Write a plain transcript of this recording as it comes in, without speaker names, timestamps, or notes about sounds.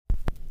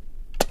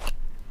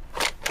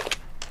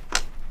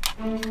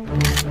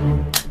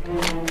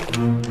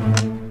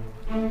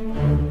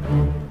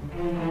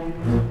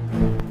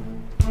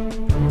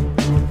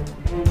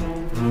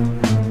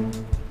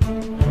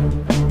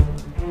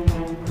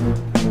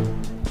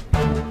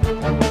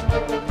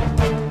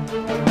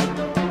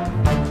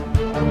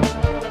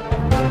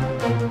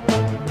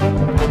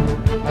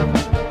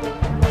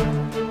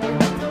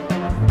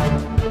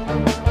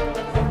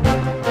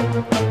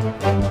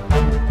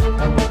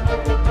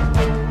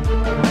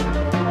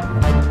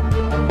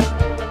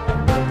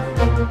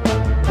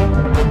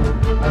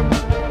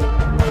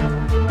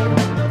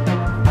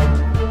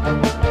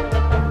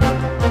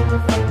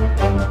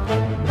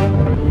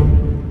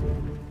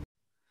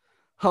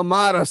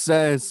Hamada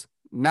says,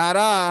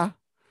 nada.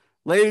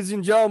 Ladies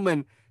and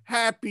gentlemen,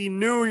 Happy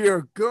New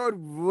Year. Good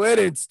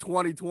riddance,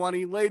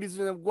 2020. Ladies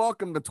and gentlemen,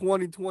 welcome to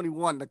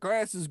 2021. The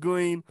grass is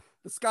green.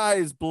 The sky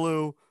is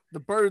blue. The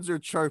birds are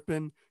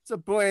chirping. It's a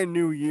brand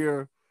new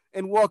year.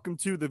 And welcome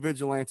to the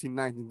Vigilante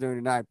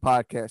 1939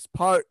 podcast,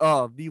 part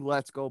of the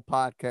Let's Go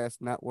Podcast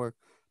Network.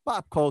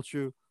 Pop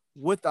culture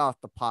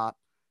without the pop.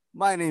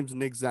 My name's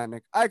Nick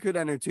Zednik. I could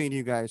entertain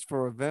you guys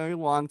for a very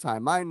long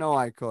time. I know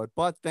I could,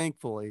 but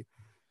thankfully,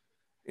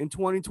 in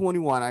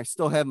 2021, I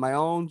still have my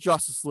own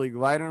Justice League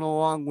riding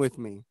along with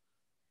me.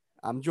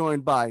 I'm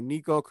joined by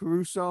Nikko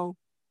Caruso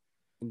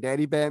and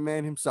Daddy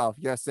Batman himself.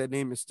 Yes, that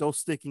name is still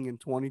sticking in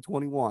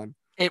 2021.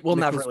 It will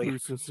Nicholas never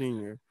leave. Caruso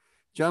Sr.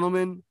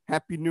 Gentlemen,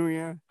 Happy New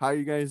Year. How are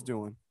you guys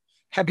doing?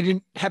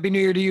 Happy New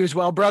Year to you as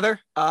well,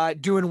 brother.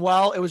 Doing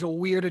well. It was a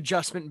weird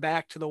adjustment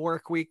back to the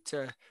work week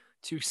to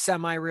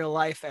semi-real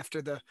life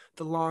after the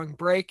long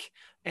break.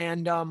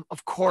 And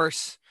of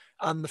course,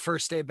 on the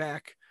first day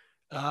back,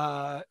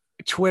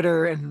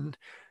 Twitter and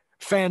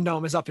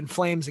fandom is up in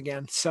flames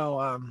again.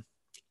 So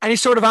any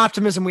sort of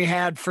optimism we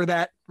had for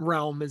that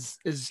realm is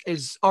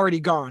already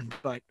gone,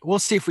 but we'll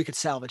see if we could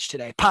salvage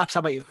today. Pops, how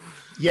about you?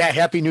 Yeah.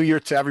 Happy New Year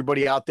to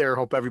everybody out there.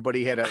 Hope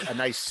everybody had a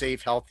nice,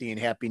 safe, healthy, and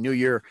happy New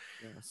Year.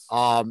 Yes.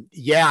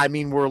 Yeah, I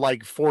mean, we're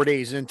like 4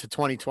 days into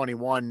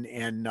 2021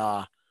 and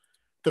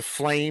the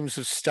flames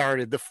have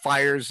started. The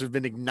fires have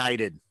been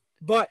ignited.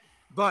 But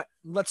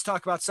let's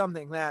talk about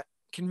something that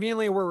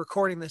conveniently we're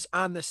recording this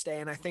on this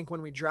day, and I think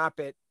when we drop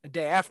it a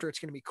day after, it's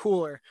going to be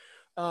cooler,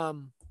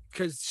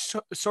 because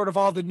sort of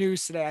all the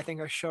news today, I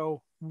think our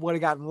show would have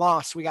gotten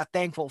lost. We got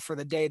thankful for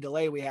the day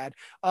delay we had.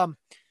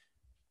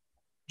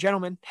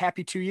 Gentlemen,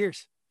 happy 2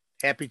 years.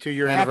 Happy 2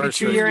 year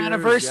anniversary. Happy 2 year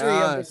anniversary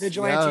of the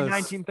Vigilante yes,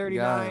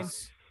 1939.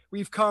 yes.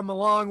 We've come a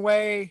long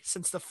way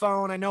since the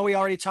phone. I know we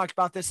already talked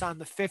about this on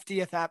the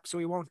 50th app, so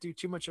we won't do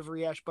too much of a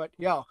rehash, but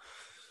yo.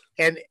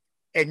 And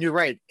you're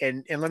right.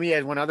 And let me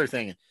add one other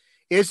thing.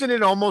 Isn't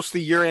it almost the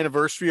year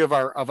anniversary of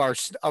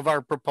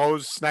our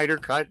proposed Snyder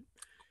cut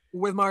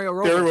with Mario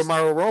Robles? There with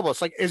Mario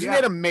Robles. Like, isn't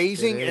it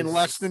amazing? In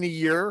less than a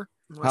year,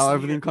 how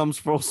everything comes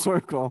full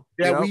circle.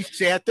 Yeah, we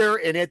sat there,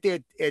 and at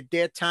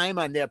that time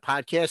on that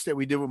podcast that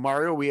we did with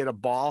Mario, we had a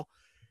ball.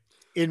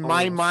 In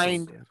my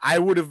mind, I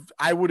would have,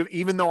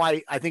 even though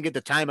I think at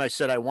the time I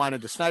said I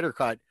wanted the Snyder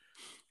cut,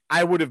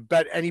 I would have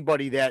bet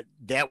anybody that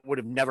would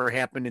have never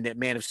happened, and that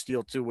Man of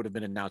Steel 2 would have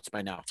been announced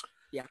by now.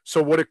 Yeah.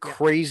 So what a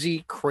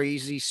crazy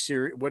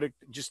series!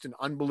 Just an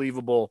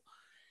unbelievable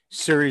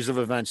series of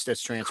events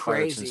that's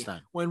transpired since then.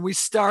 When we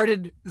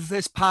started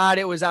this pod,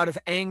 it was out of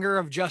anger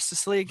of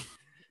Justice League.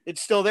 It's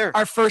still there.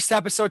 Our first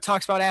episode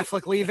talks about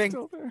Affleck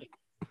leaving,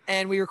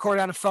 and we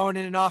recorded on a phone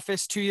in an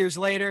office 2 years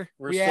later.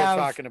 We're still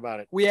talking about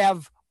it. We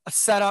have a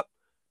setup.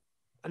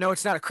 I know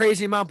it's not a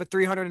crazy amount, but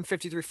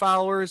 353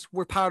 followers.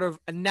 We're part of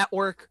a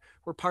network.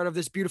 We're part of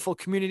this beautiful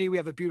community. We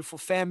have a beautiful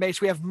fan base.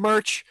 We have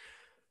merch.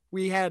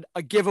 We had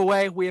a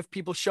giveaway. We have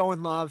people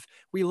showing love.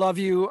 We love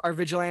you, our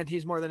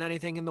vigilantes, more than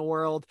anything in the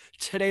world.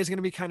 Today is going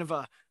to be kind of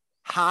a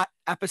hot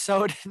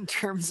episode in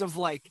terms of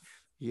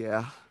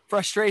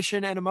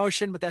frustration and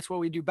emotion, but that's what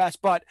we do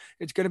best. But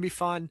it's going to be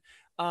fun.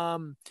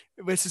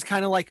 This is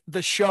kind of like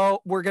the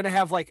show. We're going to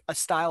have like a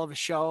style of a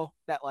show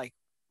that like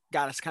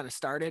got us kind of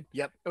started.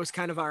 Yep. It was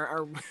kind of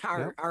our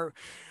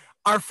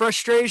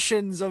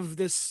frustrations of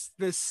this,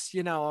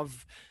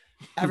 of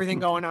everything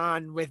going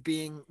on with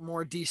being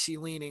more DC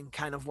leaning,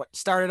 kind of what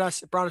started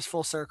us. It brought us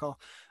full circle.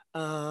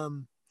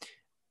 And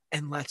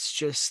let's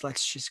just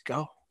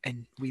go.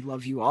 And we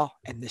love you all.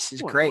 And this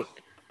is great.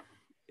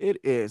 It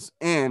is.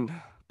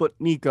 But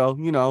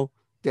Nico,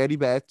 Daddy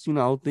Bats,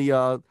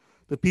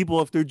 the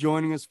people, if they're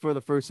joining us for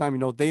the first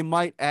time, they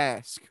might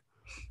ask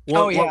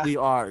what we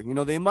are.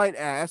 They might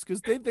ask,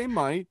 because they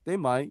might.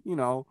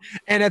 And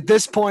at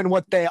this point,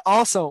 what they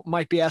also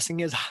might be asking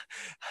is,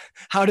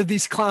 how did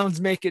these clowns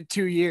make it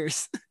 2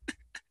 years?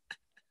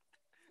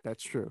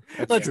 That's true.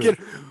 Let's get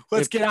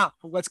out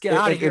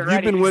of here. If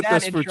you've been with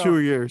us for 2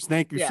 years,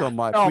 thank you so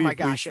much. Oh my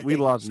gosh. We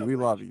love you. We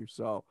love you.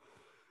 So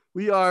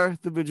we are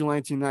the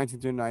Vigilante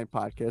 1939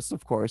 podcast.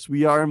 Of course,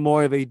 we are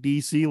more of a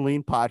DC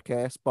lean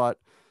podcast, but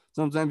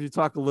sometimes you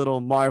talk a little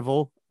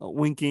Marvel,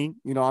 winking.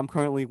 I'm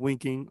currently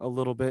winking a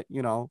little bit.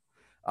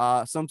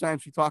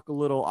 Sometimes we talk a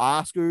little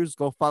Oscars.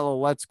 Go follow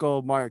Let's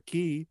Go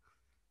Marquee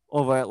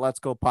over at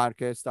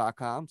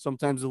letsgopodcast.com.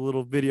 Sometimes a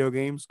little video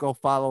games. Go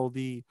follow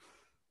the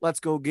Let's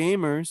Go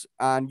Gamers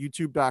on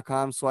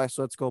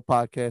youtube.com/Let's Go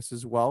Podcast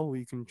as well.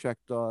 You can check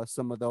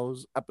some of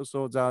those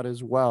episodes out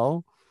as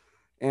well.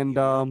 And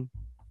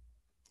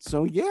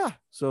so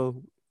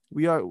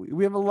we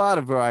have a lot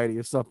of variety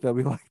of stuff that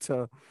we like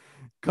to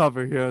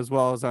cover here as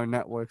well as our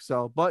network.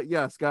 So, but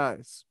yes,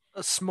 guys,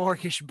 a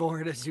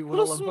smorgasbord, as you a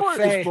will, little a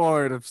buffet.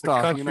 smorgasbord of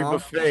stuff, country you know.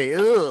 buffet.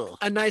 Ugh.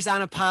 A nice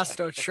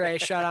anapasto tray.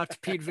 Shout out to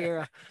Pete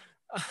Vera.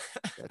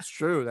 That's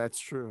true. That's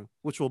true.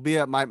 Which will be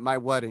at my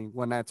wedding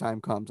when that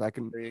time comes.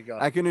 There you go.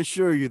 I can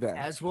assure you that.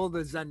 As will the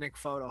Zednik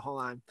photo.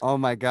 Hold on. Oh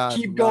my God.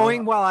 Keep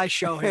going while I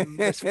show him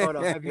this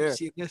photo. Have you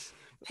seen this?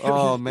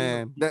 Oh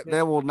man,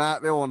 that will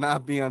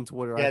not be on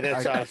Twitter. Yeah,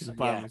 that's I awesome. can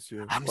promise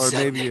you. I'm Or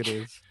maybe Zednik. it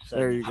is.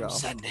 There you go. I'm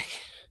Zednik.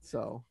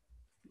 So,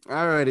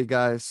 alrighty,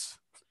 guys.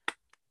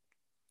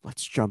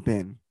 Let's jump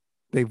in.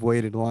 They've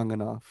waited long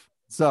enough.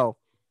 So,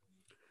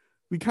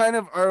 we kind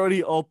of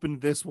already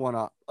opened this one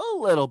up a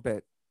little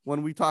bit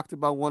when we talked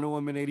about Wonder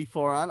Woman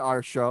 84 on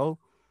our show,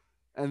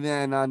 and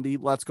then on the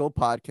Let's Go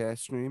podcast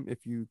stream,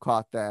 if you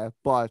caught that.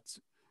 But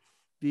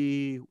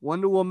the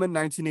Wonder Woman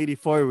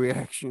 1984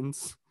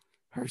 reactions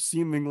are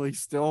seemingly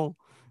still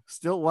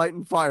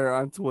lighting fire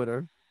on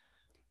Twitter.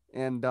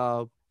 And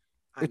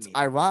it's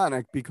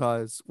ironic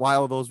because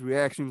while those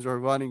reactions are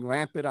running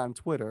rampant on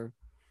Twitter,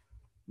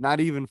 not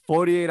even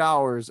 48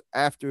 hours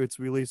after its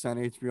release on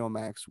HBO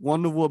Max,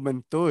 Wonder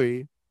Woman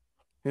 3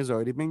 has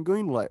already been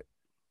greenlit.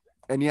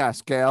 And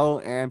yes,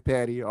 Gal and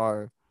Patty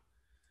are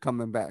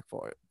coming back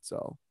for it.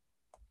 So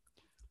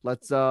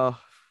let's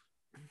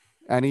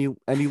any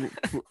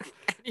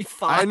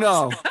thoughts? I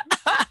know.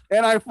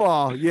 And I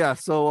fall. Yeah.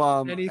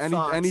 So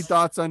Any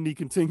thoughts on the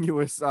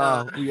continuous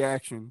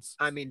reactions?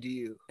 I mean, do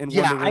you In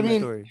Yeah, Wonder I Woman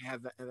mean- 3?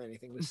 have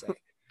anything to say?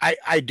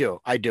 I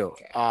do.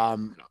 Okay.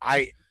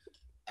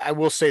 I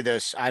will say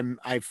this.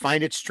 I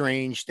find it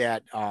strange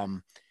that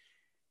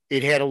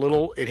it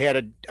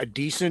had a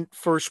decent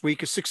first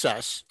week of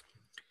success,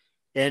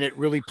 and it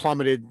really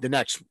plummeted the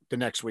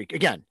next week.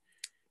 Again,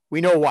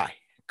 we know why.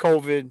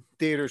 COVID,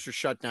 theaters are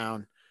shut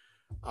down.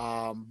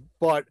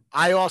 But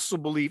I also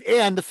believe,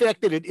 and the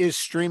fact that it is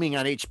streaming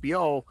on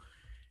HBO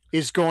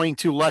is going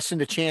to lessen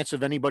the chance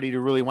of anybody to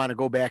really want to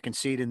go back and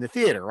see it in the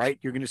theater, right?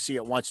 You're going to see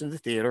it once in the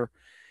theater.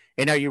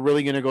 And are you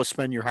really going to go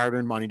spend your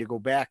hard-earned money to go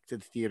back to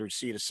the theater to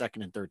see it a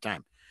second and third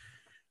time?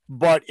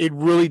 But it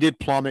really did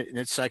plummet in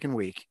its second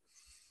week.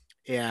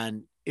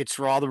 And it's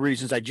for all the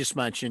reasons I just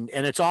mentioned.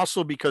 And it's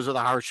also because of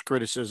the harsh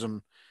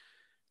criticism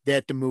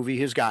that the movie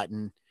has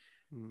gotten.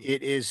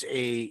 It is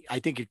I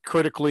think it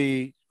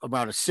critically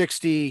around a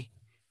 60.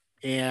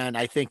 And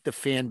I think the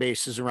fan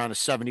base is around a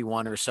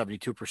 71 or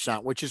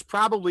 72%, which is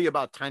probably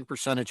about 10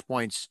 percentage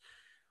points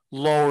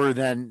lower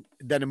than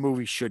a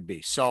movie should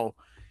be. So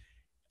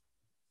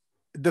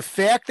the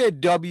fact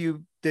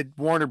that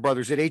Warner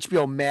Brothers, that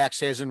HBO Max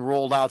hasn't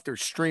rolled out their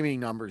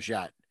streaming numbers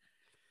yet,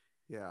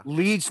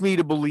 leads me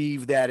to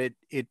believe that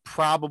it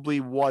probably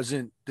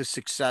wasn't the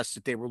success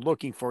that they were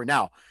looking for.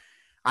 Now,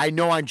 I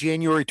know on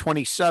January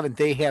 27th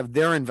they have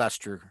their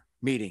investor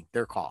meeting,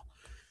 their call.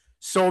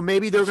 So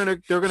maybe they're gonna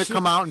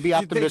come out and be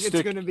optimistic.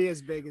 It's gonna be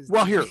as big as.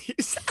 Well, here,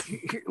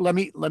 let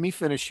me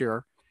finish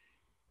here.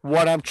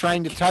 What I'm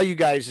trying to tell you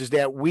guys is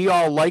that we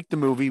all liked the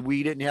movie.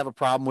 We didn't have a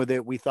problem with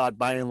it. We thought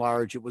by and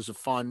large it was a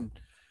fun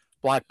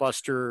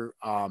blockbuster.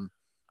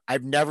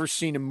 I've never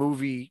seen a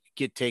movie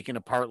get taken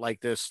apart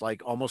like this,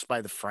 like almost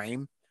by the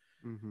frame.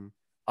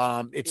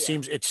 It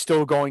seems it's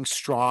still going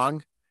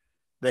strong.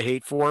 The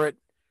hate for it.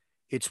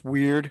 It's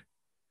weird.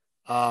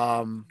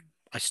 I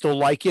still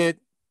like it.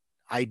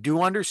 I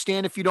do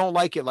understand if you don't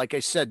like it. Like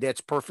I said,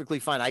 that's perfectly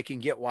fine. I can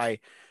get why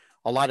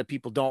a lot of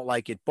people don't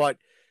like it, but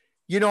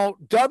you know,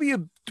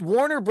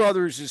 Warner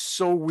Brothers is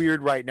so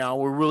weird right now.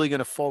 We're really going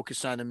to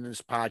focus on them in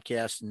this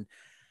podcast. And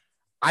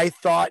I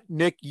thought,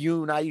 Nick,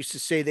 you and I used to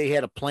say they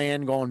had a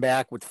plan going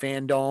back with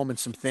Fandom and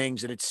some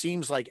things. And it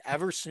seems like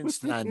ever since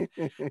then,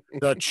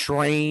 the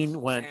train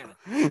went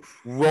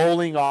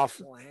rolling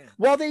off.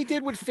 Well, they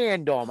did with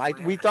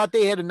Fandom. We thought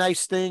they had a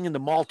nice thing in the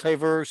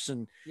multiverse.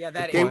 And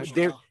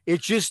it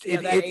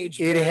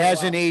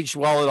hasn't aged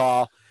well at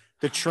all.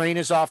 The train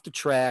is off the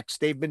tracks.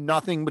 They've been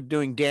nothing but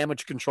doing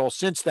damage control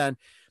since then.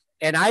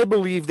 And I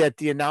believe that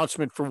the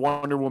announcement for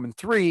Wonder Woman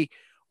 3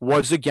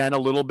 was, again, a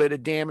little bit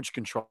of damage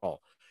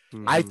control.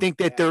 I think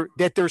that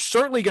they're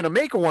certainly going to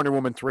make a Wonder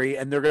Woman 3,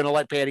 and they're going to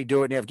let Patty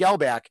do it and have Gal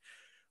back.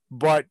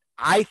 But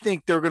I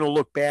think they're going to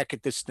look back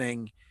at this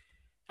thing.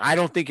 I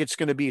don't think it's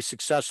going to be a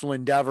successful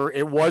endeavor.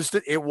 It was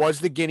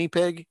the guinea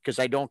pig, because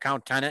I don't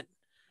count Tenet.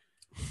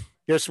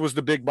 This was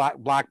the big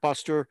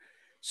blockbuster.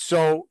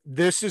 So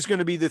this is going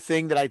to be the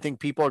thing that I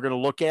think people are going to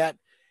look at.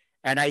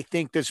 And I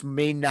think this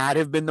may not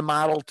have been the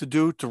model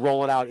to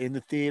roll it out in the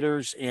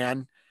theaters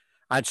and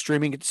on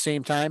streaming at the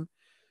same time.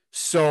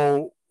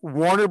 So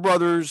Warner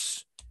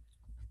Brothers,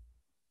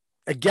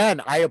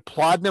 again, I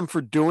applaud them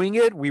for doing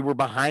it. We were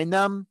behind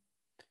them.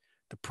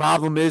 The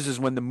problem is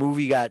when the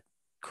movie got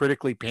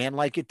critically panned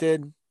like it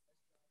did,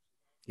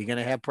 you're going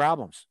to have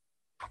problems.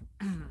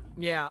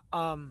 Yeah.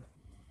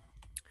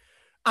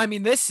 I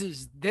mean, this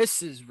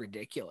is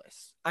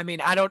ridiculous. I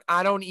mean, I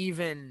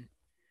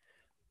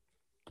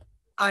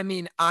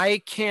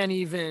can't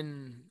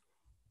even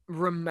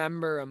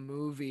remember a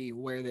movie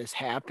where this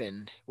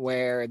happened,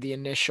 where the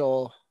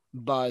initial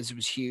buzz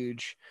was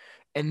huge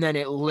and then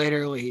it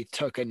literally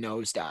took a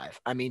nosedive.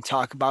 I mean,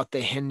 talk about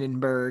the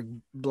Hindenburg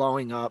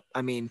blowing up.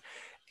 I mean,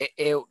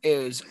 it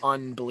was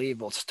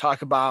unbelievable. To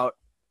talk about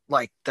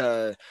like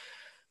the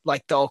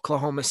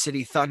Oklahoma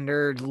City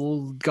Thunder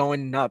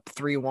going up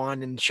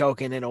 3-1 and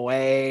choking it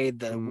away,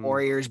 the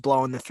Warriors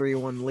blowing the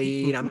 3-1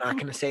 lead. I'm not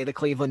going to say the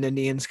Cleveland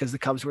Indians because the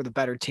Cubs were the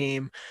better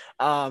team.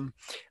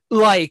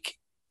 Like,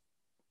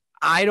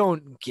 I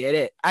don't get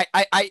it.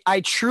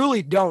 I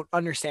truly don't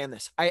understand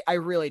this. I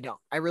really don't.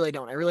 I really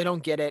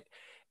don't get it.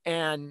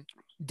 And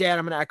Dad,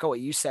 I'm going to echo what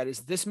you said,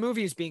 is this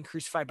movie is being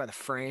crucified by the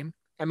frame.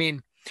 I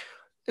mean,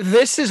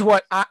 this is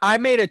what I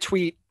made a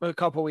tweet a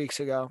couple weeks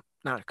ago.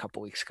 Not a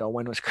couple weeks ago.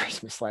 When was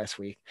Christmas last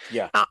week?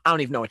 Yeah. I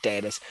don't even know what day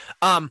it is.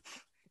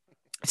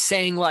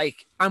 Saying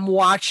like, I'm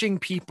watching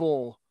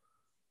people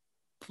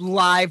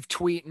live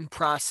tweet and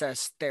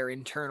process their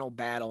internal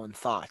battle and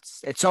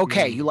thoughts. It's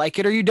okay. You like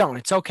it or you don't.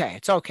 It's okay.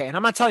 It's okay. And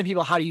I'm not telling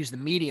people how to use the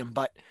medium,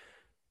 but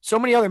so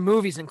many other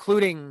movies,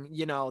 including,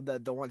 you know,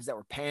 the ones that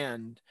were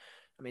panned.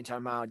 I mean,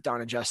 talking about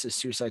Dawn of Justice,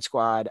 Suicide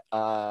Squad,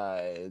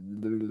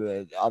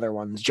 the other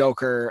ones,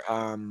 Joker,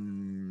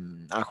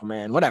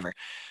 Aquaman, whatever,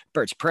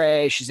 Birds of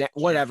Prey, Shazam,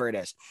 whatever it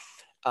is.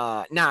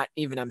 Not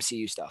even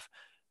MCU stuff.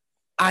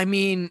 I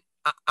mean,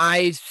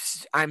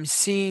 I'm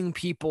seeing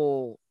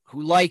people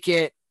who like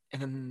it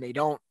and then they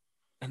don't,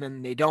 and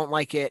then they don't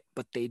like it,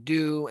 but they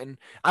do. And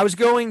I was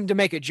going to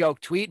make a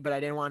joke tweet, but I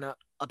didn't want to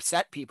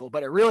upset people.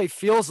 But it really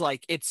feels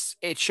like it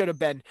should have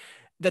been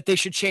that they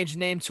should change the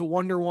name to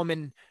Wonder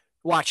Woman.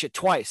 Watch it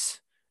twice.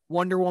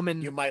 Wonder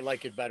Woman. You might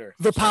like it better.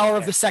 The power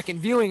of the second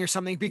viewing or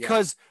something,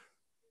 because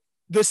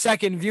the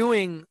second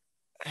viewing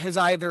has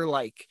either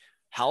like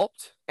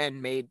helped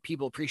and made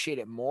people appreciate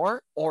it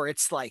more, or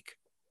it's like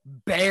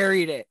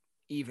buried it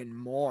even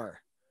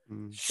more.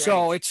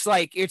 So it's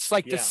like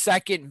the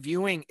second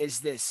viewing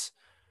is this.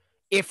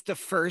 If the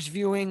first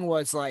viewing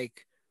was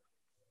like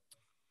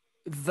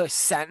the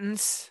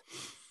sentence,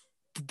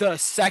 the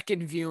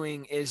second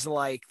viewing is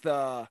like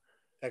the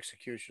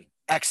execution.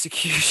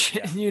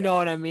 You know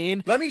what I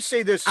mean? Let me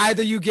say this.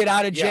 Either you get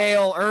out of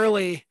jail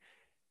early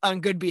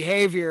on good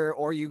behavior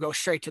or you go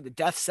straight to the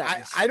death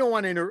sentence. I don't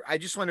want to I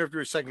just want to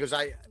interrupt a second because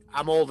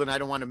I'm old and I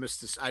don't want to miss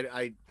this.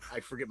 I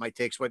forget my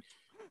takes, but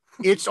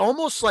it's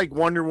almost like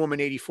Wonder Woman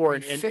 84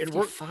 and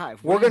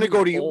we're going to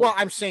go to you. Well,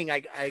 I'm saying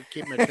I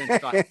keep my train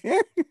of thought.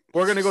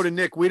 We're going to go to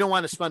Nick. We don't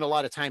want to spend a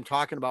lot of time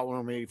talking about Wonder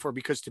Woman 84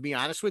 because, to be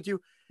honest with you,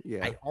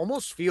 I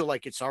almost feel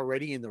like it's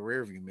already in the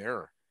rearview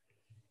mirror.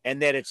 And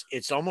that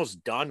it's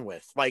almost done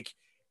with, like,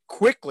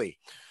 quickly.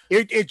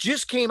 It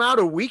just came out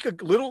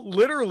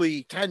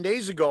literally 10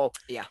 days ago.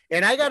 Yeah.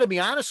 And I got to be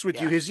honest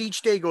with you, as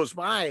each day goes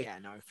by,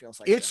 it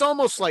feels like it's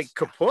almost like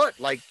kaput.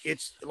 Like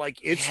it's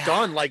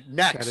done. Like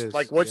next,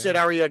 like what's that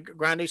Ariana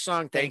Grande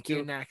song? Thank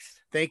you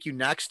next. Thank you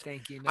next.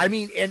 Thank you. I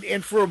mean,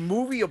 and for a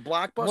movie, a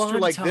blockbuster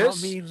like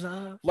this,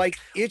 like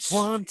it's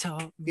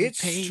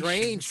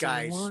strange,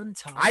 guys.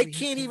 I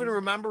can't even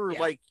remember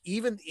like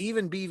even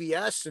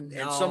BVS and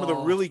some of the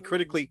really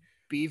critically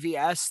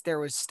BVS. There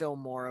was still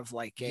more of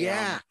like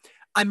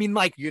I mean,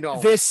 like, you know,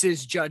 this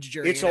is judge,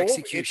 jury, and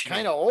execution. It's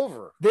kind of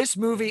over. This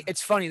movie,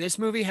 it's funny. This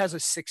movie has a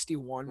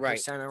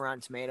 61% on Rotten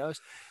Tomatoes.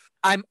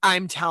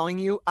 I'm telling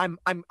you, I'm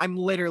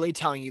literally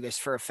telling you this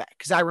for a fact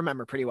because I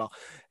remember pretty well.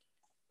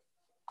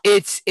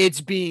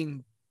 It's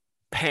being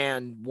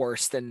panned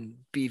worse than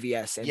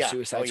BVS and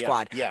Suicide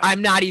Squad. Yeah.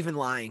 I'm not even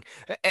lying.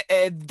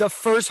 The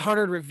first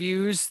 100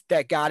 reviews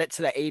that got it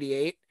to the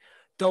 88.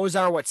 Those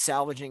are what's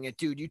salvaging it,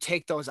 dude. You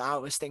take those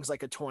out, this thing's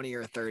like a 20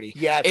 or a 30.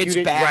 Yeah, it's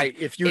bad. Right.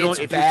 If you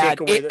don't, bad.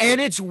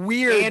 And it's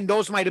weird. And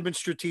those might have been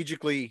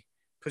strategically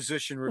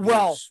positioned reviews.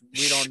 Well,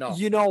 we don't know.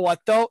 You know what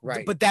though?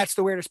 Right. But that's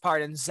the weirdest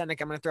part. And Zednik,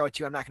 I'm going to throw it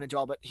to you. I'm not going to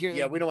dwell, but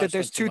here, we don't.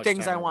 There's two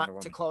things I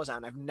want to close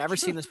on. I've never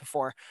seen this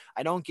before.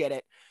 I don't get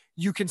it.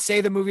 You can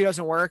say the movie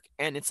doesn't work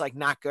and it's like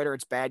not good or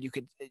it's bad. You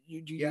could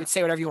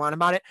say whatever you want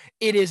about it.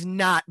 It is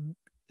not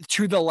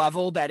to the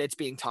level that it's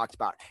being talked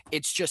about.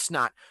 It's just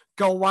not.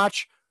 Go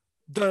watch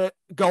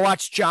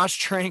Josh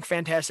Trank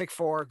Fantastic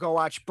Four. Go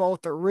watch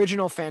both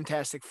original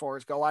Fantastic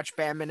Fours. Go watch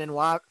Batman and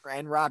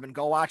Robin.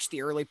 Go watch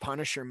the early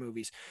Punisher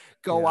movies.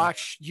 Go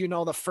watch,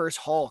 the first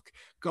Hulk.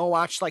 Go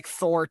watch like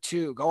Thor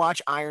 2. Go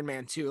watch Iron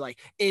Man 2. Like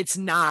it's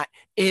not.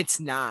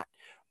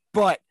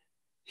 But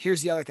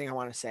here's the other thing I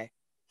want to say,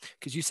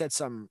 because you said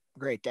some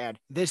great, Dad.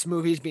 This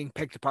movie is being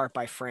picked apart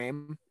by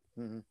frame.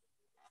 Mm-hmm.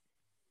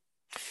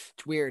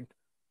 It's weird.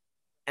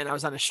 And I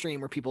was on a stream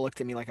where people looked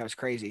at me like I was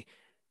crazy.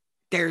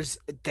 There's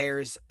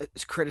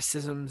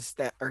criticisms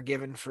that are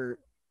given for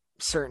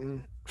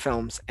certain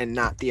films and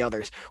not the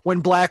others. When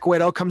Black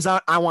Widow comes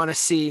out, I want to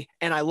see,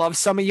 and I love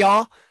some of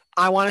y'all,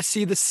 I want to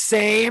see the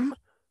same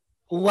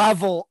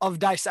level of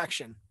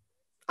dissection.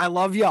 I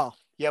love y'all.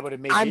 Yeah, but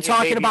I'm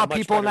talking about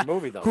people in that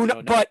movie though. who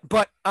know, but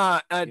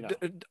right.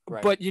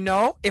 but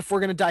if we're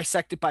gonna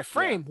dissect it by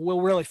frame,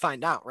 we'll really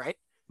find out, right?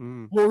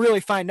 Mm. We'll really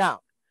find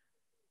out.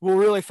 We'll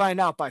really find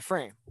out by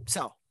frame.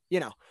 So,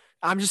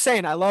 I'm just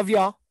saying, I love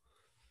y'all.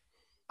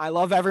 I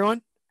love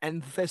everyone.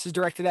 And this is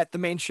directed at the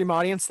mainstream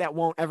audience that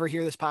won't ever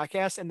hear this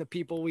podcast and the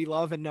people we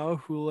love and know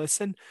who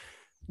listen.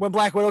 When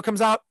Black Widow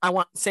comes out, I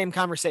want same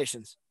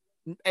conversations.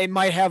 It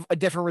might have a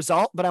different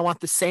result, but I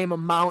want the same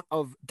amount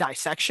of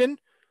dissection.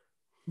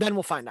 Then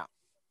we'll find out.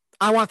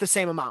 I want the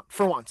same amount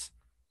for once.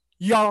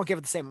 Y'all don't give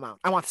it the same amount.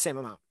 I want the same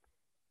amount.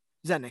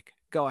 Zednik,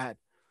 go ahead.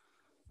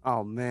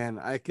 Oh man,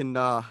 I can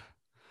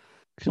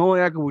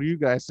only echo what you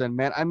guys said,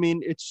 man. I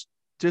mean, it's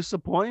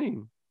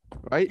disappointing,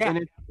 right? Yeah.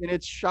 And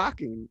it's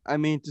shocking. I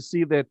mean, to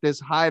see that this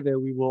high that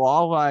we were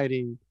all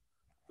riding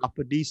off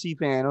of DC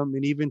Phantom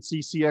and even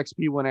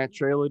CCXP when that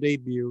trailer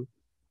debuted.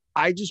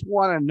 I just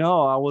want to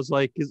know. I was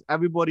like, because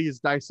everybody is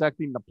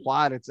dissecting the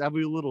plot. It's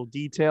every little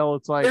detail.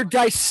 It's like they're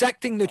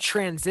dissecting the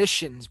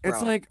transitions, bro.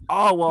 It's like,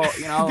 oh well,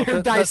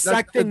 they're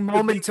dissecting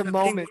moment to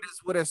moment.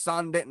 With his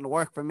son didn't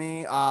work for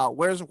me.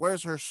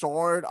 Where's her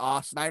sword?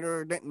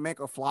 Snyder didn't make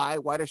her fly.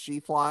 Why does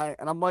she fly?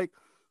 And I'm like,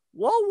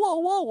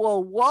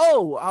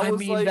 whoa. I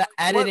mean, like, the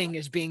editing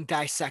is being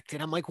dissected.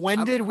 I'm like,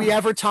 when did we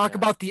ever talk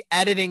about the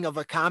editing of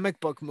a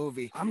comic book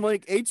movie? I'm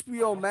like,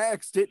 HBO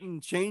Max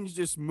didn't change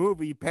this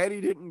movie.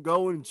 Patty didn't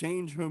go and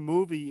change her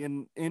movie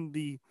in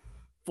the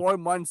 4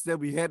 months that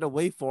we had to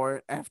wait for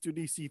it after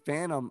DC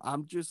Phantom.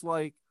 I'm just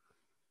like,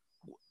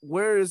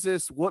 where is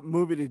this? What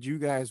movie did you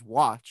guys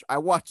watch? I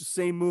watched the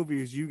same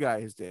movie as you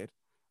guys did.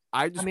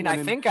 I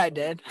think I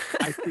did.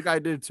 I think I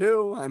did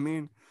too. I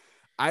mean,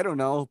 I don't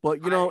know, but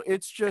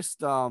it's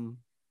just and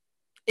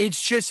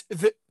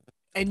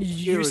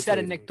you said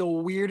it, Nick, the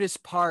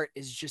weirdest part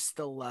is just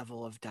the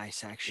level of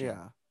dissection.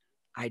 Yeah.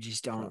 I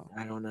just don't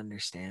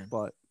understand.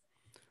 But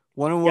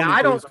Wonder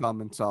Woman is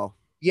coming, so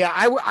yeah,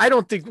 I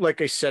don't think, like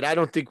I said, I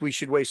don't think we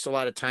should waste a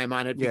lot of time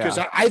on it because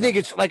I think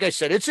it's, like I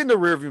said, it's in the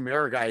rearview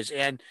mirror, guys,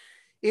 and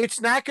it's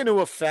not going to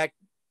affect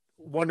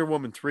Wonder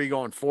Woman 3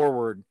 going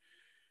forward.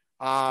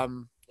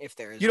 If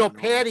there is,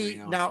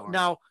 Patty,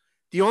 now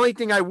the only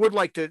thing I would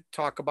like to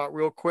talk about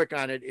real quick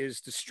on it is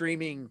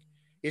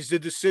the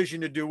decision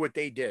to do what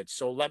they did.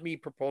 So let me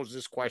propose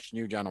this question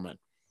to you, gentlemen.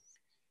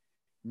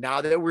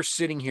 Now that we're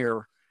sitting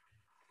here,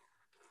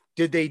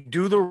 did they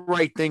do the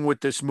right thing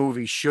with this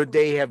movie? Should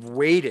they have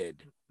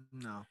waited?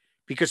 No.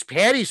 Because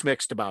Patty's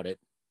mixed about it.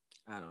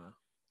 I don't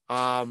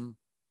know.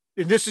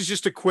 And this is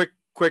just a quick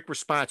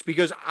response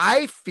because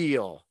I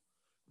feel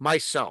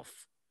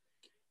myself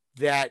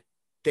that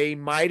they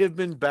might have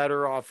been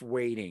better off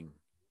waiting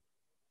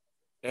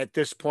at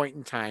this point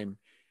in time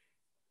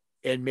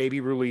and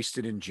maybe released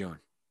it in June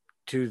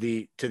to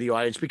the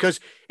audience because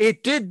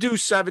it did do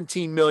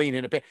 17 million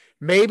in a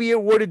maybe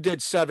it would have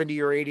did 70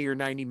 or 80 or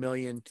 90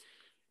 million.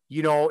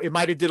 It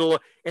might have did a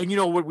little,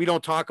 and what we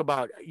don't talk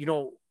about,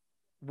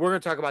 we're going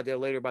to talk about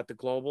that later about the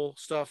global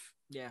stuff.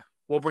 Yeah.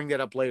 We'll bring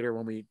that up later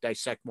when we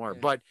dissect more,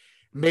 but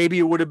maybe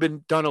it would have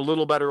been done a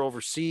little better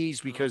overseas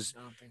because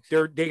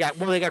they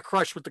got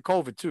crushed with the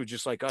COVID too,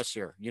 just like us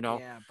here,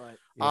 Yeah,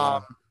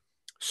 but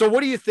so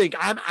what do you think?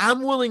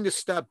 I'm willing to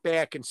step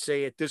back and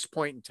say at this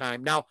point in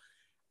time. Now,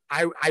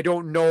 I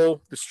don't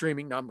know the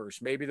streaming numbers.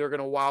 Maybe they're going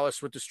to wow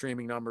us with the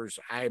streaming numbers.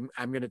 I'm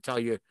going to tell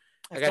you,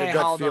 I got a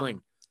gut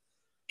feeling.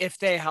 If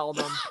they held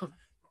them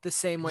the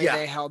same way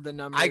they held the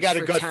numbers, I got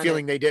a gut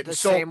feeling they didn't. The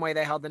same way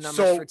they held the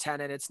numbers for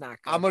Tenet, it's not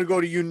good. I'm going to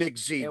go to you, Nick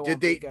Z.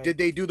 Did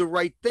they do the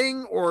right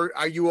thing, or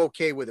are you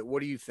okay with it?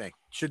 What do you think?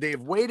 Should they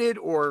have waited,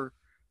 or?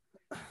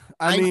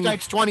 I mean,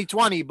 it's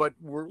 2020, but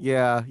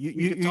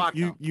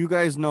you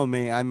guys know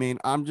me. I mean,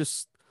 I'm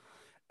just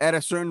at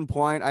a certain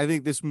point. I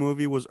think this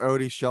movie was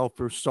already shelved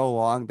for so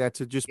long that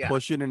to just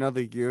push it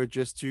another year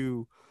just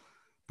to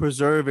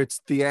preserve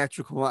its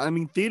theatrical. I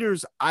mean,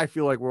 theaters, I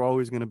feel like we're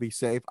always going to be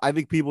safe. I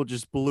think people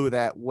just blew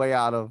that way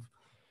out of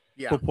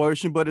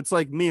proportion. But it's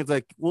like me. It's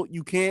like, well,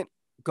 you can't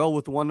go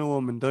with Wonder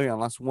Woman 3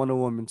 unless Wonder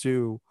Woman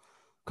 2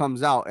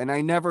 comes out. And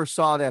I never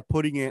saw that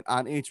putting it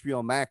on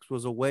HBO Max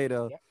was a way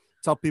to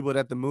tell people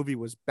that the movie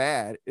was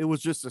bad. It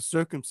was just the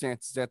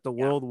circumstances that the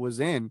world was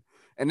in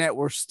and that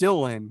we're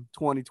still in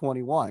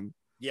 2021.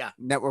 Yeah.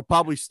 And that we're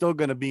probably still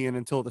going to be in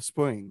until the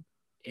spring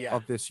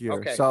of this year.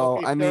 Okay. So,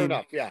 okay, I mean,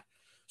 enough.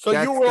 So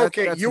you were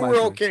okay. You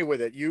were okay with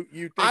it. You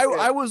think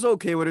I was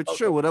okay with it. Okay.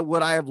 Sure.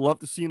 Would I have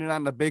loved to seen it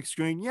on the big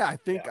screen? Yeah, I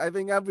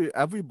think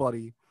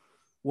everybody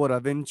would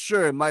have. And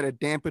sure, it might have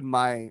dampened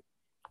my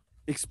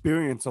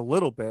experience a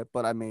little bit,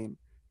 but I mean,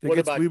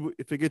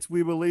 if it gets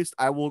re-released,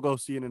 I will go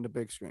see it in the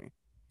big screen.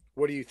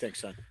 What do you think,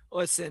 son?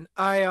 Listen,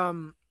 I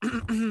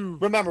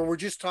remember, we're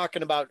just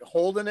talking about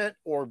holding it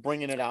or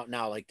bringing it out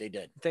now like they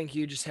did. I think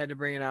you just had to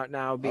bring it out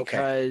now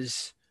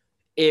because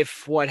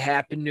if what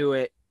happened to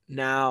it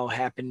now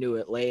happen to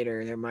it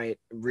later, there might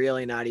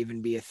really not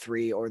even be a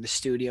 3, or the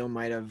studio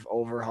might have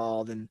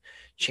overhauled and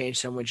changed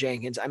some with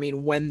Jenkins. I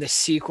mean, when the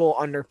sequel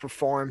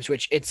underperforms,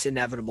 which it's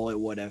inevitable it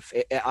would have,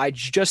 I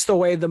just the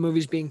way the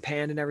movie's being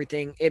panned and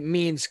everything, it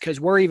means, because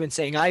we're even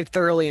saying I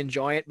thoroughly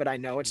enjoy it, but I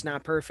know it's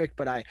not perfect,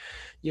 but I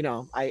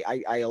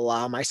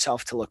allow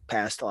myself to look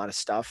past a lot of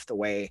stuff the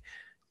way,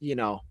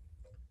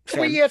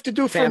 what you have to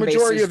do for a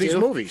majority of these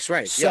movies,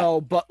 right?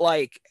 So, but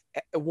like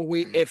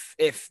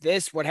if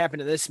this, what happened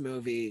to this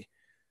movie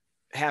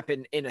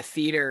happened in a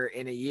theater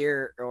in a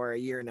year or a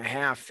year and a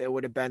half, it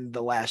would have been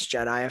the Last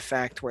Jedi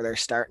effect, where they're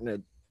starting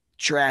to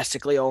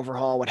drastically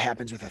overhaul what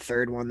happens with a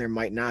third one. There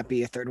might not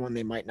be a third one.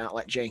 They might not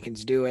let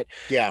Jenkins do it.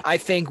 Yeah. I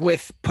think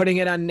with putting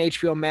it on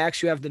HBO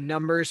Max, you have the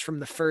numbers from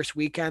the first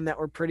weekend that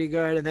were pretty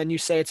good. And then you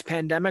say it's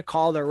pandemic,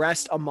 call the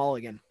rest a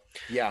mulligan.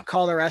 Yeah.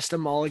 Call the rest a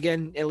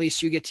mulligan. At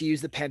least you get to use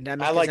the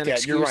pandemic. I like as an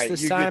that. You're right.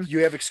 This time. You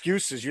have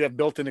excuses. You have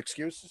built-in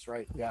excuses,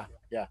 right? Yeah.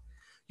 Yeah.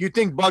 You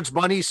think Bugs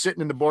Bunny's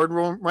sitting in the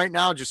boardroom right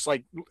now, just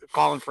like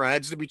calling for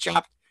heads to be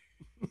chopped?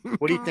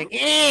 What do you think?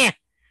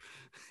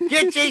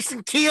 Get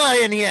Jason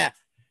Tila in here.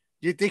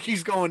 You think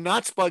he's going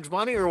nuts, Bugs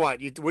Bunny, or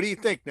what? What do you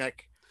think,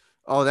 Nick?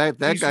 Oh, that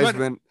guy's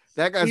been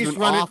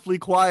awfully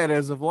quiet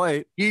as of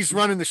late. He's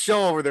running the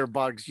show over there,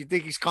 Bugs. You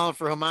think he's calling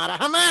for Hamada?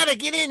 Hamada,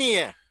 get in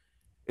here.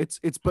 It's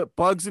but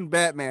Bugs and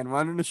Batman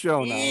running the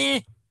show now.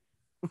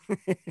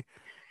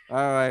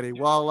 All righty.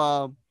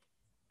 Well,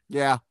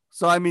 yeah.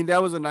 So I mean,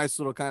 that was a nice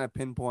little kind of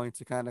pinpoint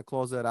to kind of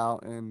close that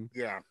out, and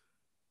yeah,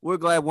 we're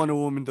glad Wonder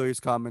Woman 3 is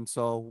coming.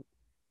 So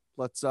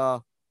let's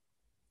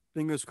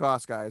fingers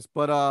crossed, guys.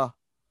 But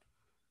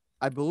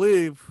I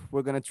believe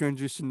we're gonna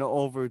transition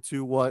over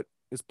to what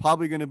is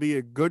probably gonna be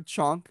a good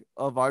chunk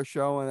of our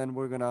show, and then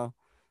we're gonna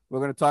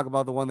talk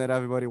about the one that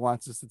everybody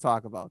wants us to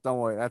talk about. Don't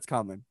worry, that's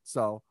coming.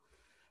 So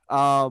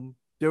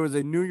there was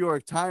a New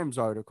York Times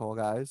article,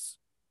 guys,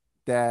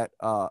 that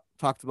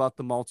talked about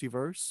the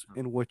multiverse,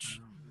 in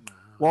which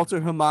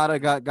Walter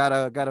Hamada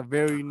got a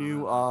very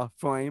new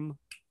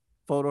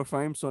photo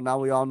frame. So now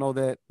we all know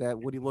that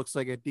what he looks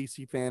like at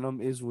DC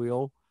Fandom is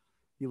real.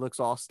 He looks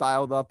all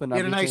styled up and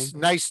everything. He had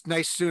a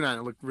nice suit on.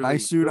 It looked really,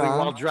 nice suit, really on.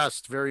 Well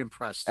dressed. Very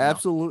impressed.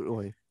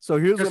 Absolutely. So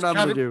here's what I'm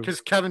gonna do.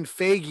 Because Kevin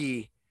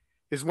Feige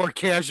is more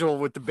casual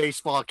with the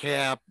baseball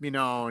cap,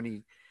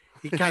 and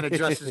he kind of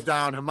dresses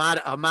down.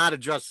 Hamada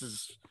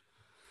dresses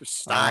for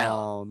style.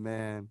 Oh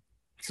man.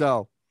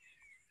 So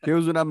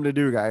here's what I'm gonna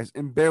do, guys,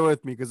 and bear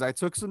with me because I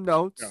took some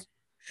notes. Yeah.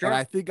 Sure. And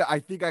I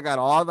think I got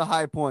all the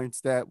high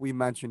points that we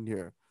mentioned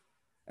here,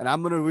 and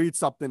I'm gonna read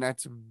something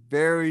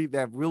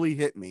that really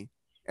hit me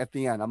at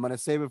the end. I'm gonna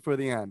save it for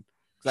the end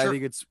because I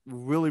think it's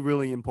really,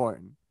 really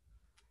important.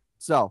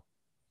 So,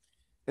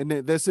 and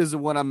this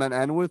isn't what I'm gonna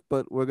end with,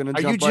 but we're gonna.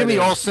 Are you Jimmy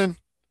Olsen?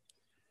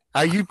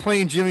 Are you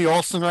playing Jimmy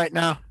Olsen right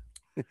now?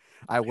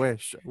 I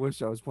wish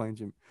I was playing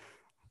Jimmy.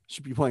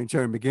 Should be playing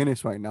Terry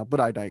McGinnis right now, but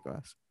I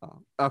digress.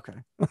 Okay.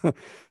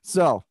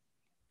 So,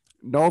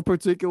 no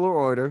particular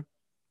order.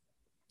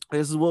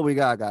 This is what we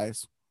got,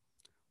 guys.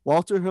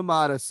 Walter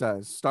Hamada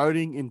says,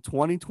 starting in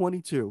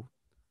 2022,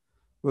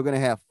 we're going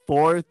to have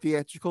 4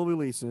 theatrical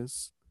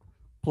releases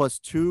plus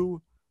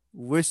 2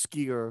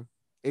 riskier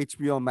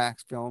HBO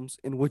Max films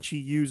in which he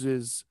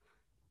uses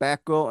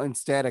Batgirl and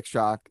Static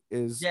Shock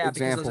as examples.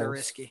 Because those are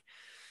risky.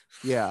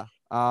 Yeah.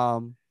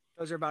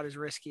 Those are about as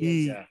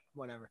risky as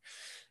whatever.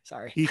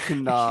 Sorry. He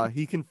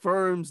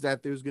confirms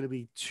that there's going to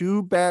be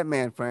 2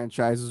 Batman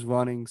franchises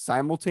running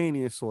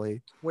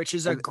simultaneously, which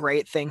is a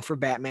great thing for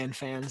Batman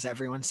fans.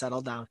 Everyone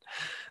settle down.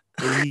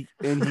 And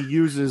he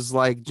uses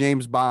like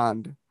James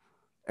Bond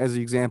as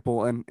the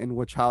example, in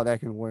which how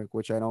that can work,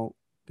 which I don't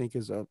think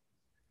is a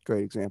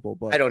great example,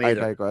 but I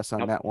digress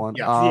on that one.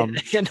 Yeah.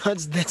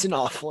 That's an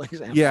awful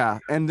example. Yeah,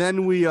 and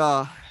then we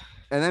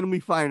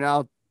find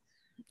out,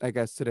 I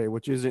guess today,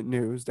 which isn't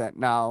news, that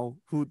now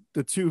who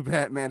the 2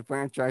 Batman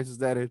franchises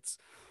that it's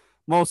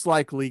most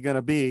likely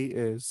gonna be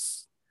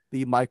is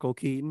the Michael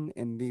Keaton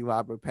and the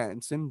Robert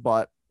Pattinson,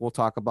 but we'll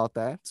talk about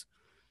that.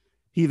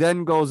 He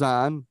then goes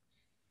on,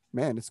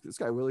 man, this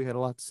guy really had a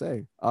lot to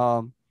say.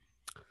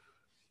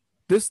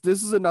 This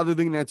is another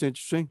thing that's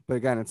interesting, but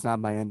again, it's not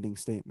my ending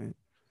statement.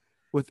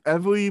 With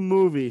every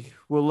movie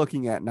we're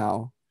looking at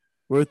now,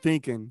 we're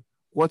thinking,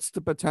 what's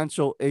the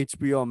potential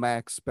HBO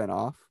Max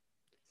spinoff?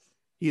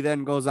 He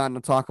then goes on to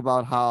talk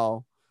about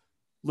how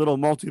little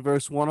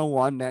multiverse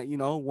 101 that,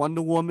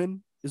 Wonder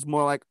Woman is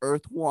more like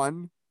Earth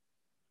 1.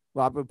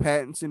 Robert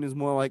Pattinson is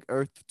more like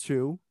Earth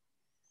 2.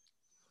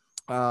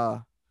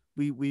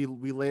 We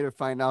later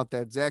find out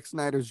that Zack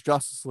Snyder's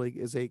Justice League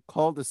is a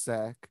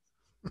cul-de-sac,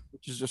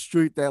 which is a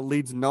street that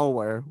leads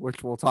nowhere,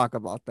 which we'll talk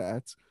about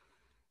that.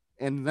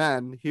 And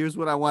then here's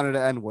what I wanted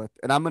to end with.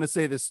 And I'm going to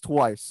say this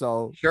twice,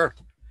 so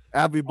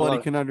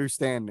everybody can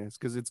understand this,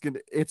 because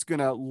it's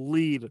gonna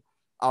lead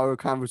our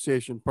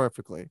conversation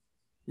perfectly.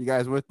 You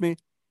guys with me?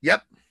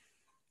 Yep.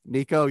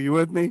 Nico, you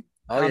with me?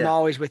 Oh, I'm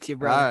always with you,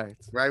 bro. All right.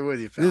 Right with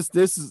you, fam.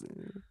 This is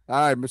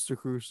all right, Mr.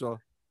 Caruso.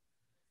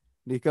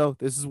 Nico,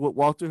 this is what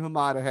Walter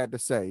Hamada had to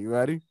say. You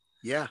ready?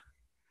 Yeah.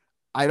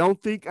 I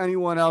don't think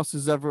anyone else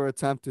has ever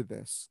attempted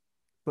this,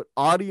 but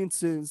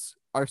audiences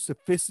are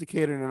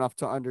sophisticated enough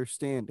to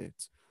understand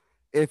it.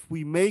 If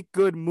we make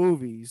good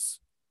movies,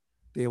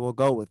 they will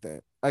go with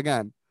it.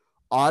 Again,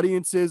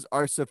 audiences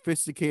are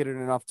sophisticated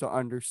enough to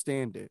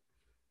understand it.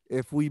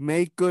 If we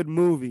make good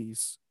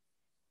movies,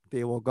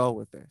 they will go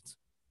with it.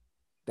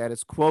 That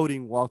is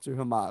quoting Walter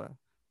Hamada.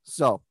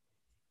 So,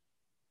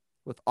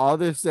 with all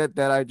this that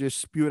I just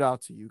spewed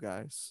out to you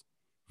guys,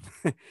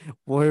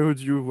 where would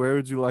you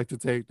like to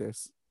take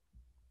this?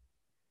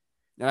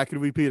 And I can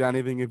repeat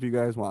anything if you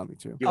guys want me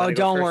to. Oh,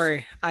 don't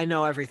worry. I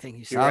know everything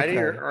he said. You ready?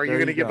 Okay, Or are you there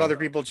going to you give go. other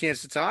people a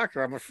chance to talk?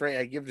 Or I'm afraid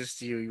I give this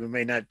to you. You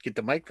may not get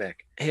the mic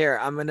back. Here,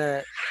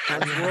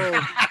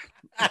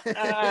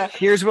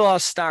 here's where I'll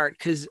start,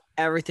 because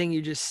everything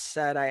you just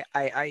said,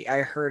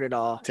 I heard it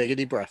all. Take a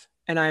deep breath.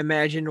 And I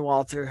imagined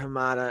Walter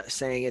Hamada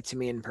saying it to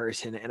me in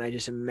person, and I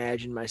just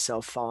imagined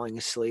myself falling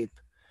asleep.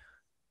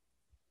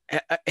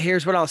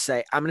 Here's what I'll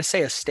say. I'm going to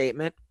say a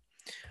statement,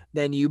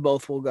 then you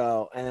both will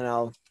go, and then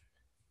I'll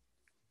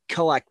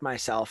collect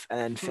myself and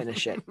then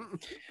finish it.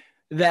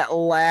 That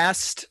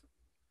last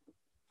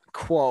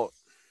quote.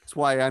 That's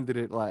why I ended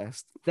it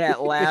last.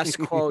 That last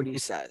quote he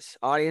says,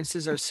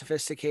 audiences are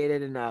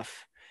sophisticated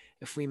enough.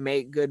 If we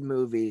make good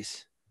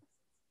movies,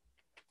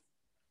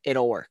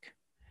 it'll work.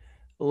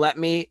 Let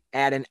me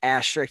add an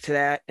asterisk to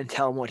that and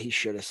tell him what he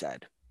should have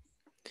said.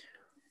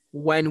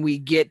 When we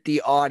get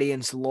the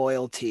audience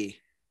loyalty,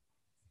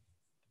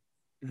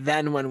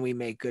 then when we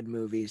make good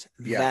movies,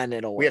 then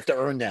it'll work. We have to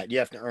earn that. You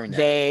have to earn that.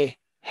 They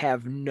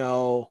have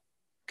no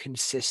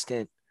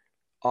consistent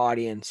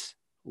audience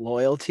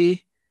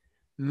loyalty,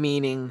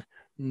 meaning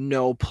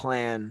no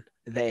plan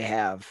they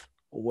have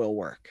will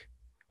work.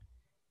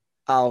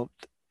 I'll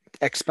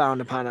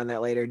expound upon on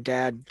that later.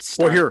 Dad,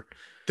 well, here,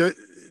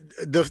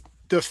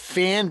 the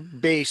fan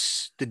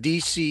base, the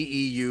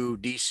DCEU,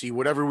 DC,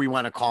 whatever we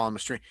want to call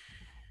them,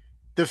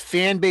 the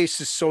fan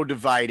base is so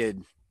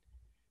divided.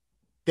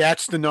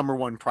 That's the number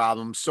one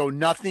problem. So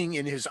nothing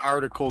in his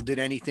article did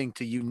anything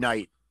to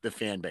unite the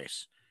fan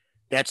base.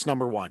 That's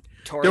number one.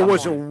 There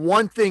was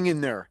one thing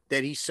in there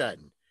that he said.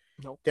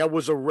 Nope. That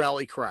was a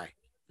rally cry.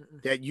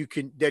 That you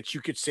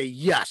could say,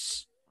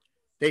 yes,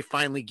 they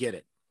finally get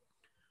it.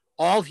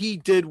 All he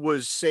did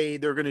was say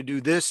they're going to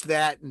do this,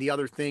 that, and the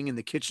other thing in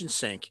the kitchen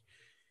sink.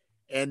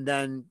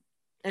 And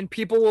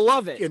people will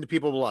love it. And the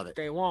people will love it.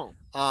 They won't.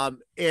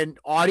 And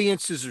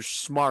audiences are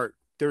smart.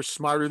 They're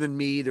smarter than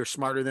me. They're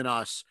smarter than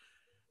us.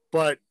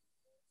 But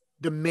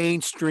the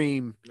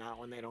mainstream, not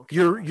when they don't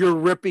care. You're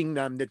ripping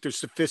them that they're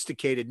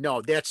sophisticated.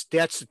 No, that's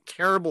a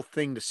terrible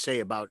thing to say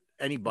about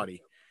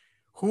anybody.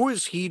 Who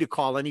is he to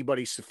call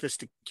anybody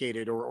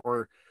sophisticated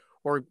or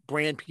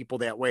brand people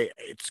that way?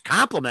 It's a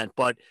compliment,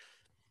 but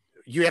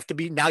you have to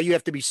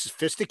be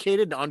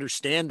sophisticated to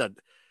understand the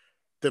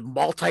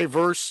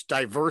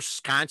diverse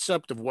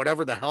concept of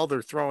whatever the hell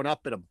they're throwing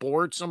up at a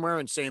board somewhere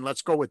and saying,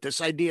 let's go with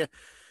this idea.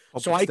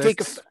 So I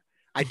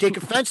take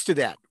offense to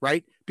that,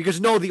 right?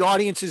 Because no, the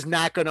audience is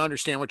not going to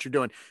understand what you're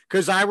doing.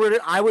 Because I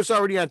was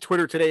already on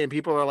Twitter today, and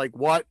people are like,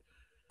 "What?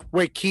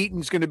 Wait,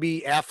 Keaton's going to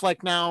be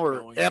Affleck now,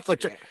 or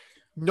Affleck?"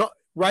 No,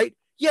 right?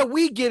 Yeah,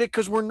 we get it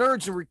because we're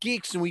nerds and we're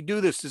geeks and we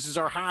do this. This is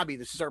our hobby.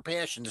 This is our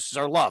passion. This is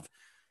our love.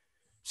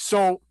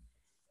 So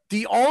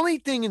the only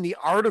thing in the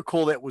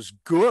article that was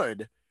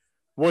good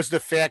was the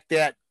fact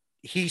that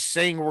he's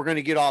saying we're going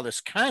to get all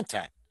this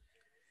content.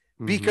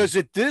 Mm-hmm. Because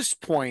at this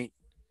point,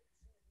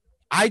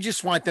 I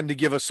just want them to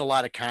give us a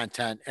lot of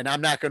content, and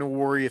I'm not going to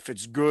worry if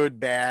it's good,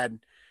 bad,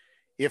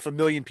 if 1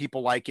 million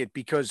people like it,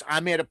 because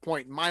I'm at a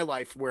point in my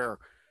life where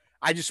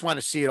I just want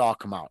to see it all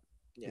come out.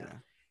 Yeah.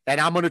 And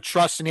I'm going to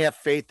trust and have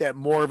faith that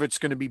more of it's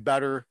going to be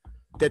better,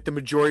 that the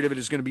majority of it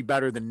is going to be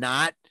better than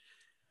not.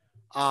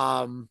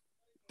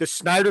 The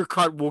Snyder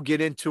Cut we'll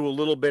get into a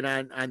little bit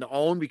on the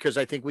own, because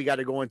I think we got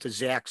to go into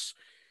Zach's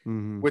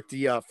with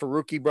the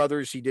Faruqi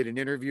brothers. He did an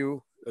interview,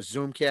 a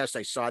Zoomcast.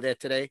 I saw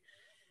that today.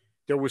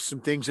 There was some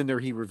things in there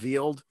he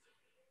revealed.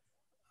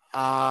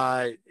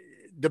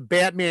 The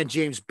Batman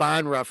James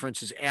Bond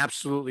reference is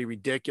absolutely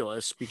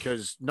ridiculous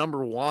because,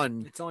 number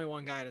one, it's only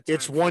one guy at a time.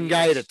 It's one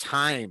guy at a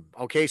time.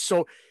 Okay.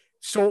 So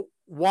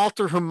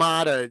Walter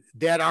Hamada,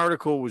 that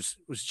article was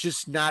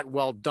just not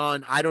well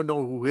done. I don't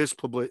know who his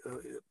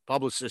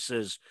publicist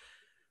is,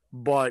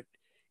 but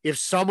if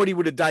somebody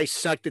would have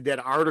dissected that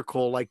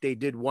article like they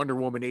did Wonder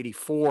Woman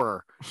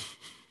 84,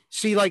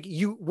 see, like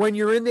when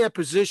you're in that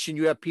position,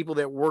 you have people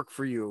that work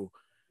for you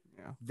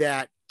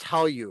that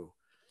tell you,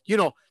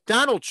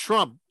 Donald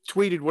Trump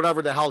tweeted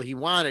whatever the hell he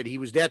wanted. He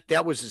was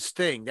that was his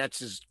thing. That's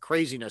his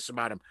craziness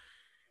about him.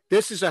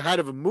 This is a head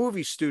of a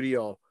movie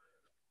studio,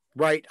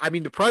 right? I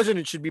mean, the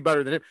president should be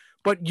better than him,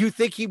 but you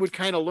think he would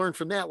kind of learn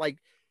from that? Like,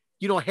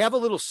 have a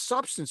little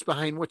substance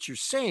behind what you're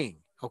saying.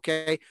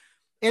 Okay.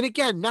 And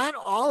again, not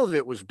all of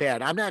it was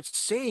bad. I'm not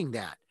saying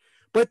that,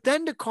 but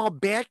then to call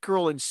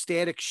Batgirl and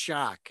Static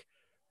Shock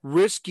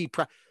risky.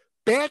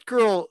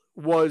 Batgirl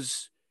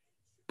was,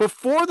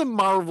 before the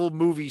Marvel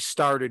movie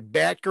started,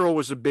 Batgirl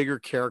was a bigger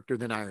character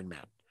than Iron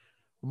Man.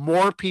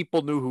 More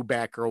people knew who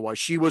Batgirl was.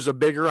 She was a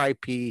bigger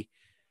IP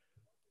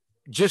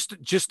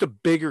just a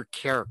bigger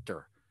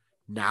character.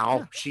 Now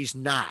Yeah. she's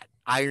not.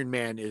 Iron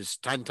Man is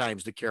 10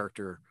 times the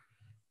character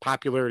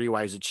popularity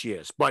wise that she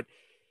is. But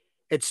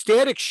at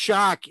Static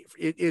Shock,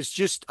 it is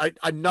just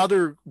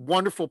another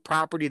wonderful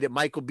property that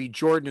Michael B.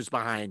 Jordan is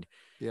behind.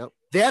 Yep.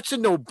 That's a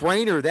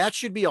no-brainer. That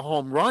should be a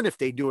home run if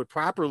they do it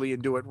properly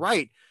and do it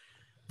right.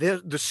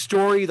 The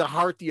story, the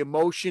heart, the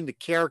emotion, the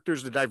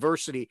characters, the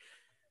diversity.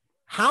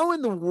 How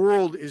in the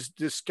world is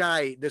this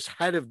guy, this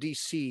head of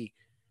DC,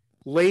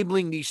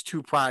 labeling these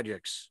two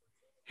projects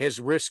as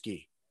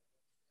risky?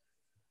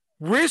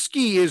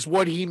 Risky is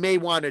what he may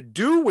want to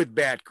do with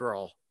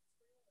Batgirl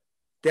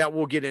that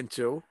we'll get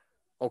into.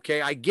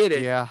 Okay, I get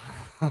it. Yeah.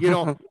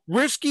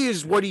 Risky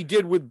is what he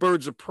did with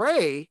Birds of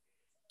Prey.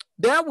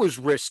 That was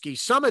risky.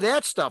 Some of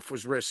that stuff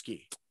was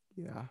risky.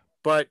 Yeah.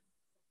 But,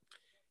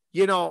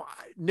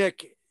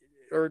 Nick,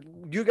 or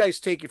you guys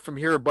take it from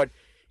here, but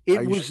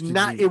it was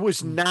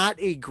not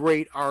a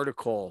great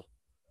article.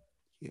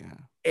 Yeah.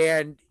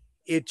 And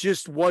it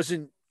just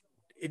wasn't,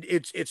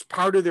 it's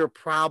part of their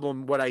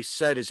problem. What I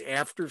said is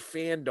after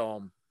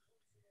Fandom,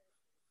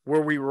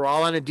 where we were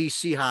all on a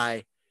DC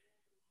high,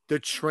 the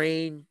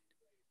train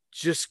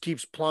just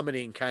keeps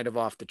plummeting kind of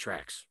off the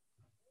tracks.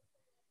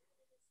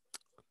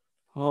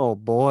 Oh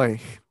boy.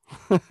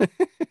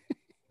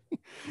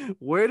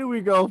 Where do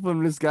we go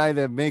from this guy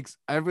that makes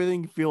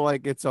everything feel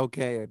like it's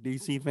okay, a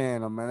DC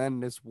fandom, and then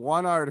this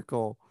one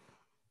article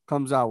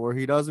comes out where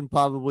he doesn't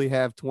probably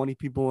have 20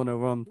 people in a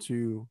room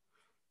to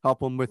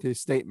help him with his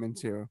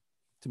statements here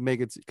to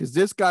make it, because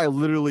this guy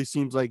literally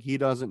seems like he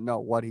doesn't know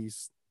what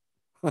he's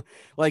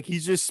like,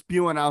 he's just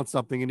spewing out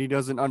something and he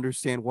doesn't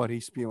understand what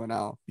he's spewing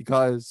out.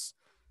 Because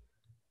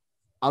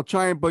I'll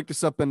try and break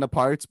this up into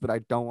parts, but I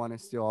don't want to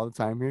steal all the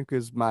time here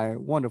because my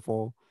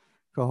wonderful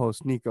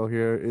co-host Nico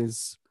here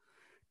is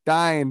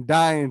dying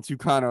to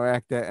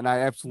counteract that, and I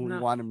absolutely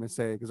want him to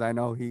say it because I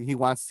know he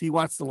wants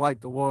to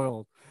light the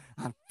world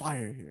on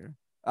fire here.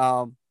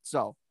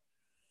 So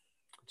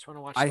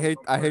I hate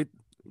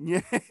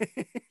yeah.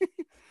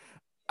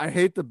 I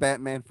hate the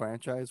Batman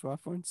franchise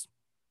reference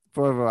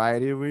for a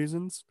variety of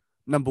reasons.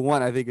 Number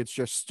one, I think it's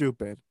just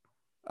stupid.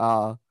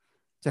 To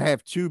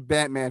have two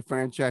Batman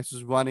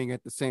franchises running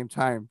at the same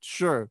time.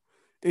 Sure.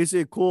 Is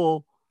it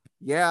cool?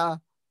 Yeah.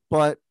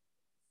 But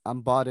I'm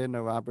bought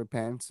into Robert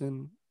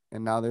Pattinson,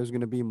 and now there's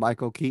going to be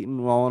Michael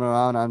Keaton rolling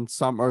around on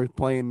some earth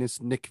playing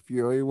this Nick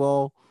Fury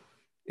role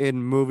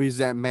in movies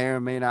that may or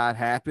may not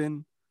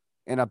happen,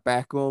 in a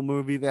Batgirl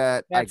movie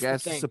that I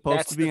guess is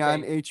supposed to be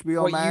on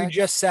HBO Max. What you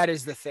just said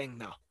is the thing,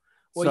 though.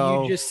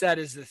 What you just said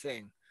is the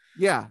thing.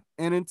 Yeah.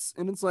 And it's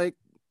like,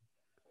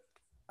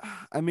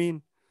 I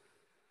mean,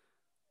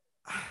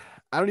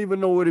 I don't even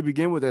know where to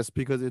begin with this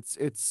because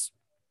it's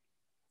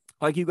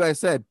like you guys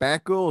said,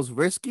 Batgirl is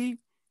risky.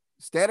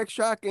 Static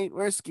Shock ain't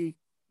risky.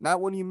 Not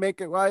when you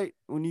make it right.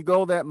 When you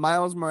go that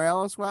Miles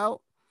Morales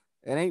route,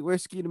 it ain't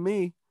risky to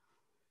me.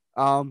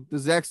 The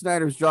Zack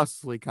Snyder's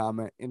Justice League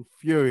comment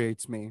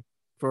infuriates me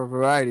for a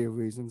variety of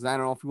reasons. I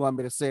don't know if you want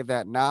me to save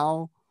that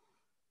now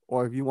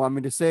or if you want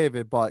me to save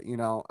it, but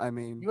I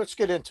mean, let's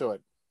get into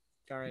it.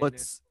 All right,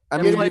 let's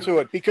get into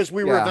it because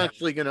we were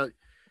eventually gonna.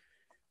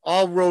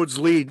 All roads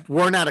lead.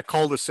 We're not a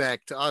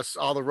cul-de-sac. To us,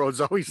 all the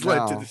roads always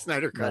led to the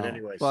Snyder Cut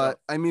anyway. But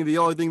I mean, the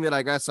only thing that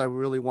I guess I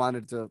really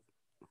wanted to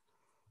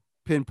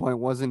pinpoint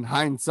was in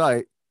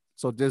hindsight.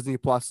 So Disney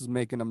Plus is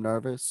making them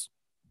nervous.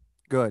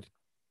 Good.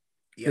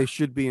 Yeah. They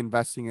should be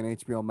investing in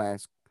HBO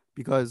Max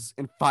because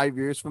in 5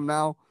 years from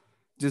now,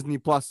 Disney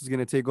Plus is going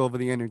to take over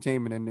the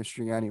entertainment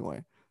industry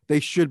anyway. They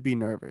should be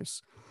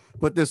nervous.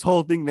 But this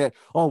whole thing that,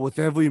 with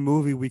every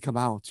movie we come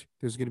out,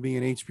 there's going to be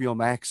an HBO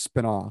Max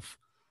spinoff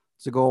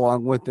to go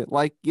along with it.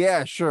 Like,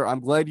 yeah, sure. I'm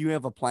glad you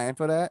have a plan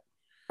for that.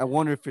 I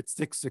wonder if it's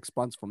six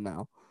months from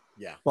now.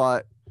 Yeah.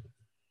 But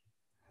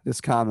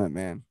this comment,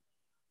 man,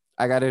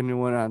 I got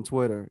into it on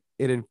Twitter.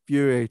 It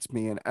infuriates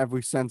me in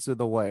every sense of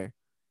the way.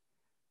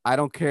 I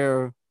don't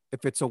care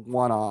if it's a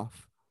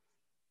one-off.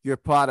 Your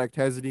product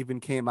hasn't even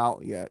came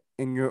out yet,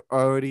 and you're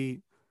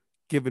already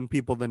giving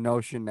people the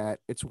notion that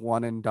it's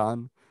one and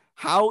done.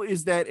 How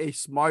is that a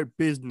smart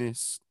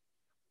business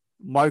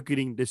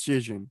marketing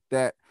decision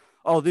that,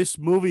 this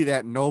movie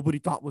that nobody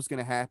thought was going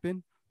to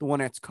happen, the one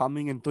that's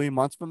coming in 3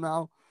 months from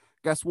now,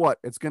 guess what?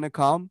 It's going to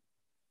come,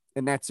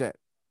 and that's it.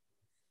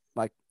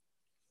 Like,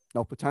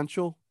 no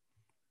potential,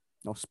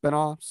 no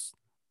spinoffs.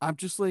 I'm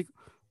just like,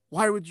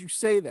 why would you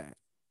say that?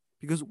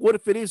 Because what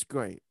if it is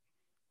great?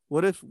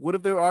 What if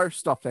there are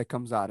stuff that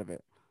comes out of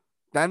it?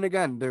 Then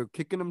again, they're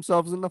kicking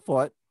themselves in the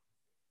foot,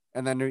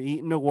 and then they're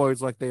eating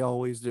awards like they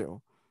always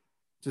do.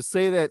 To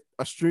say that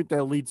a street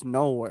that leads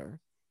nowhere,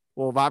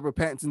 well, Robert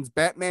Pattinson's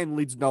Batman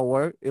leads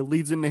nowhere. It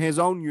leads into his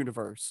own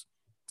universe.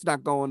 It's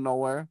not going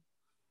nowhere.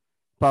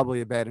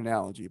 Probably a bad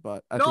analogy,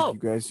 but I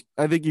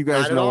think you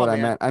guys know what I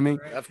meant. I mean,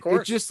 of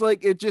course,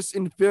 it just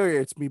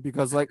infuriates me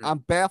because I'm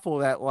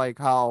baffled at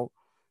how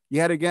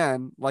yet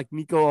again, like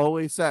Nico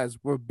always says,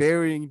 we're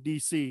burying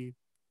DC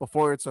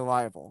before its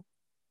arrival.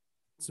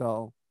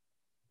 So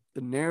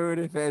the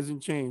narrative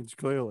hasn't changed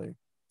clearly.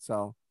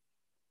 So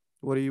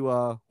what do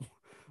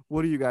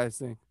you guys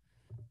think?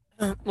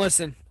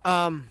 Listen,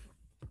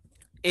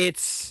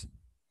 it's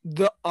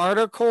the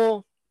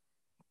article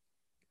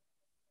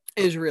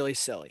is really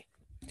silly.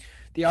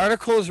 The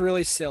article is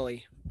really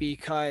silly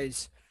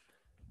because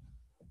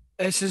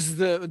this is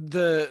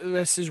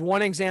this is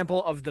one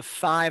example of the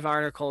 5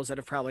 articles that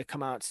have probably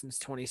come out since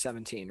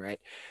 2017, right?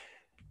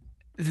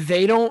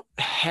 They don't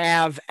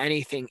have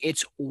anything.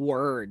 It's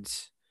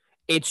words.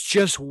 It's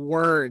just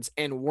words,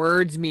 and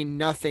words mean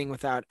nothing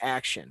without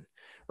action,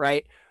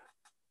 right?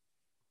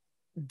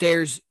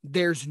 There's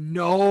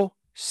no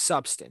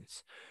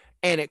substance.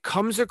 And it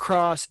comes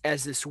across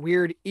as this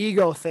weird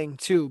ego thing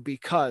too,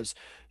 because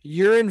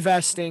you're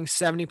investing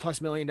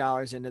 $70+ million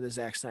into the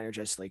Zack Snyder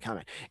Justice League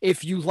comic.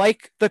 If you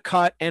like the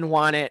cut and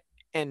want it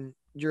and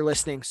you're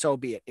listening, so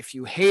be it. If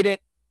you hate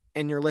it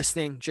and you're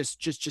listening,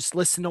 just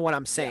listen to what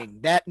I'm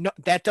saying. Yeah.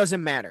 That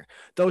doesn't matter.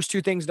 Those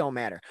two things don't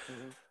matter.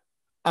 Mm-hmm.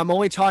 I'm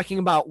only talking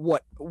about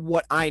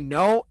what I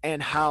know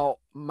and how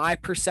my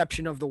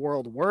perception of the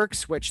world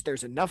works, which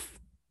there's enough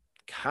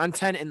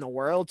content in the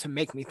world to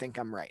make me think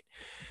I'm right.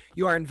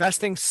 You are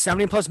investing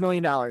 $70+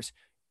 million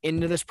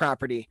into this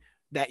property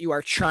that you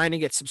are trying to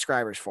get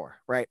subscribers for,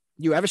 right?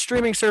 You have a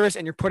streaming service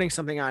and you're putting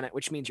something on it,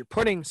 which means you're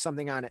putting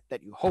something on it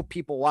that you hope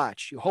people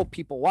watch. You hope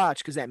people watch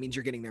because that means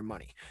you're getting their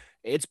money.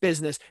 It's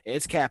business,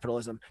 it's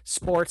capitalism,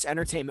 sports,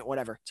 entertainment,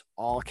 whatever. It's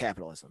all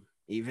capitalism,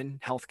 even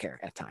healthcare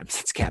at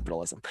times. It's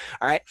capitalism.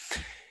 All right.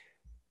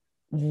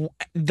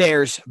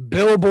 There's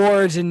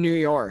billboards in New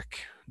York.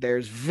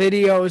 There's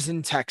videos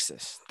in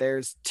Texas.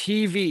 There's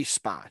TV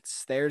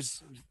spots.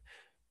 There's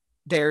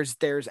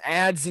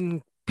ads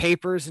in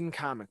papers and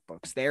comic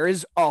books. There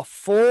is a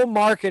full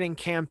marketing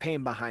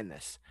campaign behind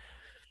this.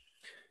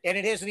 And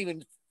it hasn't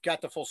even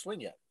got the full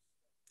swing yet.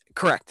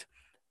 Correct.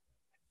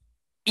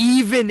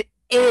 Even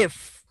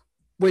if,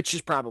 which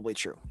is probably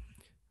true,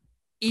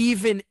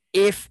 even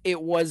if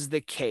it was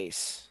the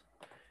case,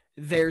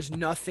 there's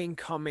nothing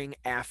coming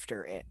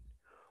after it.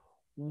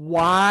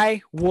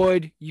 Why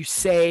would you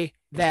say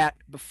that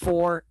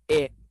before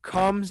it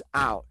comes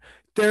out?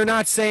 They're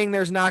not saying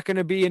there's not going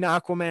to be an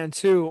Aquaman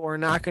 2 or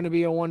not going to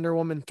be a Wonder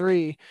Woman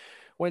 3.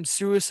 When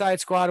Suicide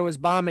Squad was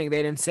bombing,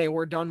 they didn't say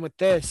we're done with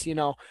this. You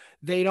know,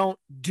 they don't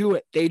do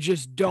it. They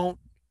just don't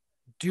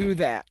do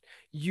that.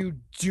 You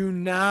do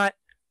not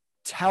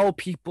tell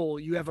people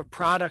you have a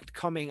product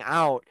coming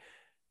out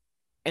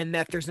and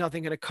that there's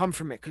nothing going to come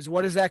from it. Because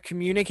what does that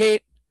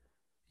communicate?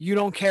 You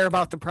don't care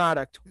about the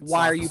product.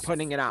 Why are you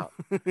putting it out?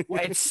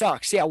 It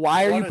sucks. Yeah.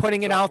 Why are you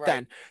putting it out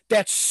then?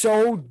 That's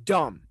so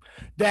dumb.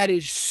 That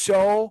is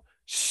so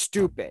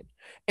stupid.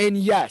 And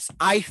yes,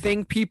 I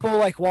think people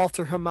like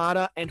Walter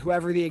Hamada and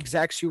whoever the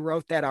execs who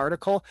wrote that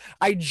article,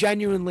 I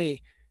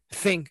genuinely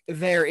think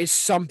there is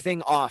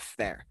something off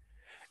there.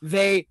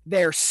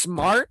 They're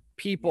smart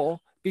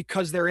people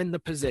because they're in the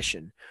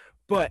position.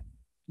 But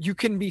you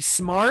can be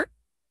smart.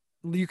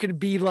 You could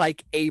be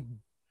like a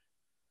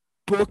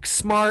book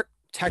smart,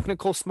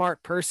 technical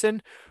smart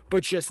person,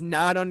 but just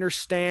not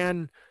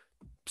understand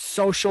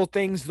social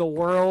things, the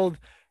world,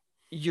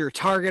 your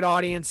target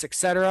audience,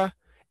 etc.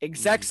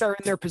 Execs are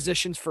in their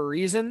positions for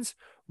reasons,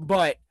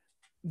 but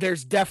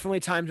there's definitely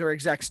times where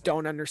execs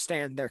don't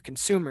understand their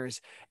consumers,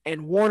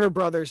 and Warner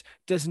Brothers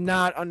does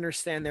not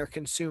understand their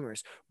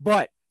consumers.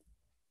 But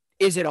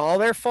is it all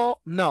their fault?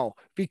 No,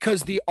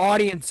 because the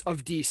audience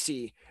of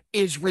DC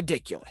is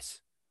ridiculous.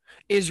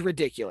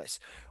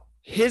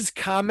 His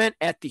comment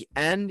at the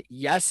end,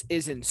 yes,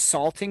 is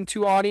insulting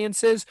to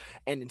audiences.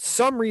 And in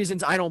some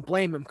reasons, I don't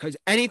blame him, because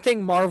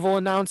anything Marvel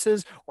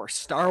announces or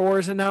Star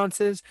Wars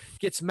announces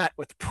gets met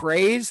with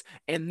praise,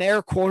 and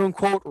their quote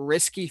unquote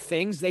risky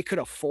things they could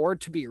afford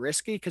to be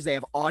risky because they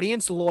have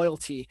audience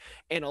loyalty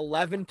and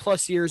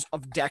 11+ years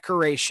of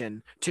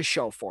decoration to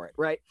show for it,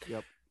 right?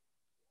 Yep.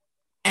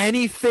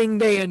 Anything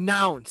they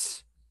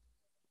announce,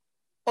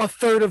 a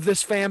third of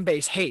this fan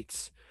base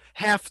hates.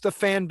 Half the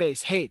fan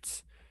base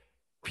hates.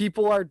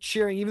 People are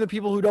cheering. Even the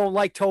people who don't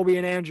like Toby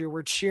and Andrew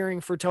were cheering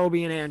for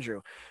Toby and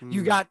Andrew.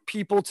 You got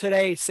people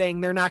today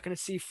saying they're not going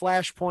to see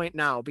Flashpoint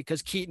now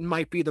because Keaton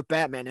might be the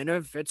Batman, and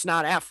if it's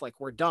not Affleck,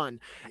 we're done.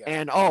 Yeah.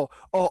 And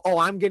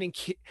I'm getting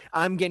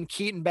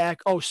Keaton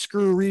back. Oh,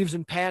 screw Reeves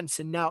and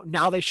Pattinson.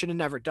 Now they should have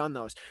never done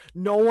those.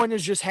 No one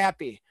is just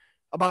happy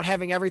about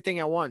having everything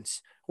at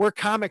once. We're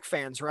comic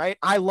fans, right?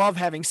 I love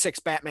having 6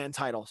 Batman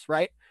titles,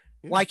 right?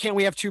 Why can't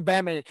we have 2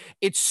 Batman?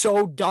 It's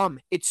so dumb.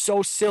 It's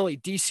so silly.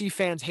 DC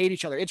fans hate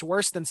each other. It's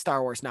worse than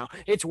Star Wars now.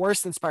 It's worse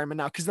than Spider-Man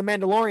now because The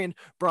Mandalorian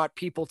brought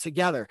people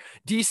together.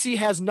 DC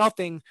has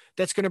nothing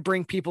that's going to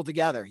bring people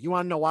together. You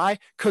want to know why?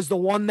 Because the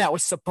one that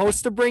was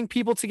supposed to bring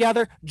people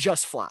together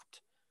just flopped.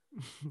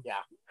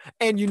 Yeah.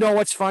 And you know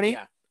what's funny?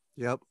 Yeah.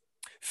 Yep.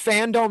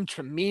 Fandom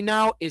to me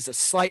now is a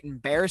slight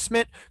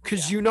embarrassment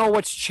because you know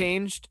what's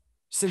changed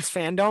since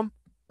Fandom?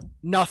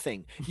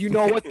 Nothing. You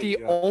know what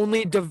the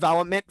only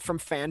development from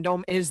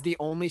Fandom is? The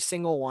only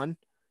single one.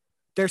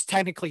 There's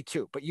technically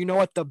 2, but you know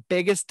what the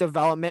biggest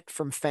development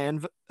from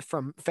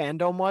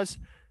Fandom was?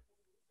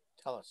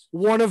 Tell us.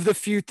 One of the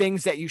few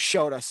things that you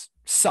showed us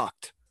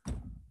sucked.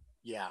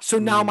 Yeah. So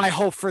now my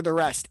hope for the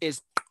rest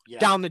is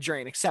down the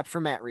drain, except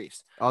for Matt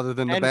Reeves. Other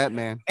than the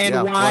Batman.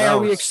 And why are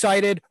we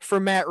excited for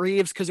Matt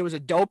Reeves? Because it was a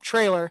dope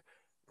trailer,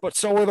 but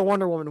so were the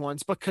Wonder Woman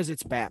ones, because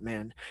it's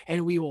Batman,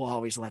 and we will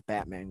always let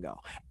Batman go.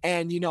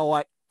 And you know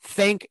what?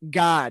 Thank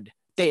God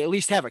they at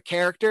least have a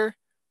character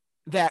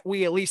that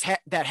we at least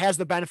that has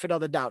the benefit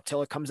of the doubt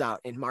till it comes out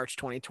in March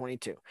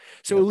 2022.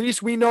 So at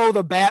least we know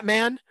the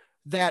Batman,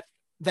 that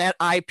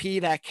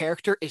IP, that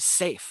character is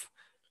safe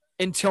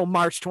until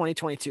March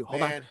 2022.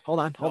 Hold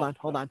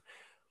on.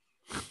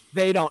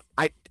 They don't.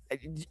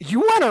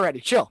 You won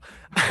already. Chill.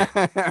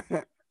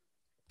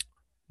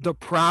 The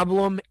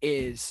problem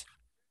is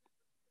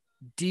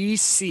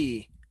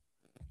DC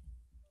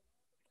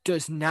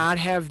does not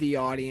have the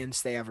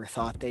audience they ever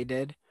thought they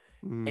did,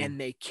 and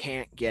they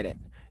can't get it.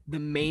 The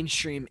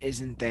mainstream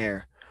isn't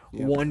there.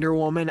 Yep. Wonder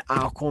Woman,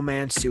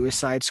 Aquaman,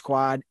 Suicide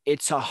Squad,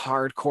 it's a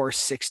hardcore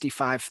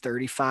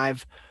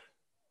 65-35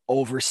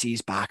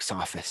 overseas box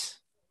office.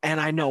 And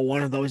I know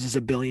one of those is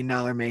 $1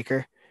 billion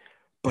maker,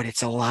 but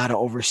it's a lot of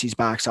overseas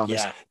box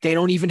office. Yeah. They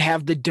don't even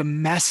have the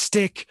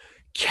domestic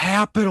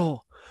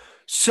capital.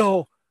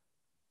 So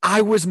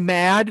I was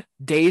mad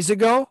days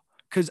ago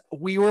because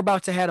we were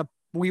going to have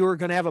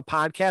a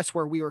podcast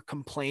where we were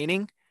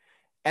complaining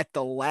at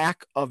the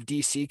lack of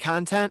DC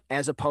content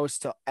as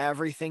opposed to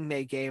everything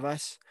they gave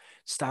us,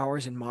 Star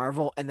Wars and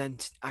Marvel. And then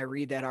I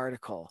read that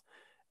article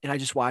and I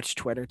just watched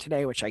Twitter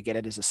today, which I get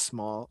it as a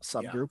small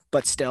subgroup,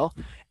 but still.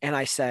 And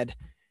I said,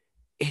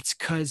 it's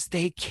because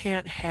they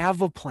can't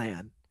have a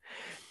plan.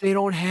 They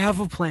don't have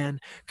a plan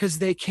because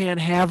they can't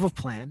have a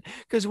plan.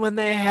 Because when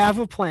they have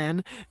a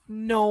plan,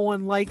 no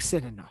one likes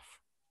it enough.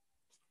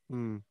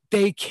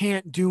 They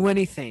can't do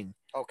anything.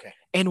 Okay.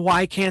 And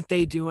why can't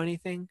they do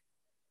anything?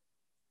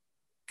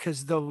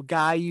 Because the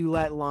guy you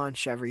let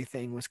launch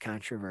everything was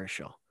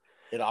controversial.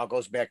 It all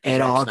goes back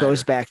to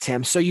goes back to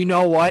him. So you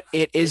know what?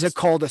 It's a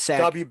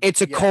cul-de-sac.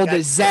 It's a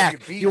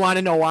cul-de-sac. You want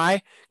to know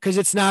why? Because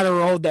it's not a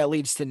road that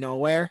leads to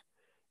nowhere.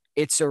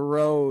 It's a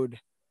road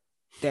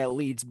that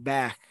leads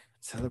back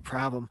to the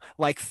problem.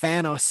 Like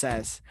Thanos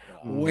says,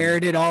 where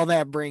did all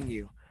that bring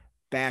you?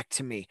 Back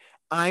to me.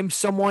 I'm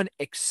someone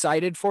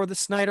excited for the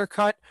Snyder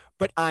Cut,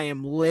 but I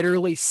am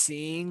literally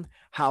seeing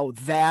how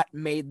that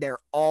made their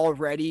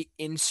already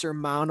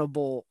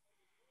insurmountable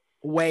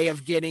way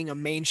of getting a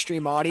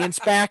mainstream audience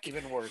back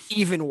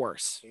even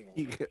worse.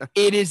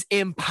 It is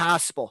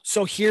impossible.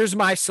 So here's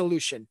my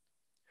solution.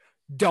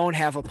 Don't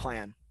have a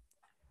plan.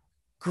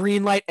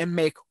 Greenlight and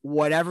make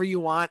whatever you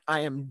want.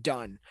 I am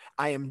done.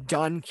 I am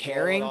done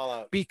caring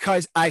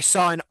because I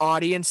saw an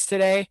audience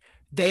today.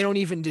 They don't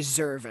even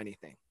deserve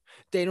anything.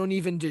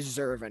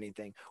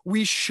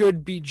 We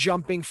should be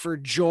jumping for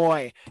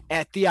joy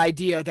at the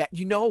idea that,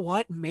 you know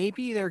what,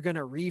 maybe they're going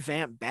to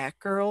revamp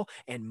Batgirl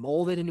and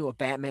mold it into a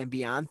Batman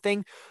Beyond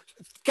thing.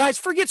 Guys,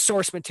 forget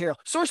source material.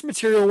 Source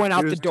material went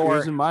out the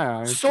door. In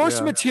my eyes.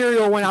 Source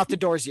material went out the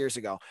doors years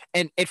ago,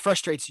 and it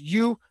frustrates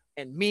you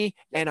and me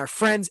and our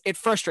friends. It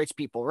frustrates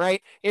people,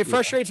 right? It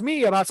frustrates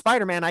me about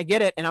Spider-Man. I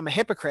get it, and I'm a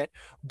hypocrite,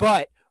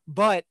 but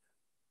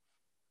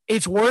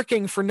it's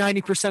working for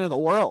 90% of the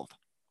world.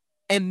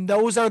 And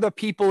those are the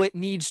people it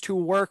needs to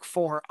work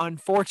for,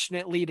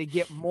 unfortunately, to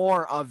get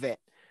more of it.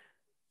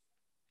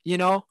 You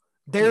know,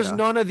 there's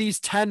none of these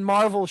 10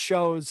 Marvel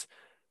shows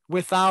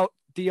without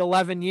the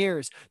 11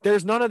 years.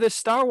 There's none of this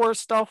Star Wars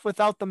stuff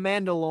without the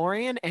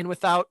Mandalorian and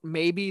without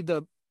maybe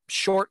the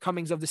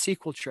shortcomings of the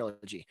sequel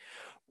trilogy.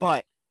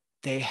 But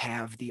they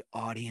have the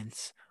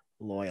audience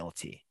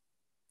loyalty.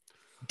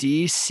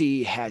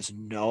 DC has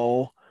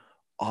no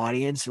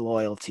audience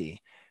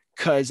loyalty.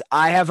 Because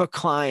I have a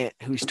client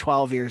who's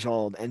 12 years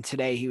old, and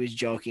today he was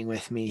joking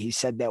with me. He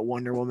said that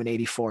Wonder Woman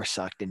 84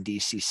 sucked and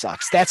DC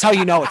sucks. That's how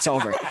you know it's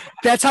over.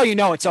 That's how you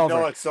know it's over.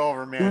 No, it's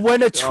over, man.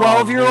 When a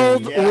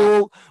 12-year-old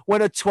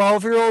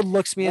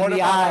looks me in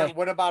the eye.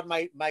 What about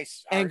my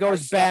and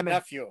goes Batman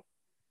nephew?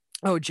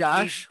 Oh,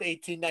 Josh?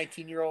 18,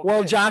 19-year-old.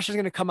 Well, Josh is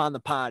going to come on the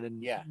pod,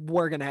 and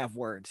we're going to have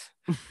words.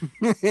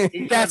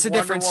 That's a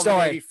different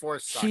story.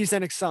 He's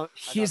an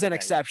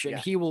exception. Yeah.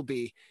 He will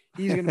be.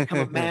 He's going to become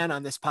a man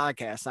on this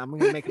podcast. I'm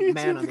going to make him a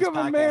man on this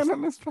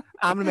podcast.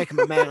 I'm going to make him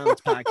a man on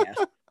this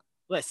podcast.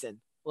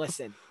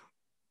 Listen.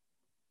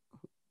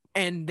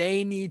 And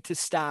they need to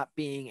stop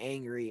being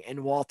angry. And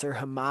Walter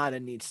Hamada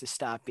needs to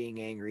stop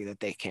being angry that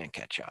they can't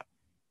catch up.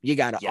 You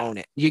got to own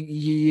it.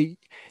 You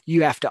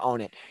have to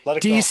own it.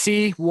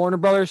 DC, go. Warner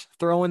Brothers,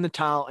 throw in the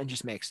towel and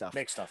just make stuff.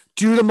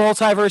 Do the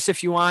multiverse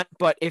if you want,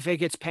 but if it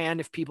gets panned,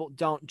 if people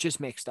don't, just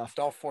make stuff.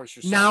 Don't force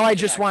yourself. Now I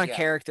just want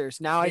characters.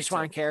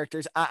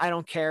 I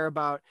don't care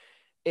about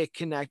it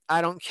connect.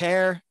 I don't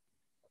care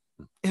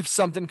if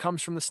something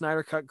comes from the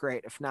Snyder Cut,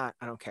 great. If not,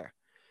 I don't care.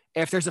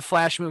 If there's a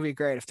Flash movie,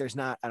 great. If there's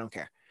not, I don't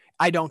care.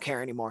 I don't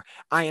care anymore.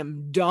 I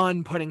am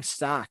done putting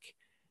stock.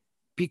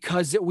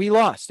 Because we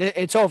lost.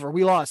 It's over.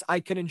 We lost. I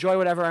can enjoy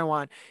whatever I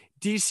want.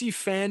 DC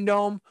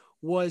fandom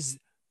was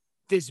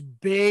this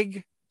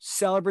big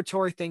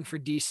celebratory thing for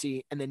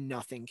DC, and then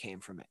nothing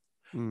came from it.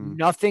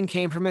 Nothing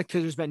came from it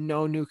because there's been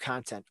no new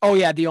content. Oh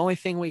yeah, the only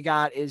thing we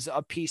got is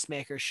a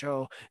Peacemaker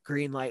show,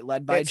 Greenlight,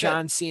 led by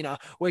John Cena,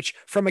 which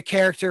from a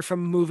character from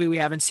a movie we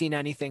haven't seen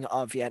anything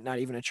of yet, not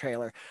even a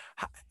trailer.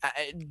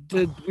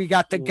 We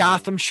got the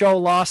Gotham show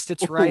lost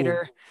its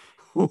writer.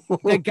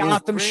 The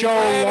Gotham show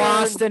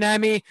lost an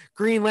Emmy.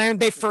 Green Lantern,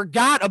 they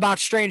forgot about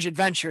Strange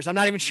Adventures. I'm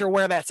not even sure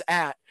where that's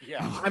at.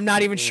 Yeah. I'm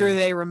not even sure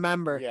they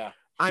remember. Yeah.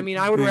 I mean,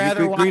 I would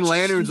rather watch Green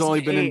Lantern's only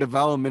been 8. in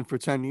development for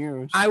 10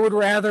 years. I would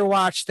rather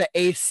watch the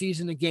 8th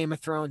season of Game of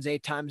Thrones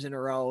 8 times in a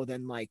row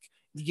than like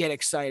get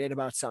excited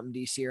about something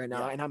DC right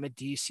now. Yeah. And I'm a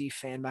DC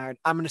fan.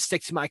 I'm going to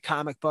stick to my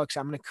comic books.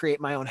 I'm going to create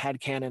my own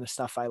headcanon of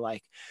stuff I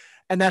like.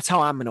 And that's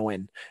how I'm going to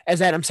win.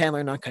 As Adam Sandler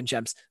in Uncut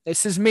Gems.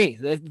 This is me.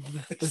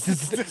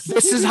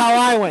 This is how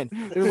I win.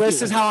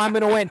 This is how I'm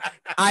going to win.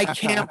 I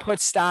can't put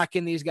stock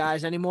in these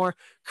guys anymore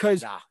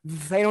because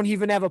they don't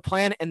even have a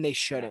plan and they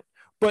shouldn't.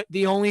 But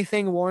the only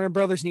thing Warner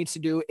Brothers needs to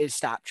do is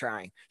stop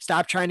trying.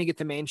 Stop trying to get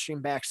the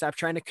mainstream back. Stop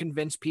trying to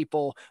convince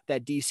people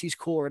that DC's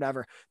cool or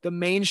whatever. The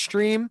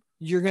mainstream,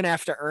 you're going to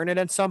have to earn it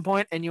at some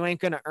point, and you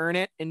ain't going to earn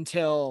it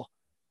until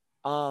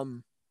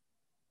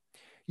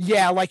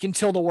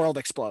until the world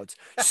explodes.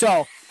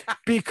 So,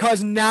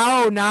 because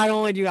now not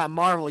only do you got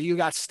Marvel, you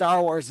got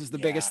Star Wars is the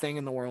biggest thing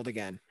in the world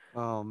again.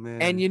 Oh,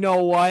 man. And you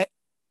know what?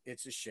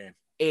 It's a shame.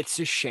 It's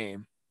a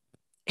shame.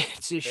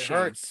 It's a shame.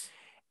 Hurts.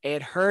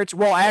 It hurts.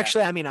 Well,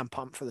 actually, I mean, I'm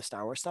pumped for the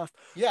Star Wars stuff.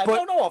 Yeah,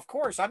 no, of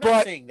course. I'm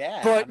not saying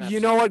that. But you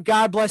know what?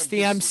 God bless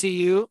the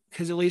MCU,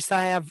 because at least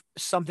I have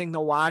something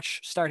to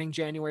watch starting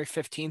January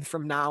 15th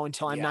from now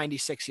until I'm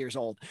 96 years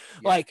old.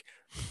 Yeah. Like,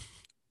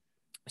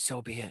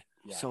 so be it.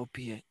 Yeah. So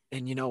be it.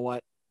 And you know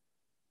what?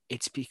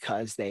 It's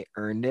because they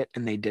earned it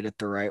and they did it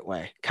the right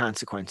way.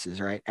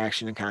 Consequences, right?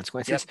 Action and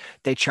consequences. Yep.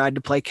 They tried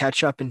to play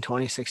catch up in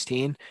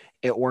 2016.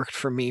 It worked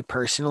for me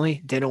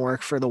personally, didn't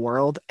work for the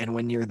world. And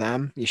when you're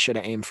them, you should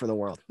have aimed for the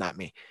world, not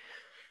me.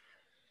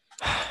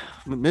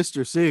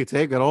 Mr. C,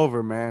 take it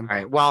over, man. All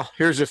right. Well,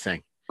 here's the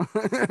thing.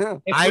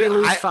 If we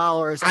lose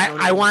followers,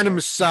 I want to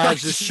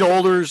massage the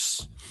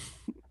shoulders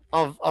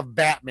of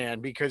Batman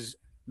because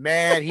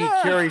man, he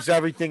carries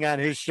everything on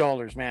his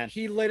shoulders, man.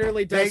 He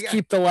literally does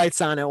keep the lights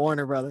on at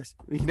Warner Brothers.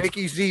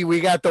 Nicky Z,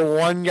 we got the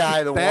one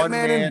guy, the Batman one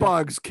man. and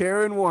Bugs,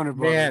 Karen Warner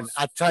Brothers. Man,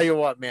 I tell you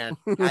what, man.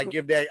 I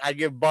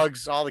give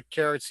Bugs all the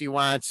carrots he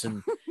wants,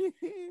 and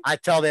I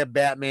tell that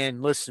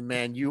Batman, listen,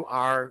 man, you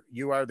are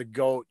the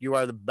GOAT. You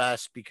are the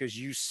best because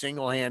you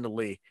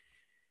single-handedly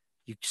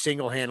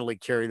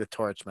carry the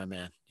torch, my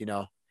man. You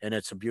know, and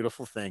it's a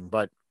beautiful thing.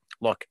 But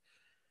look,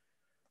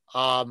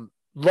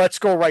 let's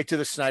go right to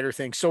the Snyder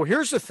thing. So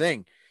here's the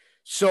thing.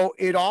 So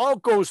it all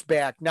goes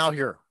back. Now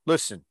here,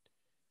 listen.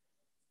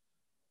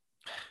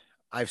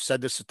 I've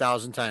said this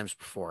 1,000 times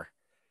before.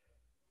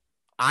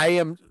 I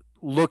am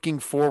looking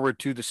forward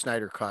to the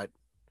Snyder Cut.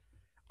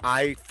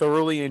 I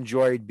thoroughly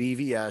enjoyed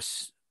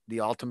BVS,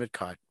 the Ultimate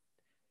Cut.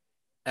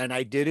 And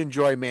I did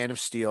enjoy Man of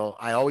Steel.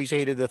 I always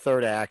hated the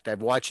third act.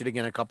 I've watched it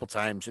again a couple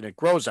times, and it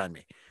grows on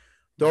me.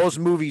 Those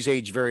movies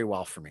age very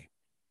well for me.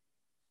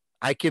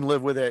 I can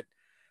live with it.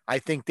 I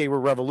think they were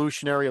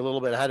revolutionary, a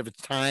little bit ahead of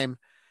its time.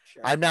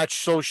 Sure. I'm not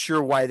so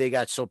sure why they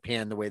got so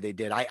panned the way they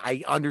did.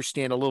 I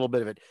understand a little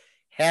bit of it.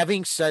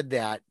 Having said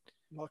that,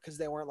 well, because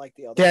they weren't like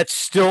the other. That's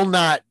still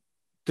not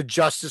the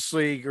Justice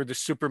League or the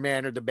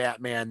Superman or the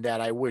Batman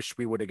that I wish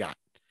we would have got.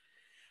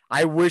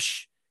 I don't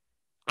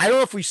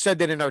know if we said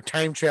that in our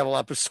time travel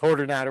episode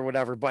or not or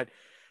whatever, but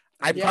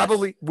I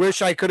probably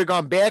wish I could have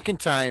gone back in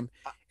time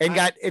and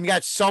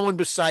got someone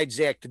besides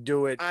Zach to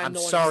do it. I'm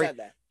sorry.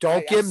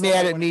 Don't get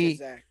mad at me,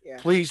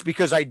 please,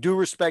 because I do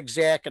respect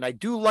Zach and I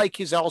do like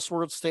his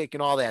Elseworlds take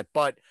and all that.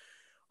 But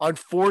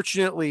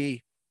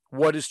unfortunately,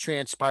 what has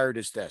transpired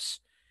is this.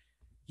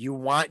 You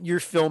want your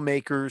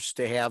filmmakers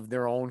to have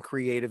their own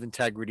creative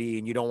integrity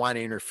and you don't want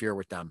to interfere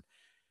with them.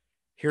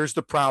 Here's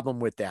the problem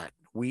with that.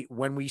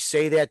 When we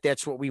say that,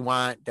 that's what we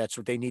want. That's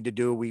what they need to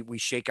do. We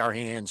shake our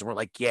hands and we're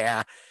like,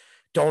 yeah,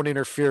 don't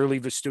interfere.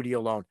 Leave the studio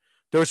alone.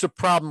 There's a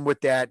problem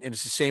with that. And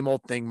it's the same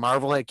old thing.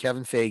 Marvel had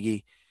Kevin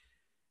Feige.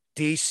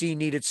 DC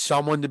needed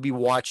someone to be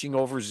watching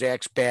over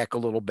Zach's back a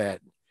little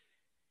bit.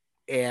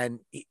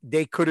 And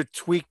they could have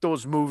tweaked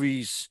those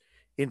movies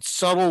in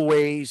subtle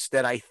ways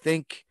that I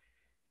think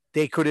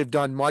they could have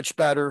done much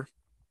better.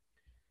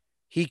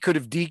 He could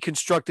have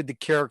deconstructed the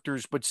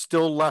characters, but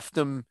still left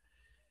them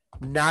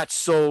not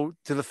so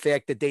to the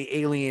fact that they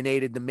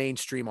alienated the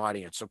mainstream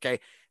audience.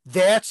 Okay.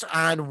 That's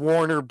on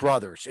Warner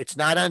Brothers. It's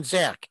not on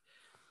Zach.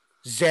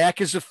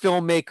 Zach is a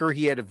filmmaker.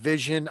 He had a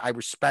vision. I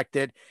respect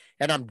it.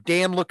 And I'm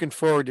damn looking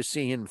forward to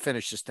seeing him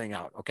finish this thing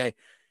out. Okay.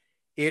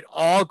 It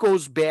all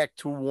goes back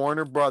to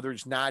Warner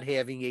Brothers not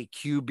having a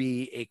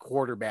QB, a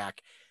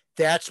quarterback.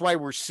 That's why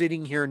we're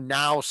sitting here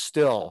now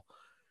still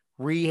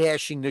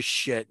rehashing this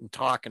shit and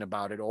talking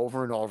about it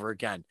over and over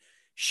again.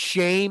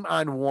 Shame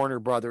on Warner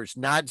Brothers,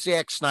 not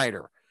Zack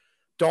Snyder.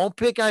 Don't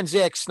pick on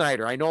Zack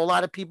Snyder. I know a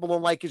lot of people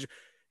don't like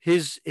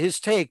his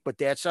take, but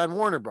that's on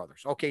Warner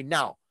Brothers. Okay,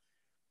 now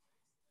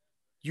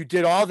you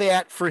did all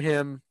that for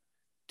him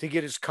to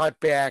get his cut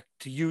back,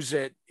 to use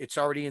it. It's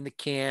already in the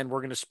can.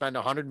 We're going to spend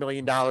 $100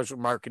 million with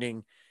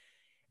marketing.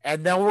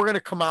 And then we're going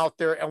to come out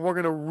there and we're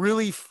going to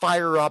really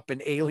fire up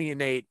and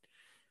alienate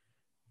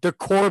the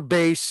core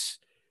base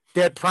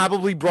that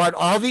probably brought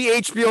all the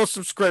HBO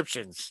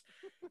subscriptions.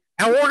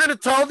 And we're going to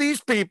tell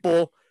these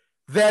people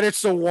that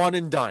it's a one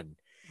and done.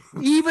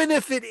 Even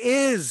if it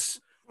is,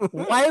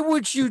 why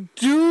would you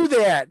do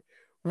that?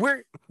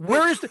 Where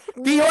is the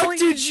What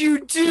did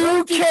you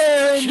do,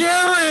 Karen?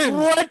 Karen?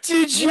 What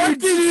did you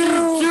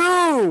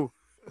do?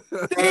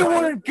 They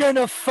weren't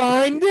gonna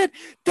find it.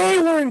 They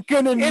weren't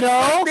gonna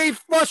know. Like they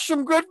flushed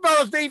some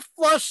Goodfellas. They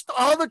flushed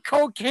all the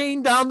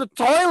cocaine down the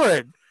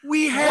toilet.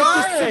 We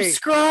had the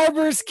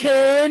subscribers,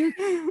 Karen.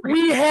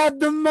 We had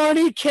the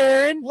money,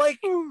 Karen. Like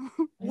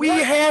we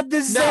had the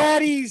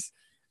zaddies.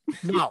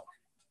 No.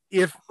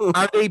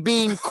 Are they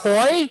being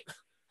coy?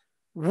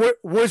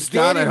 Was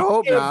God, that I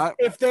hope not.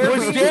 If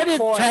was that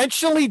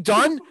intentionally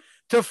done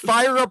to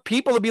fire up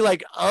people to be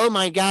like, oh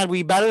my God,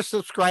 we better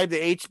subscribe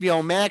to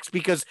HBO Max,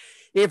 because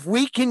if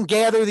we can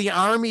gather the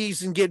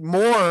armies and get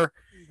more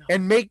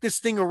and make this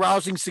thing a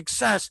rousing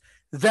success,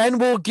 then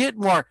we'll get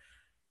more.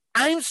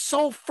 I'm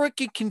so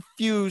freaking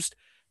confused.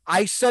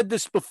 I said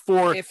this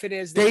before. If it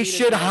is, they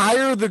should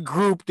hire the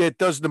group that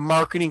does the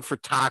marketing for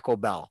Taco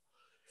Bell.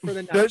 For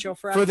the nacho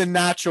fries? For the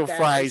nacho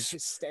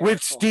fries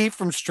with Steve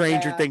from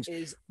Stranger Things.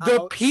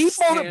 The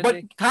people,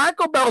 but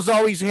Taco Bell's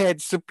always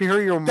had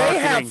superior marketing.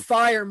 They have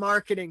fire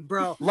marketing,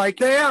 bro. Like,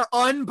 they are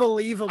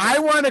unbelievable. I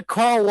want to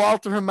call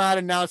Walter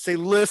Hamada now and say,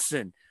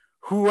 listen,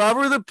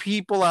 whoever the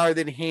people are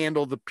that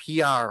handle the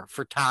PR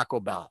for Taco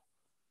Bell,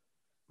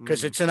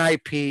 because it's an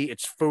IP,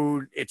 it's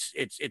food,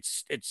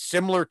 it's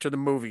similar to the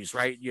movies,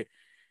 right?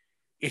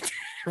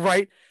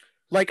 Right?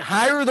 Like,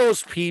 hire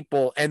those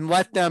people and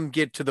let them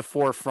get to the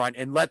forefront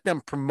and let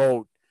them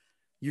promote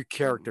your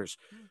characters.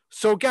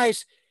 So,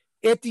 guys,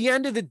 at the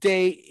end of the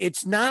day,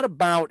 it's not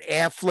about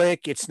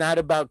Affleck. It's not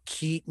about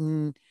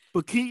Keaton.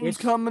 But Keaton's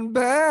coming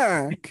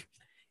back.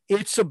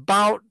 It's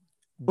about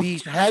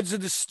these heads of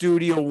the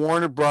studio,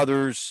 Warner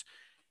Brothers.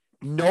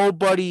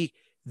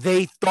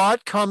 They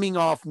thought coming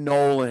off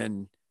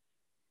Nolan,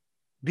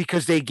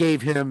 because they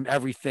gave him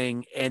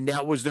everything, and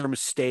that was their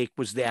mistake,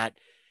 was that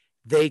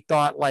they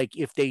thought, like,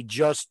 if they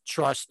just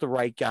trust the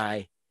right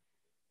guy,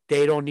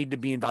 they don't need to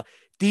be involved.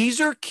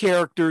 These are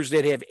characters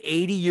that have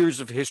 80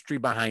 years of history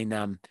behind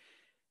them,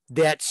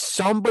 that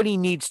somebody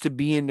needs to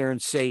be in there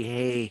and say,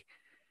 hey,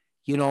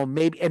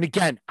 maybe, and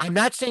again, I'm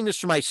not saying this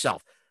for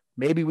myself.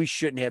 Maybe we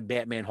shouldn't have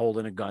Batman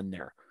holding a gun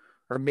there.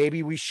 Or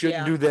maybe we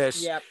shouldn't do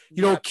this.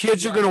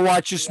 Kids are going to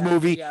watch this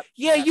movie.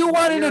 You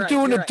wanted to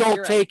do an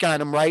adult take on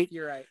him, right?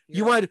 You're right.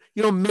 You want,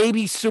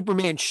 maybe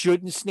Superman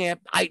shouldn't snap.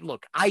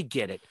 I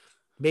get it.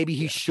 Maybe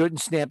he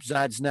shouldn't snap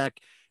Zod's neck.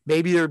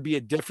 Maybe there'd be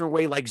a different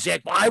way, like,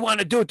 Zach, I want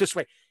to do it this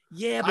way.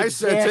 Yeah, but I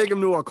said take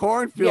him to a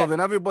cornfield,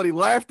 and everybody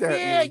laughed at me.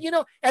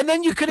 Yeah, and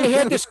then you could have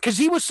had this, because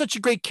he was such a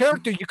great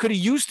character, you could have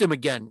used him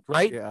again,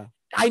 right? Yeah.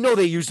 I know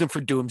they used him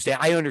for Doomsday.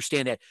 I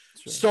understand that.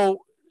 Sure.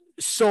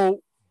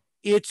 So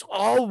it's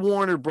all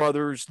Warner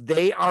Brothers.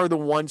 They are the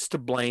ones to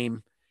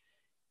blame.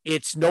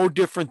 It's no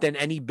different than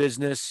any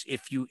business.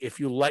 If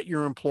you let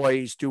your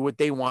employees do what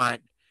they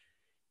want,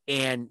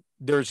 and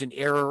there's an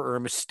error or a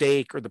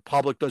mistake, or the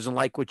public doesn't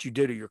like what you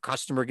did, or your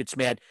customer gets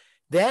mad,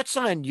 that's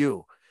on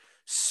you.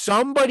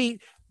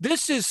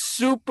 This is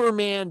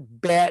Superman,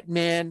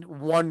 Batman,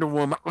 Wonder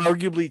Woman,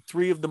 arguably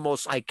three of the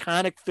most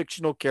iconic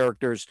fictional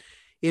characters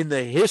in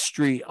the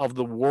history of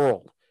the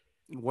world.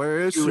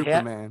 Where is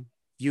Superman?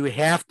 You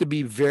have to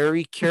be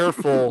very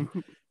careful.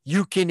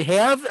 You can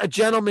have a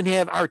gentleman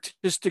have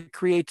artistic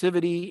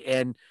creativity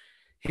and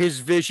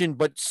his vision,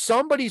 but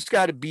somebody's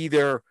got to be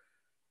there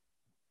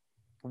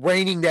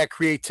reining that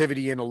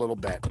creativity in a little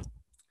bit.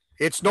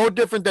 It's no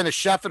different than a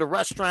chef at a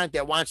restaurant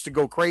that wants to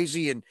go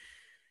crazy and,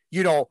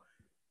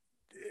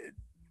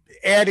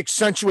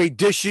 accentuate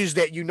dishes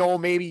that,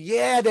 maybe,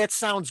 that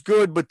sounds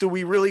good, but do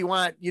we really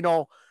want,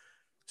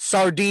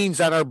 sardines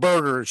on our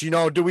burgers?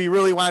 Do we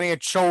really want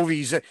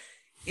anchovies?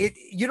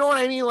 You know what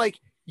I mean? Like,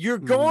 you're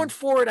going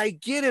for it. I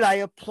get it. I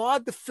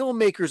applaud the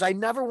filmmakers. I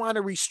never want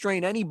to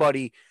restrain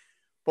anybody.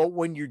 But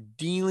when you're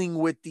dealing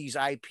with these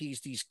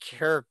IPs, these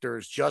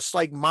characters, just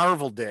like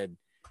Marvel did,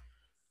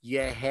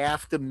 you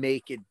have to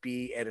make it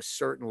be at a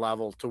certain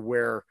level to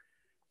where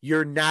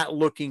you're not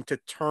looking to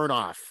turn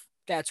off.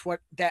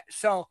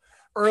 So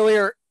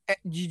earlier,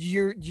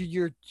 you're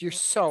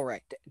so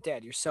right,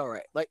 Dad. You're so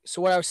right. Like, so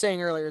what I was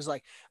saying earlier is,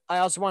 like, I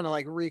also want to,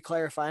 like,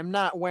 re-clarify. I'm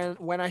not,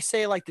 when I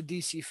say, like, the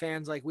DC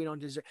fans, like, we don't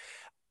deserve,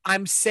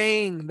 I'm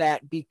saying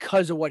that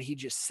because of what he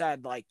just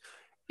said. Like,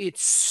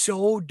 it's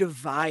so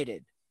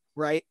divided,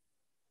 right?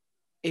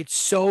 It's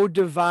so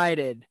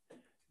divided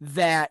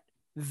that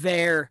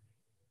there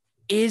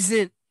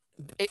isn't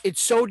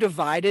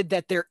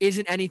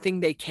anything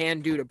they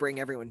can do to bring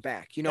everyone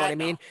back. You know what I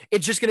mean?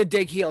 It's just going to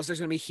dig heels. There's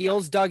going to be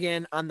heels dug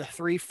in on the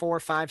 3, 4,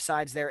 5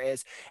 sides there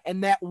is.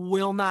 And that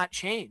will not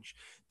change.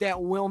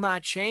 That will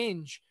not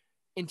change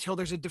until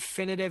there's a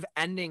definitive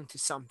ending to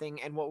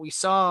something. And what we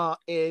saw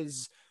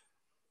is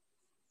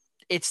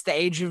it's the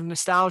age of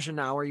nostalgia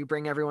now where you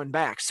bring everyone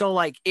back. So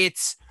like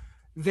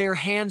their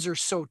hands are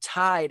so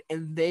tied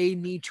and they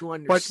need to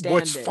understand. But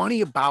what's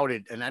funny about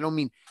it, and I don't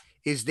mean,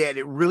 is that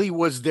it really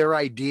was their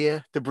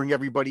idea to bring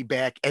everybody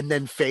back, and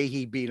then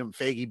Fahey beat him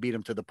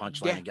to the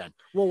punchline again.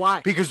 Well, why?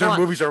 Because their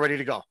movies are ready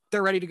to go.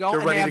 They're ready to go. They're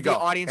and ready they have to go. The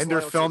audience and they're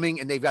loyalty. filming,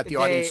 and they've got the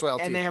audience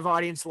loyalty. And they have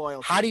audience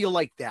loyalty. How do you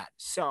like that?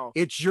 So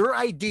it's your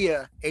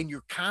idea, and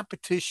your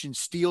competition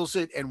steals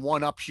it and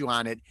one-ups you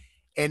on it.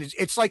 And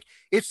it's like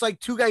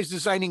two guys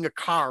designing a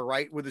car,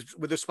 right?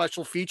 With a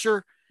special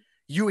feature.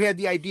 You had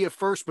the idea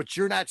first, but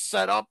you're not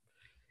set up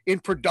in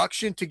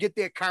production to get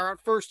that car out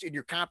first, and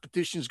your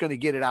competition is going to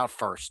get it out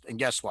first. And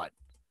guess what?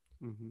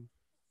 Mm-hmm.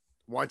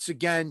 Once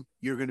again,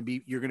 you're going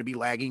to be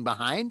lagging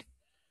behind.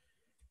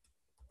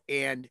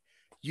 And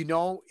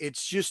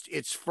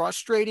it's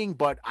frustrating,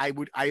 but I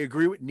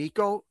agree with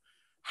Nico.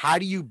 How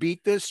do you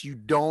beat this? You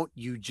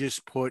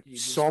just put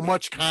so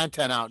much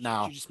content out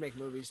now. You just make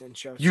movies and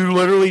shows. You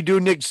literally do,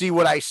 Nick, see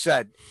what I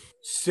said.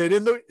 Sit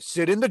in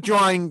the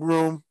drawing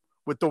room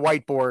with the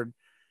whiteboard,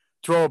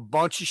 throw a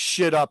bunch of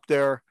shit up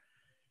there.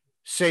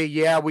 Say,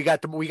 yeah, we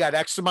got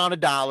X amount of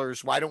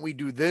dollars. Why don't we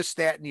do this,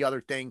 that, and the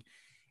other thing?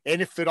 And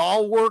if it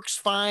all works,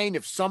 fine.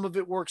 If some of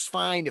it works,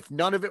 fine. If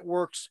none of it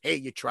works, hey,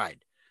 you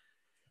tried.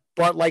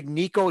 But like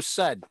Nico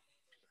said,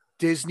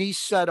 Disney's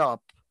set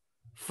up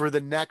for the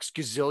next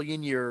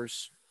gazillion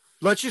years.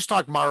 Let's just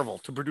talk Marvel,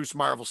 to produce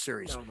Marvel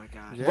series. Oh my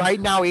God. Yeah.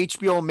 Right now,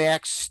 HBO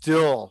Max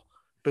still,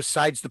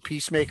 besides the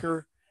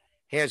Peacemaker,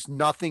 has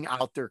nothing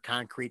out there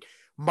concrete.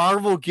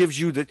 Marvel gives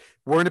you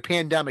we're in a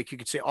pandemic. You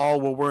could say, oh,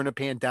 well, we're in a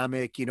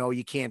pandemic.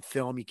 You can't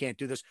film. You can't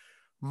do this.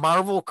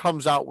 Marvel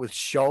comes out with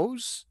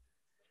shows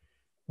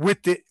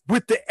with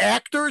the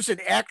actors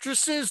and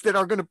actresses that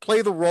are going to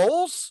play the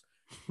roles,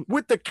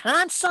 with the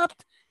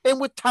concept and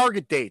with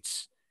target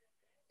dates.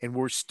 And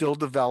we're still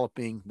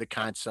developing the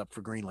concept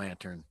for Green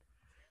Lantern.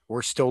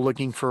 We're still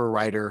looking for a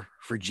writer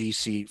for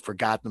GC, for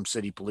Gotham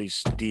City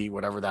Police D,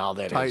 whatever the hell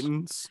that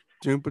Titans,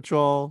 Doom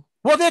Patrol.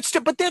 Well, that's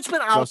been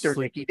out there,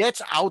 Nikki.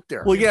 That's out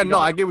there. Well, yeah, no,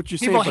 I get what you're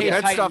saying,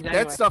 but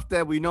that's stuff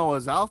that we know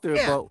is out there.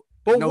 Yeah.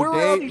 But where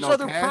are all these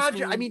other casting,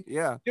 projects? I mean,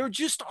 yeah, they're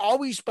just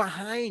always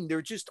behind.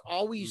 They're just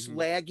always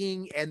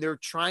lagging, and they're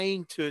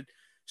trying to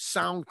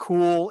sound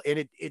cool,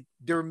 and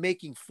they're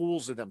making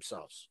fools of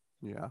themselves.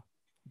 Yeah,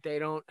 they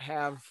don't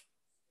have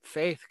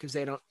faith because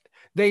they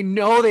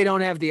know they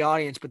don't have the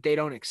audience, but they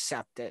don't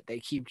accept it. They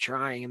keep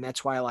trying, and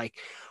that's why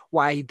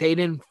they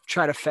didn't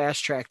try to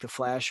fast track the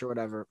Flash or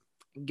whatever.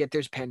 Get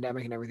there's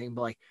pandemic and everything,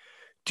 but like,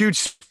 dude,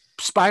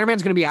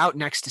 Spider-Man's going to be out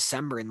next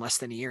December in less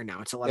than a year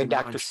now. It's 11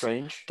 months.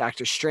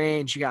 Doctor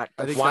Strange. You got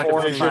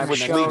WandaVision,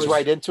 which leads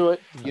right into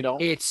it.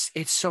 It's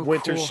so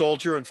Winter cool.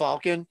 Soldier and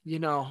Falcon.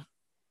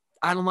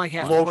 I don't like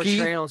having Loki,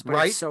 portrayals,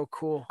 but it's so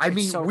cool. I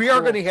mean, we are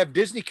going to have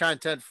Disney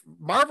content,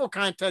 Marvel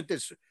content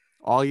this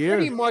all year.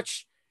 Pretty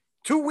much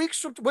 2 weeks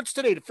from what's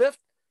today, the 5th?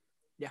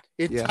 Yeah.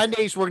 In 10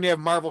 days, we're going to have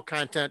Marvel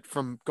content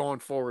from going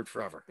forward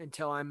forever.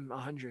 Until I'm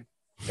 100.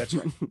 That's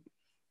right.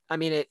 I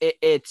mean,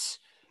 it's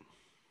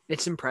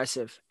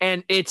impressive.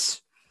 And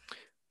it's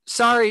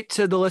sorry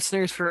to the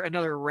listeners for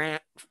another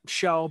rant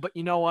show, but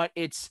you know what?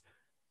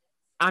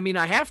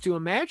 I have to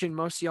imagine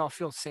most of y'all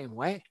feel the same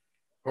way.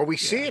 Or we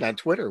see it on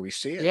Twitter. We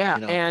see it. Yeah.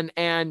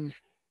 And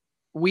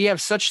we have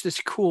such this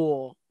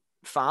cool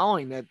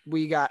following that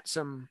we got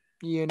some,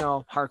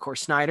 hardcore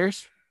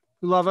Snyders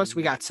who love us.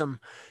 We got some,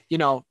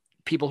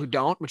 people who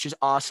don't, which is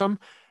awesome.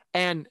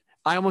 And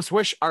I almost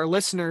wish our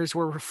listeners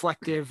were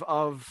reflective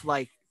of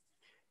like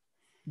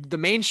the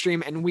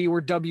mainstream and we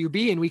were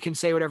WB and we can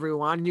say whatever we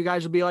want. And you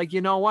guys will be like,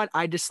 you know what?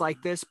 I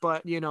dislike this,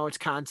 but it's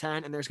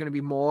content and there's going to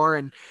be more.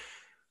 And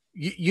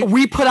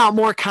we put out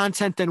more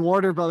content than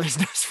Warner Brothers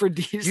does for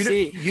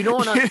DC. You know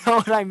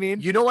what I mean?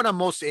 You know what I'm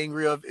most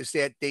angry of is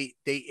that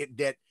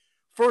that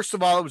first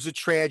of all, it was a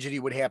tragedy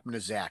what happened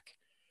to Zach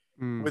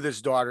with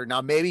his daughter.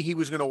 Now, maybe he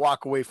was going to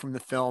walk away from the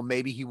film.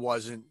 Maybe he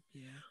wasn't.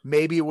 Yeah.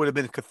 Maybe it would have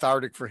been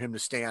cathartic for him to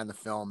stay on the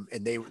film,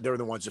 and they're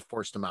the ones that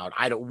forced him out.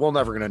 We're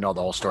never going to know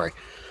the whole story.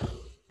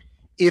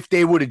 If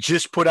they would have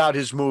just put out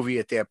his movie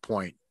at that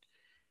point,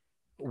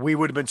 we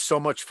would have been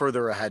so much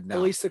further ahead now.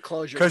 At least the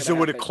closure. Because it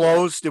would have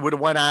closed, it would have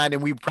went on,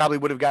 and we probably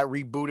would have got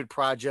rebooted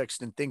projects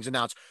and things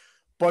announced.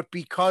 But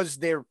because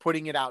they're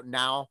putting it out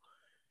now,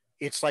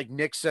 it's like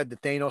Nick said, the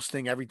Thanos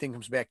thing, everything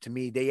comes back to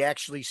me. They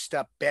actually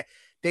stepped back.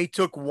 They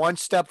took one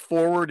step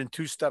forward and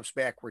 2 steps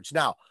backwards.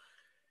 Now,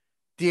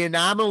 the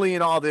anomaly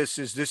in all this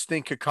is this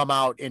thing could come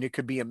out and it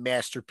could be a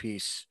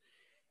masterpiece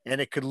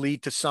and it could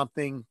lead to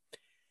something.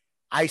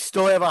 I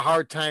still have a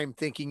hard time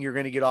thinking you're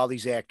going to get all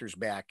these actors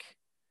back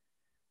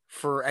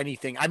for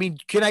anything. I mean,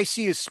 can I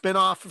see a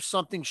spinoff of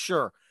something?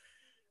 Sure.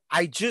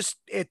 I just,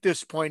 at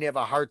this point, have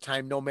a hard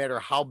time, no matter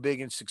how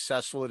big and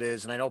successful it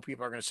is. And I know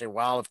people are going to say,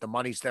 well, if the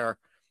money's there,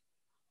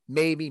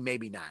 maybe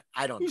not.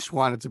 I don't know. You just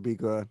want it to be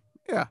good.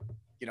 Yeah.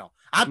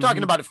 I'm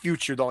talking about a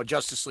future, though,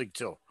 Justice League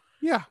 2.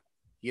 Yeah.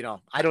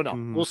 I don't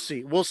know. We'll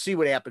see. We'll see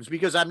what happens,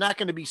 because I'm not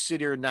going to be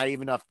sitting here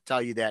naive enough to tell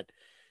you that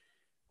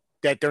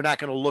they're not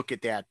going to look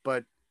at that.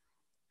 But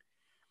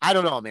I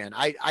don't know, man.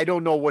 I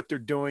don't know what they're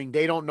doing.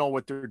 They don't know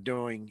what they're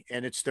doing,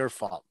 and it's their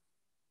fault.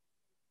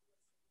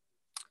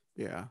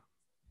 Yeah.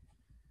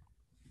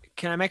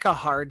 Can I make a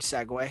hard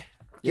segue?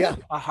 Yeah.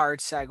 A hard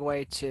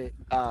segue to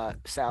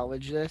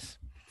salvage this.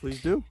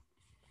 Please do.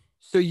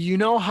 So you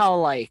know how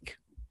like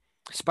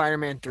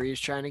Spider-Man 3 is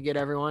trying to get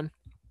everyone?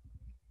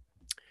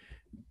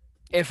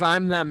 If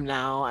I'm them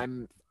now,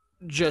 I'm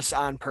just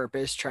on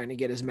purpose trying to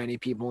get as many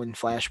people in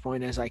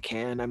Flashpoint as I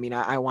can. I mean,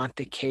 I want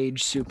the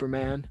Cage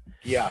Superman.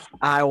 Yeah.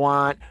 I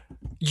want,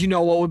 you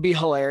know what would be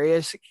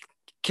hilarious?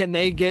 Can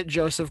they get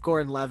Joseph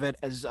Gordon-Levitt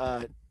as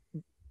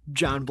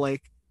John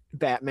Blake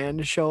Batman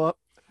to show up?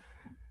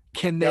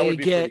 Can they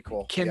get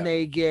cool.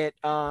 they get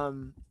what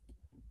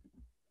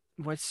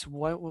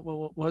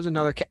was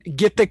another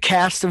get the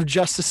cast of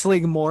Justice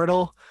League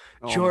Mortal,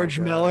 George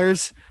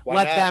Miller's,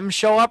 let them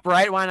show up,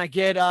 right? Why not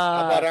get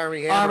how about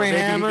Armie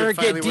Hammer,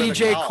 get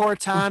DJ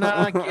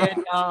Cortana, get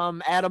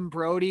Adam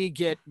Brody,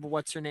 get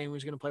what's her name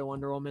who's gonna play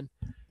Wonder Woman?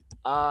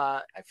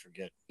 I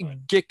forget.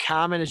 Get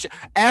Common.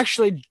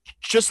 Actually,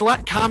 just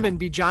let Common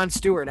be Jon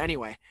Stewart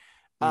anyway.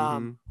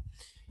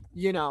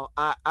 You know,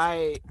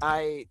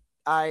 I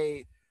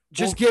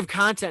just give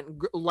content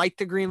like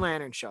the Green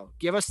Lantern show.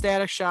 Give us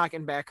Static Shock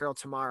and Batgirl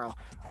tomorrow.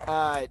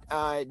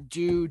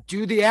 Do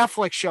the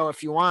Affleck show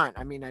if you want.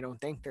 I mean, I don't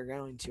think they're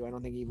going to. I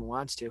don't think he even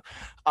wants to.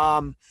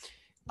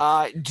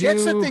 That's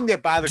the thing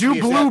that bothers me.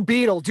 Do Blue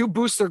Beetle. Do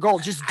Booster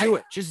Gold. Just do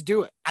it. Just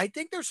do it. I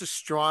think there's a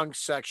strong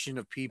section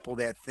of people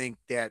that think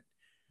that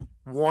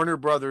Warner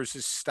Brothers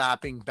is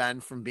stopping Ben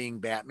from being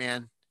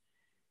Batman.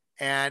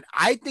 And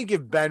I think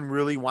if Ben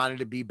really wanted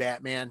to be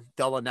Batman,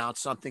 they'll announce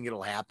something.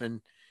 It'll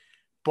happen.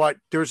 But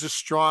there's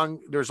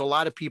a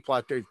lot of people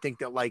out there who think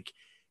that like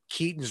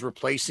Keaton's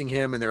replacing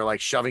him and they're like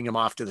shoving him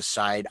off to the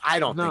side. I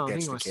don't think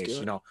that's the case.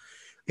 You know,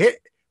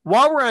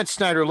 while we're on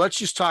Snyder, let's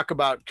just talk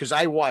about, because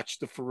I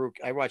watched the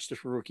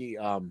Faruqi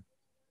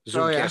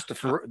Zoomcast,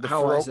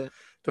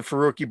 the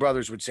Faruqi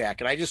brothers with Zach,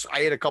 and I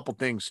had a couple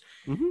things.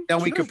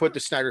 Then we could put the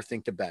Snyder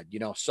thing to bed. You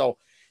know, so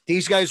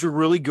these guys were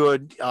really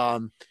good.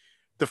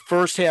 The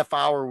first half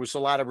hour was a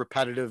lot of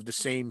repetitive, the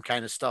same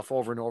kind of stuff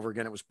over and over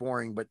again. It was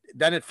boring, but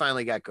then it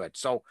finally got good.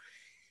 So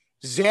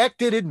Zach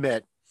did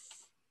admit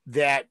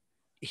that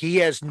he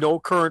has no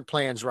current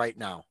plans right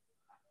now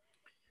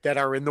that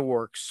are in the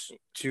works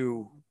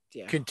to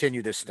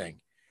continue this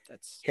thing.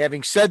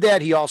 Having said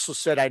that, he also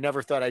said, I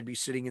never thought I'd be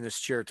sitting in this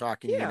chair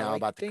talking to you now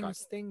about the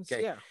things.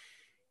 Okay. Yeah.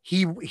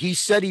 He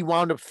said he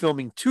wound up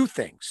filming 2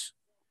 things,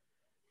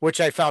 which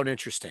I found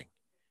interesting.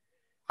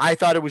 I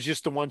thought it was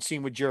just the one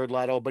scene with Jared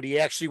Leto, but he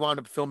actually wound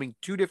up filming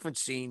 2 different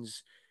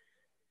scenes.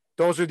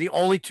 Those are the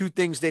only 2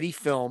 things that he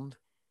filmed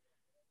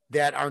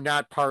that are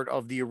not part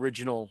of the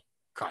original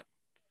cut.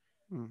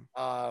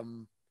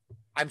 I'm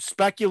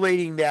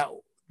speculating that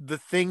the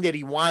thing that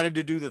he wanted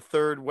to do, the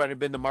third, would have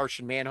been the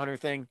Martian Manhunter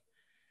thing.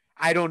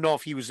 I don't know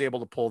if he was able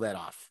to pull that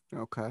off.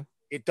 Okay.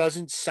 It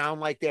doesn't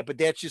sound like that, but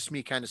that's just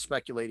me kind of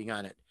speculating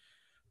on it.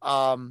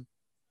 I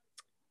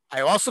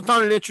also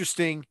found it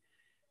interesting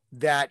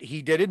that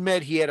he did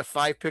admit he had a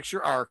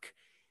 5-picture arc,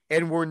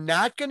 and we're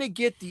not going to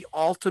get the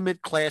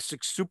ultimate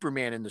classic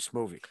Superman in this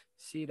movie.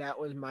 See, that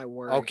was my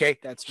worry. Okay,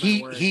 that's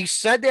my worry. He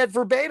said that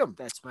verbatim.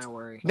 That's my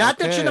worry. Not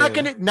that you're not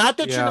going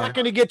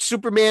to get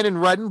Superman in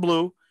red and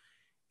blue,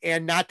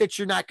 and not that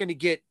you're not going to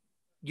get,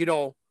 you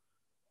know,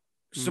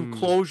 some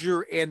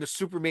closure and the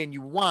Superman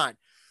you want,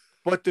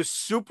 but the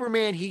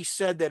Superman he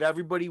said that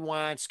everybody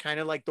wants, kind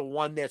of like the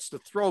one that's the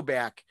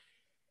throwback.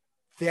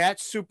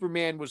 That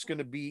Superman was going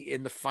to be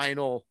in the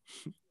final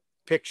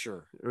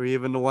picture. Or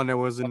even the one that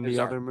was in the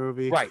other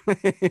movie. Right.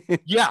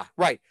 Yeah,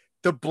 right.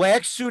 The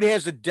black suit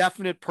has a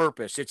definite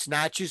purpose. It's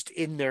not just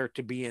in there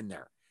to be in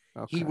there.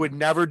 Okay. He would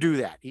never do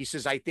that. He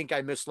says, I think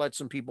I misled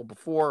some people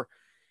before.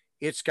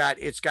 It's got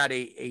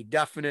a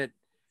definite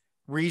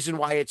reason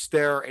why it's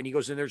there. And he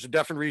goes, and there's a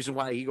definite reason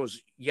why. He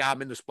goes, yeah,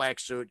 I'm in this black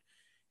suit.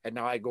 And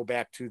now I go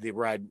back to the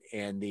red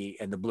and the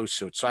blue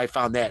suit. So I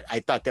thought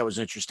that was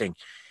interesting.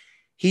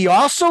 He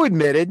also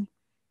admitted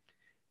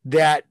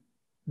that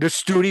the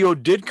studio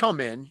did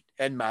come in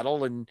and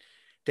meddle, and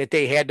that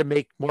they had to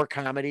make more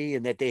comedy,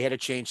 and that they had to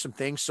change some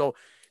things. So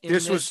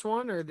this was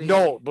one or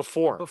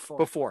before.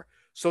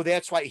 So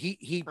that's why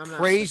he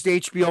praised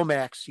HBO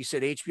Max. He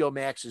said HBO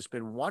Max has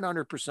been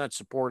 100%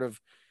 supportive.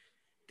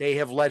 They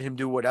have let him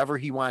do whatever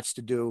he wants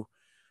to do.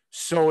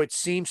 So it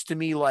seems to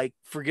me like,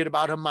 forget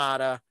about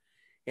Hamada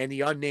and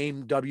the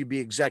unnamed WB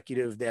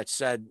executive that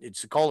said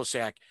it's a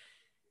cul-de-sac.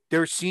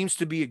 There seems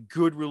to be a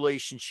good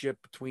relationship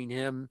between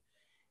him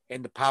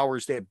and the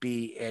powers that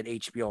be at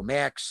HBO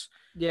Max.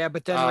 Yeah,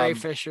 but then Ray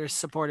Fisher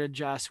supported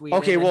Joss Whedon.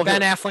 Okay, well,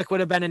 Ben Affleck would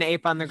have been an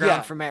ape on the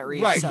ground for Matt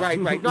Reeves. Right.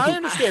 No, I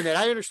understand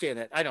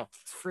that. I know.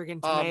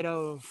 Friggin'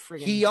 tomato.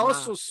 He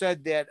also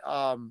said that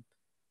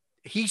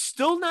he's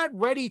still not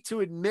ready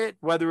to admit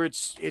whether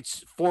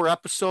it's 4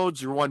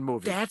 episodes or 1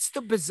 movie. That's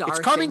the bizarre. It's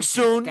coming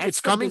soon.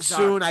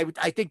 Soon.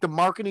 I think the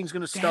marketing's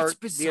going to start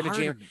the end of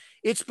January.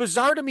 It's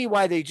bizarre to me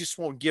why they just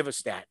won't give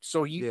us that.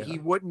 So he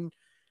wouldn't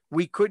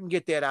We couldn't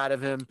get that out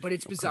of him. But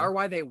it's bizarre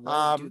why they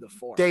won't do the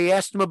 4. They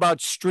asked him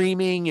about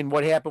streaming and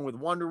what happened with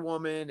Wonder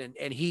Woman,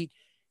 and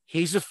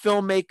he's a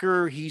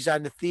filmmaker. He's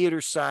on the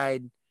theater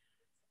side.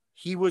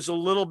 He was a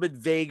little bit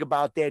vague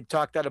about that,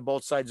 talked out of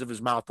both sides of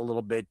his mouth a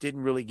little bit,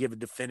 didn't really give a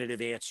definitive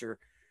answer,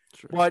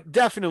 but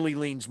definitely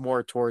leans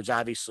more towards,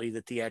 obviously,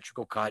 the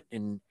theatrical cut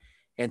and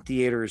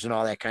theaters and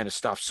all that kind of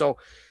stuff. So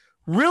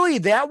really,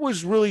 that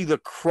was really the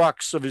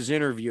crux of his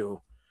interview.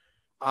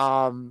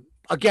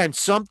 Again,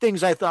 some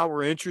things I thought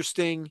were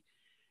interesting,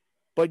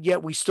 but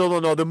yet we still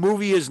don't know. The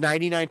movie is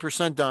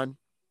 99% done.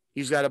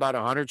 He's got about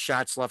 100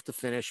 shots left to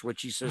finish,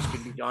 which he says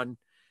can be done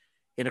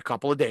in a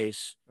couple of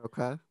days.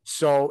 Okay.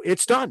 So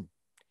it's done.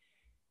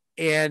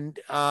 And,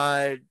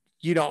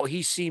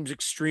 he seems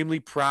extremely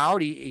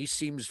proud. He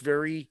seems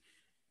very,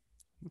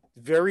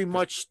 very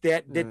much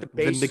that the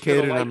base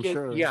vindicated, like I'm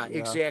sure. Yeah,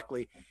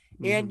 exactly.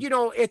 And,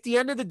 at the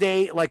end of the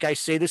day, like I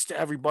say this to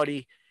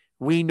everybody,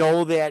 we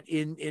know that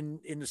in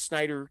the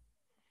Snyder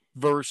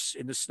verse,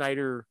 in the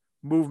Snyder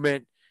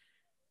movement,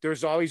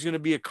 there's always going to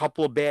be a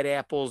couple of bad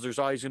apples. There's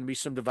always going to be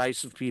some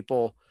divisive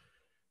people.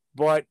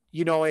 But,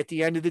 at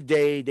the end of the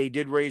day, they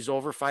did raise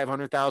over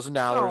 $500,000.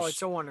 Oh,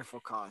 it's a wonderful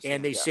cause.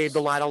 And they saved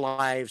a lot of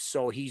lives.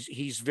 So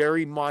he's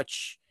very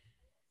much,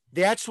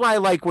 that's why,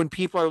 like, when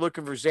people are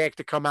looking for Zach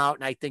to come out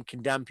and I think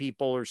condemn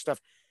people or stuff,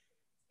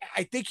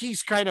 I think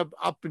he's kind of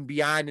up and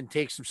beyond and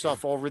takes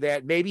himself over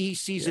that. Maybe he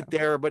sees it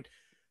there, but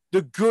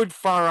the good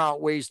far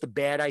outweighs the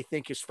bad, I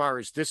think, as far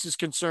as this is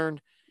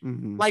concerned.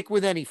 Like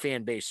with any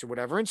fan base or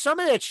whatever. And some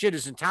of that shit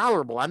is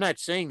intolerable. I'm not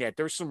saying that.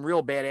 There's some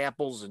real bad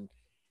apples, and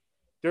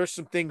there's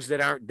some things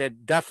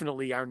that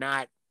definitely are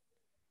not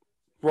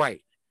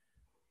right.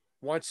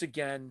 Once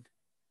again,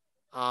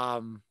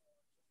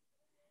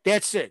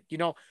 that's it.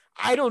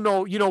 I don't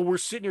know. We're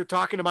sitting here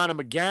talking about him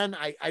again.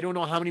 I don't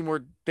know how many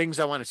more things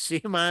I want to see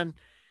him on.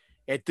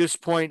 At this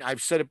point,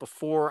 I've said it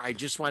before. I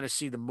just want to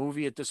see the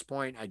movie at this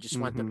point. I just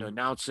want them to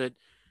announce it.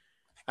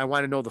 I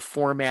want to know the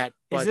format.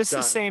 Is this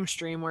the same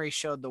stream where he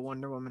showed the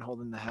Wonder Woman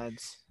holding the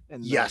heads?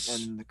 And yes.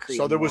 And the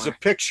so there was a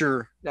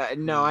picture.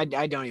 No, I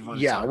don't even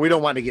want to we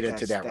don't want to get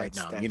into that right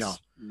now.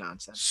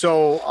 Nonsense.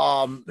 So,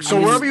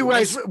 wherever you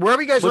guys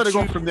want to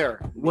go from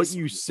there. What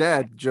you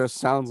said just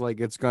sounds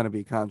like it's going to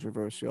be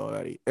controversial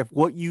already. If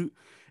what you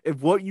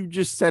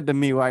just said to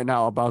me right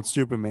now about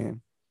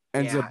Superman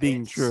ends up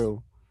being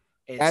true,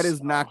 that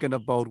is not going to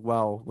bode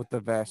well with the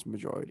vast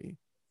majority.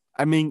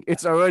 I mean,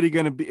 it's already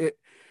going to be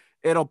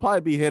it'll probably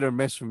be hit or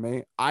miss for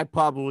me. I'm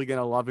probably going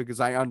to love it because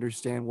I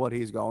understand what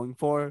he's going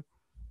for,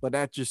 but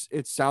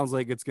it sounds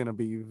like it's going to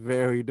be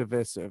very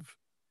divisive.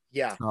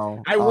 Yeah.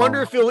 So, I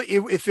wonder if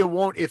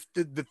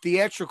the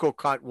theatrical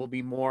cut will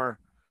be more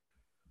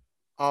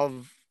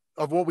of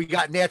what we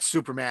got in that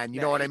Superman.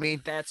 You know what I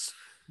mean?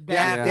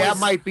 That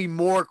might be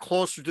more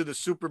closer to the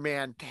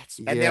Superman.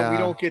 Then we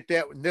don't get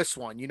that in this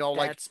one.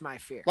 That's my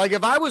fear. Like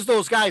if I was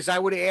those guys, I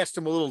would have asked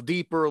him a little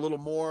deeper, a little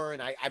more,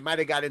 and I might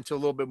have got into a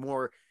little bit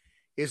more.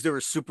 Is there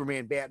a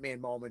Superman Batman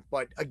moment?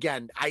 But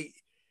again, it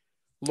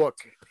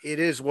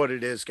is what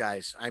it is,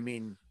 guys. I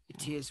mean,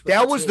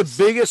 that was the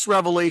biggest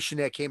revelation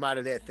that came out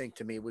of that thing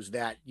to me, was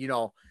that,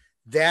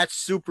 that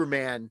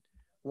Superman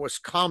was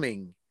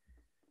coming,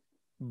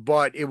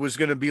 but it was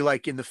going to be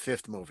like in the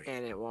 5th movie.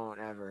 And it won't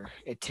ever.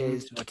 It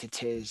is what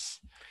it is.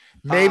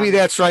 Maybe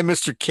that's right,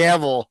 Mr.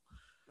 Cavill.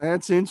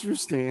 That's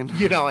interesting.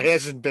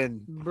 Hasn't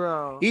been,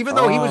 bro. Even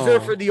though he was there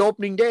for the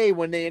opening day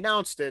when they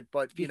announced it,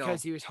 but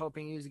because he was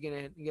hoping he was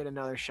gonna get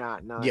another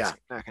shot. No, that's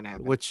not gonna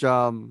happen. Which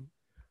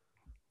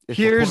if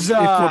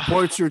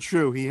reports are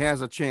true, he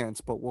has a chance,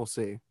 but we'll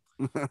see.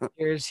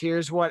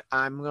 Here's what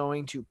I'm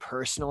going to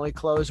personally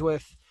close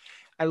with.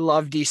 I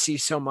love DC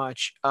so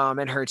much.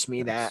 It hurts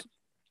me that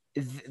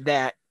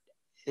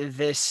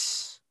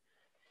this.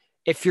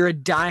 If you're a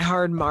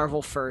diehard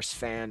Marvel first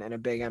fan and a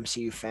big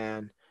MCU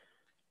fan,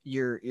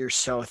 you're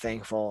so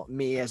thankful.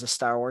 Me as a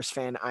Star Wars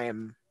fan, I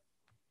am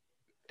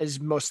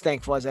as most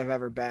thankful as I've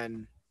ever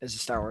been as a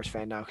Star Wars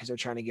fan now, because they're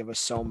trying to give us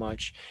so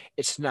much.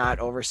 It's not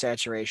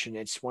oversaturation.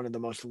 It's one of the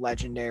most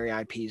legendary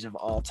IPs of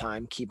all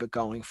time. Keep it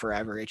going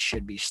forever. It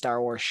should be.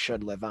 Star Wars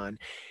should live on.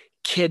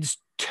 Kids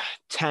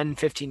 10,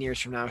 15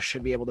 years from now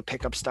should be able to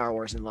pick up Star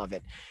Wars and love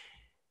it.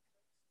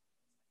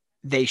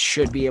 They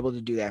should be able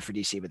to do that for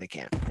DC, but they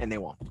can't, and they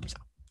won't. So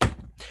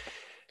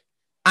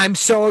I'm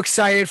so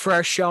excited for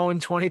our show in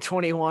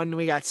 2021.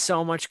 We got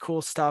so much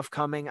cool stuff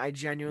coming. I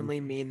genuinely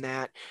mean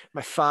that.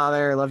 My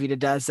father, I love you to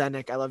death.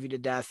 Zednik, I love you to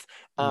death.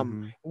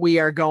 We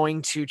are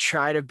going to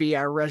try to be,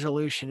 our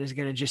resolution is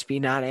going to just be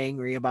not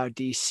angry about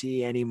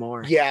DC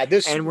anymore. Yeah.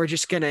 And we're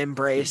just going to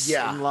embrace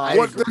and love.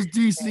 What does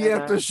DC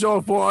have to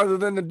show for other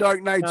than the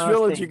Dark Knight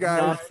trilogy,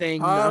 guys?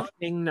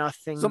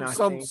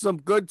 Nothing. Some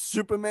good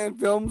Superman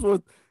films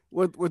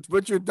with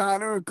Richard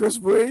Donner and Chris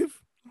Reeve.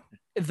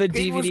 The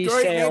DVD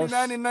sales,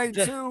 89 and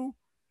 92.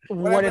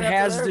 What it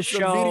has to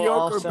show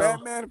also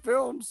Batman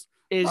films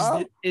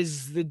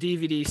is the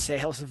DVD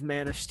sales of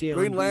Man of Steel,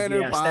 Green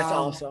Lantern, BVS. That's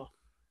also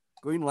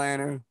Green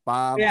Lantern,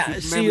 bomb. Yeah,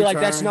 Superman see, like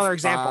Returns, that's another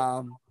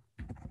example.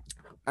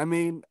 I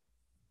mean,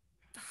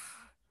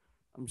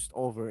 I'm just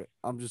over it.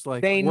 I'm just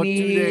like, They what do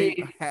they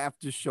need- have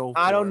to show?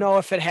 I don't for it? know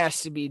if it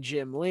has to be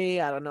Jim Lee.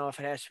 I don't know if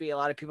it has to be. A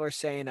lot of people are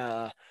saying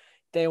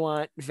they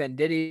want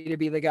Venditti to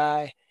be the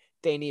guy.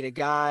 They need a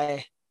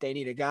guy. They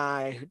need a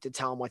guy to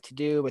tell them what to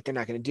do, but they're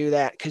not going to do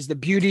that because the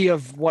beauty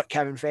of what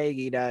Kevin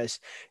Feige does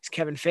is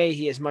Kevin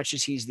Feige, as much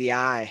as he's the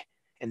eye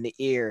and the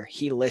ear,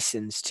 he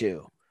listens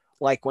to.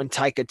 Like when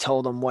Taika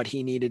told him what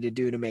he needed to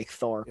do to make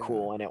Thor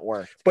cool, and it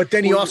worked. But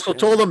then he Well, also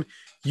told him,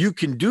 you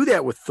can do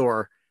that with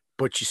Thor,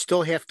 but you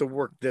still have to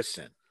work this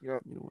in.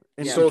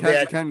 And So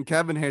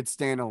Kevin had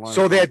standalone.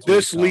 So that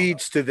this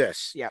leads to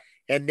this. Yep.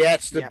 And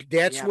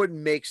that's what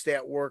makes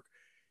that work.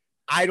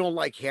 I don't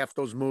like half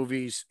those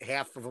movies.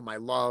 Half of them I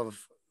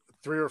love.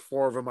 3 or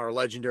 4 of them are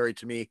legendary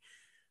to me.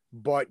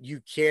 But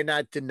you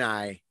cannot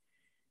deny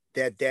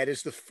that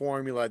is the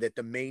formula that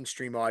the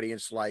mainstream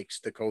audience likes,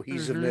 the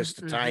cohesiveness,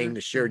 the tying,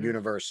 the shared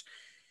universe.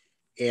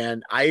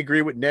 And I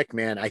agree with Nick,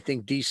 man. I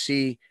think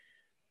DC,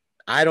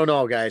 I don't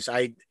know, guys.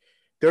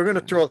 They're going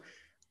to throw.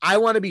 I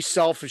want to be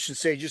selfish and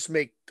say, just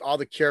make all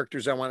the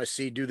characters I want to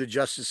see, do the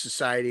Justice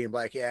Society and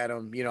Black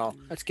Adam,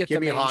 Let's get give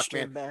the me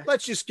mainstream Hawkman. back.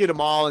 Let's just get them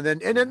all. And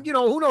then,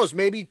 who knows,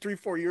 maybe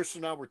 3-4 years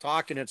from now, we're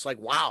talking. It's like,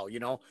 wow,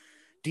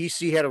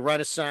 DC had a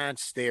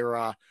renaissance.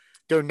 Their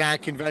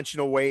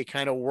non-conventional way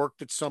kind of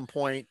worked at some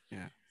point.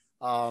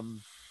 Yeah.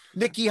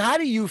 Nikki, how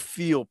do you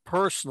feel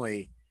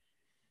personally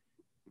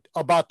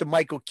about the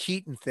Michael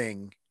Keaton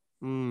thing?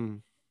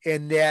 And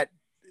that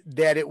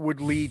it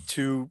would lead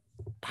to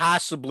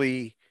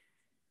possibly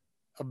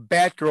a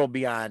Batgirl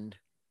Beyond,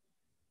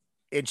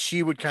 and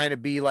she would kind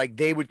of be like,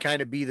 they would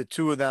kind of be the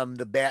two of them,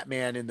 the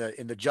Batman in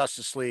the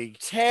Justice League.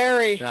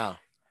 Terry. No.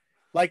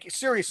 Like,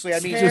 seriously, I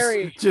mean,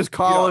 Terry. just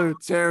call her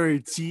Terry,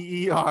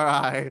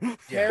 Terri.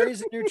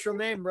 Terry's a neutral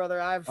name,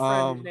 brother. I have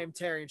a friend named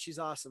Terry, and she's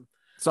awesome.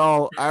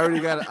 So I already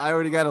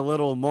got a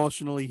little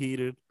emotionally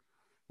heated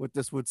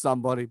with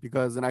somebody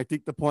because, and I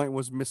think the point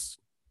was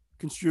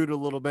misconstrued a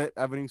little bit.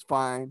 Everything's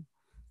fine,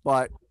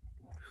 but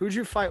who'd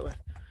you fight with?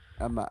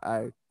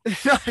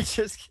 No,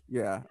 just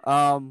yeah.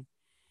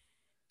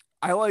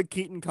 I like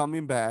Keaton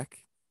coming back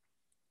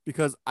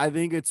because I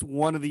think it's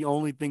one of the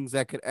only things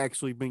that could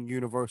actually bring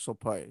universal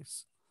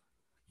praise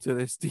to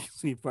this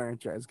DC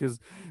franchise. Because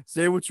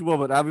say what you will,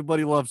 but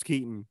everybody loves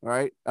Keaton,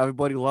 right?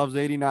 Everybody loves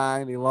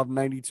 89. They love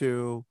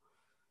 92.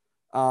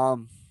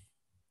 But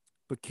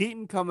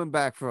Keaton coming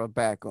back for a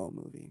Batgirl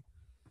movie,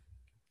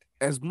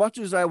 as much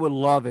as I would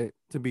love it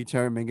to be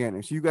Terry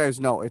McGinnis, you guys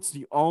know it's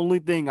the only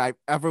thing I've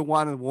ever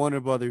wanted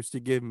Warner Brothers to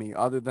give me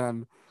other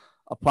than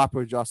a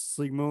proper Justice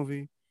League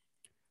movie.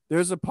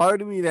 There's a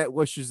part of me that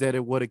wishes that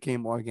it would have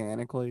came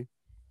organically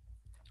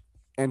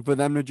and for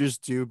them to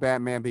just do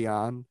Batman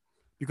Beyond.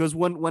 Because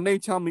when they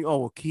tell me, oh,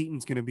 well,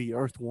 Keaton's going to be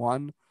Earth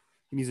 1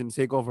 and he's going to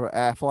take over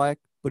Affleck,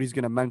 but he's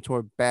going to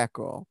mentor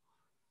Batgirl.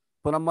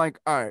 But I'm like,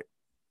 all right,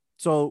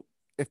 so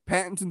if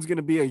Pattinson's going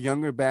to be a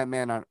younger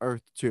Batman on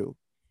Earth 2,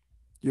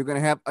 you're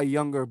going to have a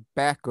younger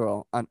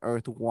Batgirl on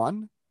Earth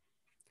 1.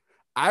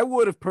 I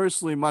would have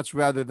personally much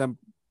rather them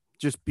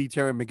just be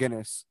Terry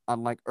McGinnis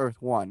on like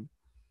Earth 1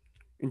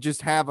 and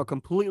just have a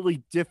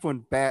completely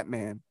different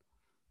Batman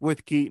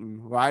with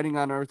Keaton riding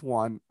on Earth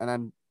 1. And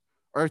then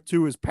Earth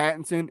 2 is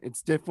Pattinson.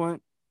 It's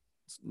different.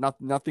 It's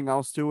nothing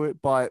else to it.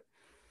 But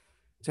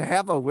to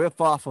have a riff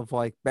off of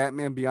like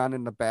Batman Beyond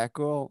and the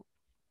Batgirl,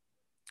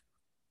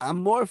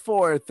 I'm more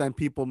for it than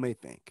people may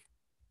think.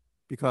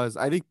 Because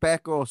I think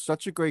Batgirl is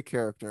such a great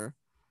character.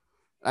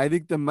 I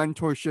think the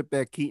mentorship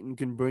that Keaton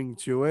can bring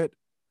to it,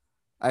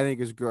 I think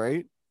is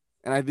great.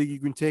 And I think you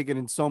can take it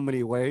in so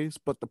many ways.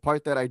 But the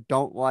part that I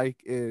don't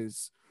like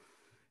is,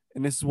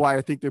 and this is why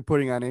I think they're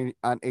putting on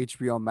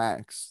HBO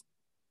Max,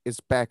 is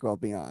Batgirl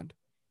Beyond.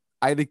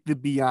 I think the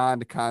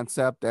Beyond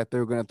concept that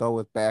they're going to throw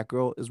with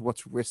Batgirl is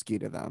what's risky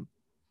to them.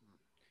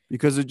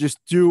 Because to just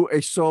do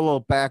a solo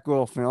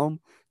Batgirl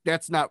film,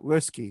 that's not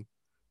risky.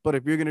 But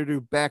if you're going to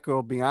do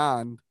Batgirl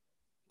Beyond,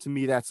 to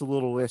me, that's a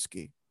little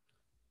risky.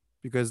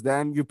 Because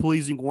then you're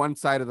pleasing one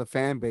side of the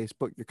fan base,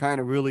 but you're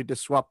kind of really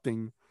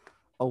disrupting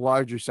a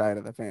larger side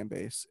of the fan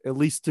base. At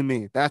least to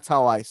me. That's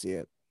how I see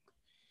it.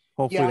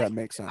 Hopefully that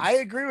makes sense. I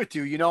agree with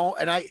you,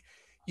 and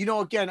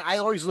again, I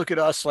always look at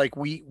us like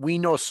we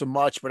know so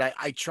much, but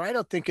I try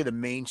to think of the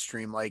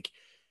mainstream. Like,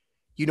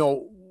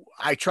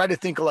 I try to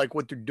think of like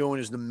what they're doing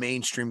is the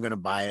mainstream going to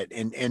buy it.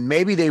 And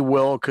maybe they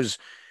will, because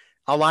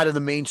a lot of the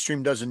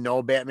mainstream doesn't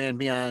know Batman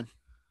Beyond.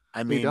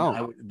 I mean,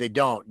 they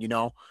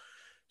don't,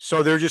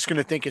 so they're just going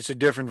to think it's a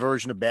different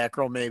version of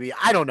Batgirl. Maybe.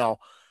 I don't know.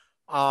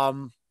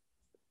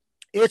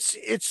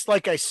 It's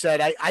like I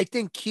said, I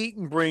think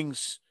Keaton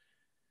brings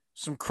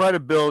some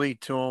credibility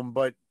to him,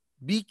 but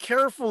be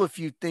careful if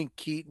you think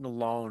Keaton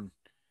alone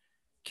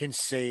can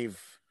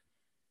save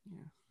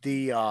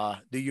the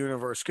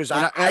universe. Because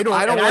I don't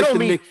like the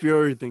mean Nick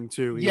Fury thing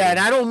too. Yeah, and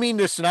I don't mean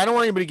this, and I don't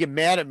want anybody to get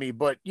mad at me,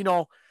 but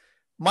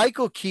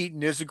Michael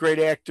Keaton is a great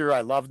actor.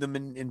 I loved him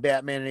in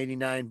Batman in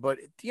 '89, but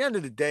at the end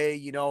of the day,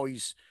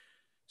 he's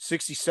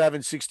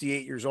 67,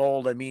 68 years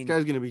old. I mean, this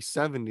guy's gonna be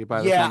 70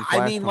 by the time Flash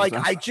I mean, like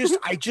out.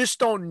 I just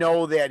don't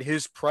know that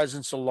his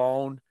presence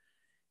alone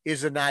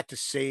is it not to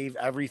save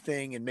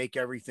everything and make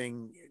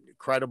everything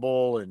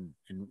credible and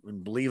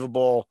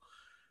believable?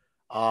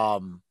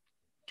 I'm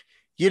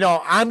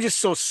just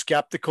so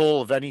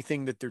skeptical of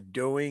anything that they're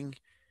doing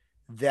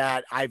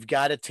that I've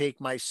got to take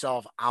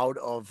myself out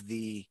of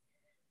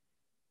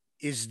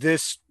is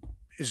this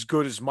as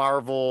good as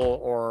Marvel,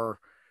 or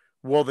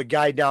will the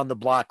guy down the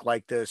block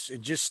like this,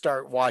 and just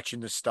start watching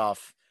the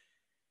stuff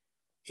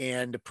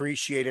and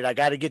appreciate it. I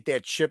got to get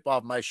that chip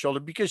off my shoulder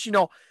because,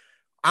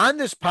 on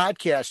this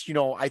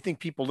podcast, I think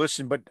people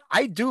listen, but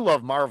I do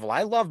love Marvel.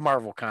 I love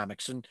Marvel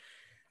comics, and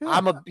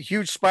I'm a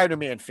huge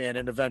Spider-Man fan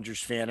and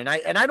Avengers fan. And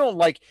I don't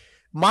like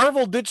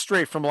Marvel did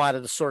stray from a lot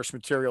of the source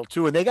material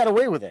too, and they got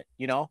away with it,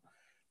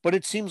 but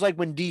it seems like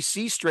when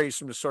DC strays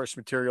from the source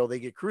material,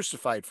 they get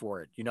crucified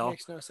for it,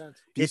 Makes no sense.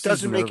 It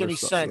doesn't make any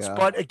sense. Yeah.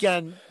 But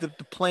again, the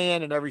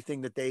plan and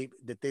everything that they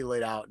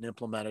laid out and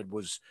implemented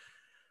was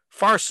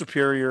far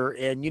superior.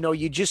 And, you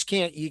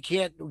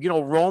can't,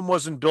 Rome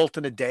wasn't built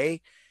in a day,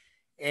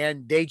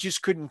 and they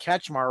just couldn't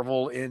catch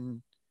Marvel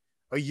in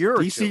a year or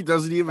two. DC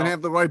doesn't even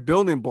have the right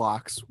building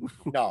blocks.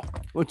 No.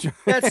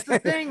 That's the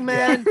thing,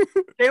 man.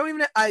 They don't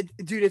even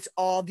dude, it's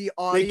all the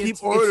audience. They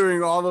keep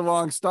ordering all the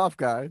wrong stuff,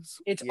 guys.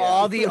 It's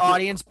all the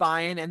audience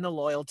buy-in and the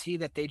loyalty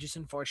that they just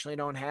unfortunately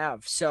don't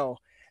have. So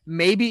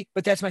maybe,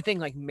 but that's my thing.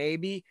 Like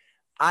maybe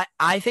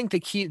I think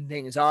the Keaton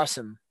thing is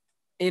awesome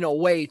in a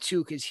way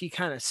too, because he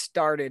kind of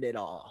started it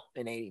all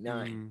in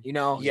 '89.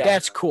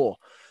 That's cool.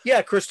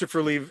 Yeah,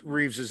 Christopher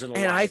Reeves isn't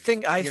alive. And I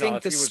think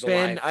the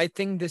spin, I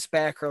think this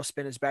Batgirl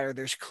spin is better.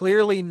 There's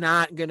clearly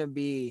not going to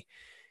be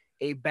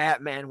a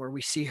Batman where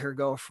we see her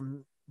go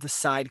from the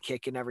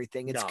sidekick and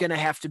everything. It's going to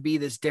have to be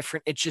this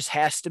different. It just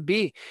has to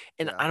be.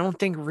 And I don't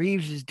think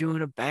Reeves is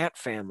doing a Bat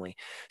family.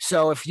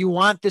 So if you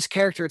want this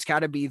character, it's got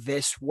to be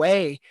this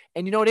way.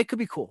 And you know what? It could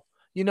be cool.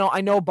 I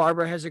know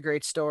Barbara has a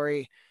great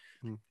story.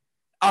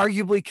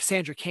 Arguably,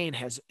 Cassandra Cain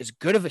has as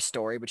good of a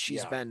story, but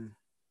she's been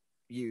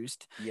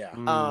used.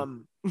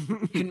 You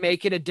can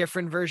make it a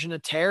different version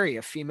of Terry,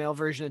 a female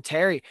version of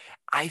Terry.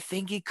 I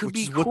think it could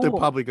be cool. What they're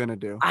probably gonna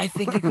do. I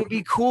think it could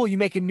be cool. You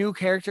make a new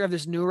character, have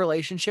this new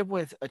relationship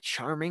with a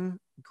charming,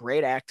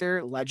 great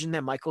actor, legend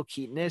that Michael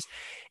Keaton is.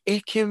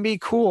 It can be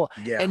cool.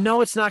 Yeah. And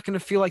no, it's not going to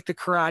feel like the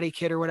Karate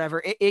Kid or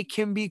whatever. It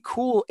can be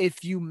cool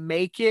if you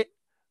make it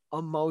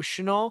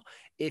emotional,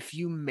 if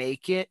you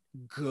make it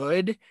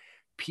good.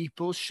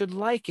 People should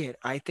like it.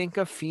 I think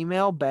a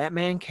female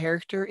Batman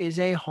character is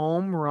a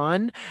home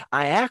run.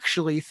 I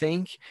actually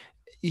think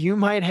you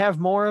might have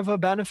more of a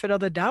benefit of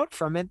the doubt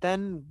from it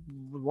than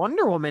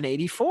Wonder Woman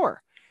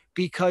 84,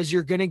 because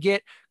you're going to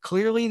get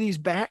clearly these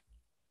Bat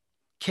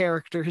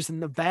characters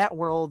in the Bat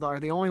world are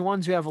the only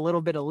ones who have a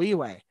little bit of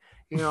leeway.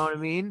 You know what I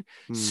mean?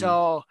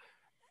 So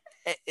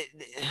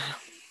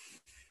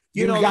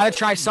you got to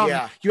try something.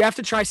 Yeah. You have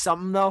to try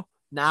something though.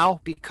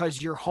 Now,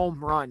 because your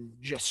home run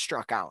just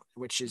struck out,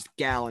 which is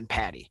Gal and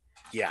Patty.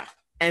 Yeah.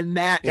 And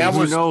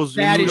who knows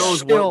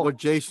what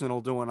Jason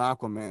will do in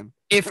Aquaman.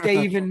 If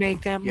they even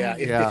make that movie.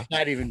 Yeah, it's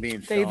not even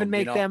being filmed. They even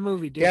make that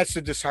movie, dude. That's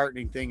the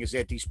disheartening thing, is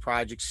that these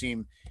projects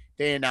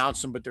they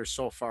announce them, but they're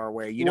so far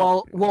away.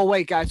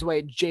 Wait, guys,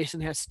 wait. Jason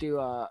has to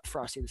do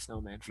Frosty the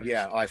Snowman first.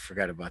 Yeah, I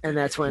forgot about that. And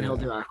that's when he'll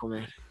do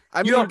Aquaman.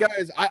 I mean,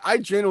 guys, I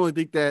genuinely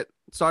think that,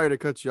 sorry to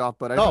cut you off,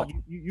 but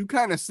you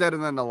kind of said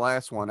it in the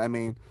last one. I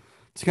mean,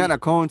 to kind of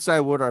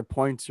coincide with our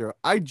points here,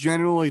 I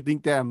genuinely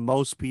think that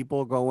most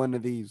people go into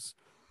these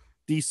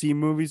DC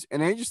movies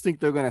and they just think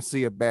they're going to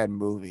see a bad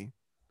movie.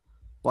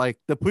 Like,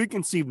 the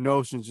preconceived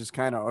notion's just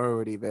kind of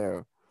already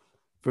there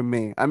for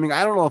me. I mean,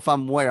 I don't know if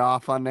I'm way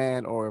off on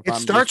that, or if it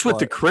starts with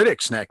the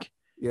critics, Nick.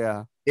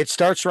 Yeah. It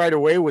starts right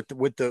away with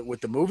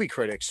the movie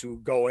critics who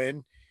go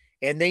in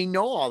and they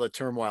know all the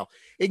turmoil.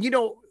 And,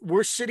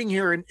 we're sitting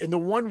here and the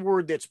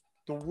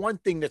one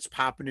thing that's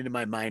popping into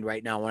my mind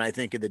right now when I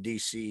think of the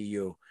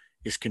DCEU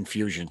is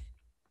confusion.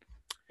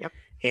 Yep.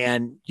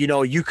 And,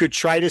 you could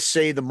try to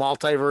say the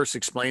multiverse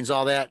explains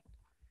all that.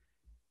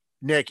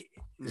 Nick,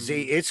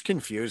 it's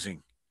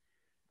confusing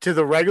to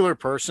the regular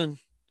person.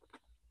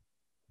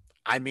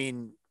 I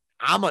mean,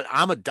 I'm a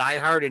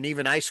diehard, and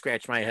even I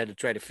scratch my head to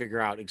try to figure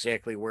out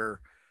exactly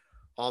where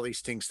all these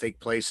things take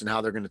place and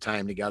how they're going to tie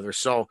them together.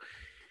 So,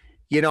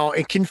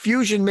 and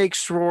confusion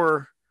makes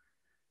for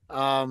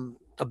a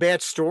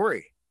bad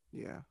story.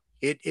 Yeah.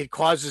 It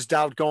causes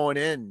doubt going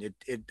in.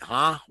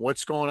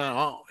 What's going on?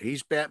 Oh,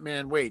 he's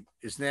Batman. Wait,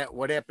 isn't that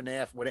what happened to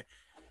F?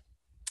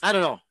 I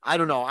don't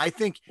know. I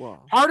think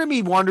part of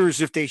me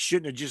wonders if they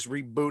shouldn't have just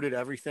rebooted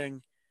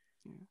everything.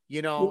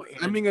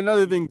 I mean,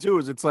 another thing too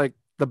is it's like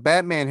the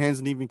Batman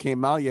hasn't even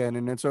came out yet,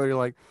 and it's already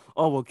like,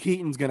 oh well,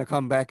 Keaton's gonna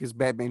come back as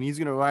Batman. He's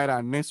gonna ride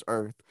on this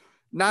Earth.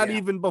 Not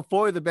even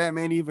before the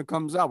Batman even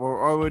comes out,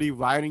 we're already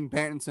riding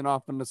Pattinson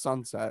off in the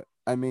sunset.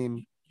 I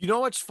mean,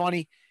 what's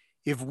funny?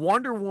 If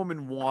Wonder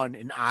Woman 1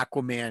 and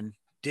Aquaman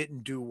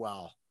didn't do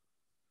well,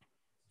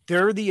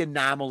 they're the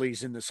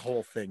anomalies in this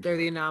whole thing. They're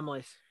the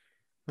anomalies.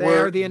 They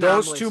are the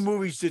those anomalies. two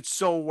movies did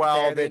so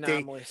well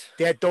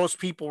that those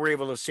people were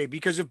able to say,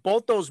 because if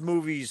both those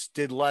movies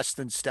did less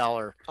than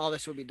stellar, all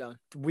this would be done.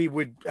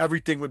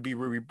 Everything would be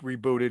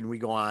rebooted and we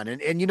go on.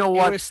 And you know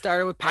what? It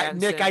started with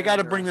Nick, I got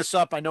to bring this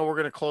up. I know we're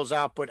going to close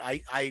out, but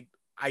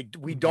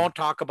we don't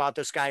talk about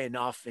this guy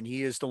enough, and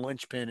he is the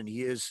linchpin, and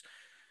he is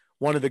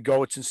one of the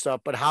goats and stuff.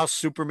 But how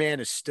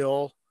Superman is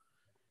still,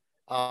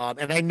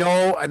 and I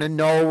know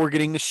we're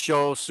getting the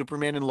show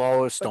Superman and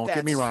Lois. Don't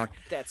get me wrong.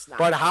 That's not.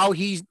 But how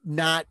he's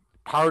not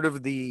part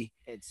of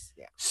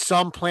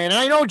some plan. And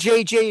I know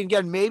JJ,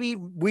 again, maybe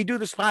we do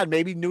this pod,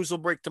 maybe news will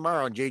break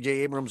tomorrow, and JJ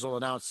Abrams will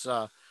announce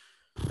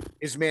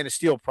his Man of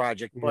Steel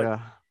project. But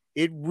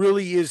it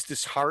really is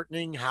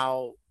disheartening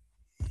how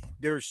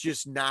there's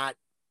just nothing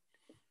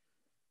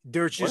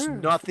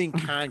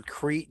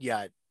concrete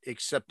yet,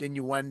 except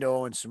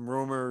innuendo and some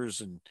rumors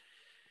and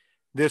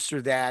this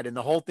or that. And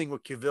the whole thing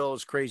with Cavill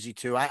is crazy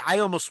too. I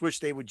almost wish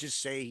they would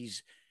just say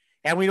he's,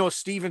 and we know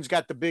Steven's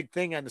got the big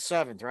thing on the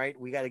 7th, right?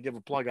 We got to give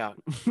a plug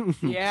out.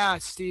 Yeah,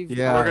 Steve.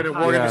 Yeah, we're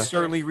gonna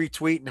certainly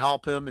retweet and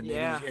help him. And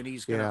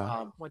he's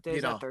gonna. What day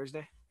is that?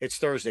 Thursday. It's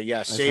Thursday.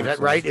 Yeah, save it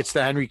right. It's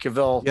the Henry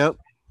Cavill. Yep.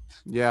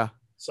 Yeah.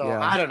 So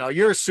I don't know.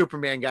 You're a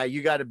Superman guy.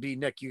 You got to be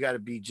Nick. You got to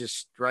be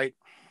just right.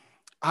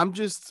 I'm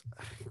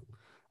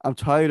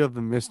tired of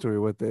the mystery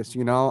with this.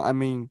 You know, I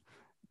mean,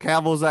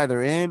 Cavill's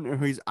either in or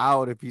he's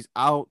out. If he's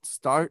out,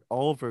 start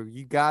over.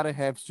 You gotta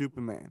have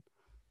Superman.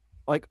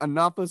 Like,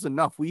 enough is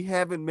enough. We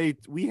haven't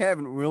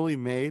really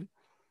made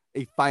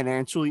a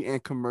financially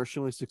and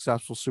commercially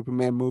successful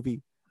Superman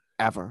movie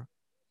ever.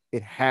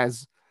 It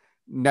has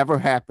never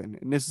happened.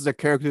 And this is a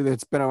character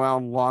that's been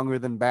around longer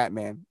than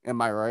Batman.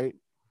 Am I right?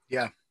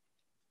 Yeah.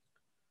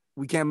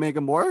 We can't make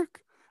him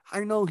work.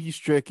 I know he's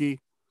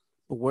tricky,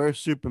 but where's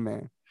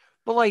Superman?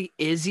 But like,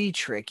 is he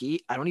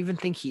tricky? I don't even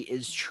think he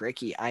is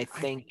tricky. I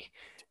think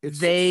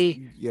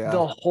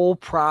the whole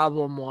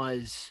problem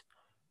was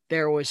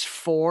there was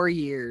 4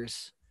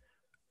 years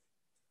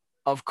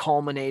of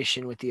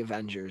culmination with the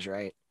Avengers,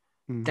 right?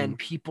 Mm-hmm. Then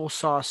people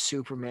saw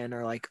Superman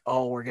are like,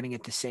 oh, we're going to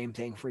get the same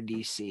thing for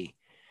DC.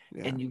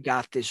 Yeah. And you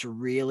got this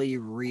really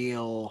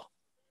real,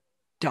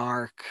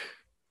 dark,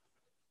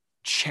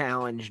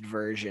 challenged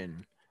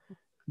version.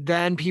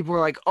 Then people were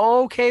like,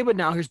 oh, okay, but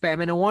now here's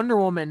Batman and Wonder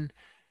Woman.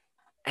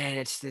 And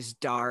it's this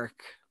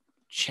dark,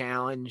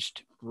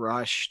 challenged,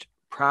 rushed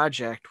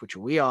project, which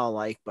we all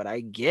like, but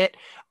I get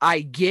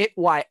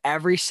why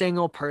every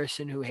single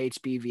person who hates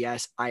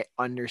BVS, I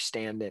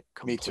understand it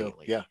completely. Me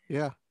too.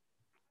 Yeah.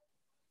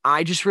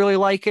 I just really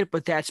like it,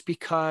 but that's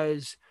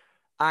because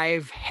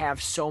I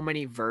have so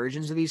many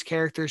versions of these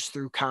characters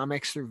through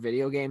comics, through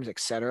video games,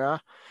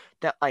 etc.,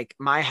 that like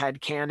my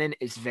headcanon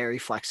is very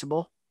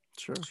flexible.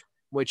 Sure.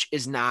 Which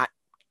is not,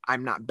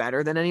 I'm not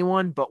better than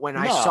anyone, but when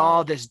I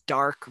saw this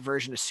dark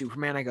version of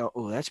Superman, I go,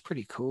 oh, that's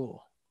pretty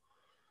cool.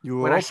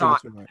 When I saw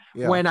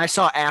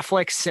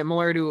Affleck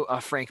similar to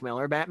a Frank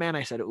Miller Batman,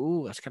 I said,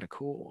 ooh, that's kind of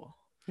cool.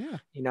 Yeah.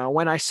 You know,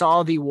 when I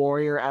saw the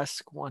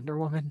Warrior-esque Wonder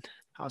Woman,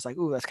 I was like,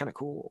 ooh, that's kind of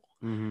cool.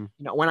 Mm-hmm.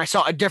 You know, when I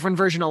saw a different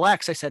version of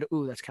Lex, I said,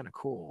 ooh, that's kind of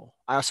cool.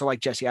 I also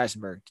like Jesse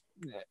Eisenberg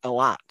a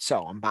lot,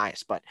 so I'm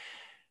biased, but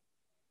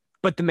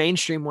the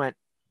mainstream went,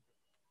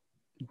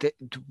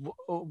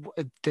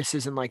 this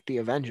isn't like the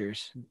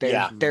Avengers.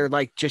 They're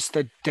like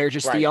they're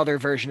just the other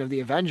version of the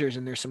Avengers,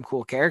 and there's some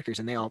cool characters,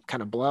 and they all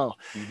kind of blow,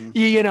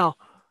 you know.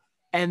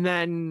 And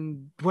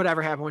then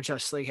whatever happened with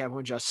Justice League,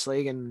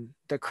 and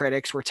the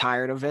critics were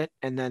tired of it,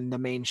 and then the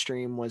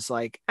mainstream was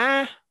like,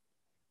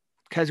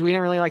 because we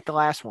didn't really like the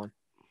last one,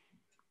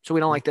 so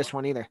we don't like this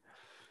one either.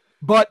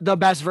 But the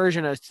best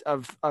version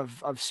of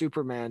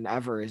Superman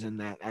ever is in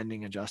that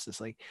ending of Justice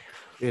League.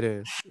 It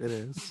is.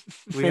 In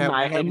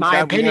my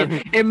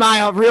opinion, in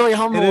my really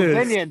humble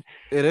opinion,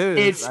 it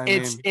is.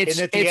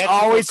 It's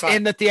always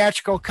in the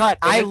theatrical cut.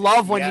 I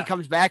love when he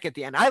comes back at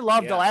the end. I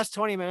love the last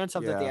 20 minutes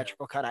of the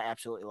theatrical cut. I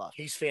absolutely love.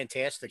 He's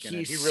fantastic.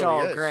 He's really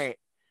so great.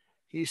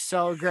 He's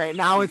so great.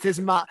 Now with his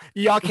mom,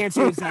 y'all can't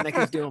see what Zednik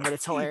is doing, but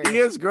it's hilarious. He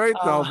is great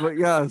though, but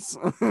yes.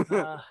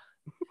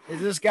 Is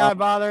this guy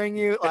bothering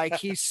you? Like,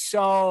 he's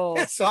so.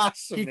 That's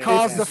awesome. He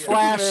calls the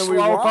Flash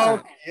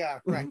slowpoke. Yeah,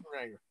 right.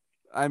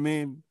 I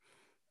mean,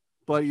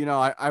 but you know,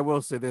 I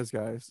will say this,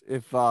 guys.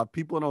 If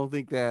people don't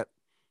think that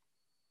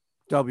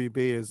WB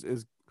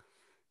is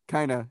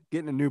kind of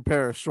getting a new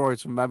pair of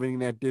shorts from everything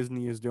that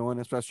Disney is doing,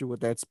 especially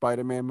with that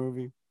Spider-Man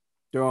movie,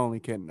 they're only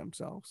kidding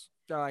themselves.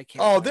 I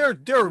can't.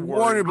 They're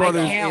Warner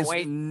Brothers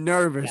is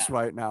nervous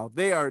right now.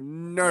 They are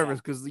nervous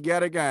because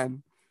yet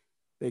again,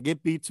 they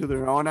get beat to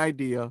their own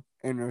idea.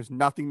 And there's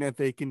nothing that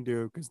they can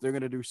do because they're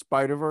going to do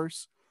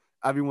Spider-Verse.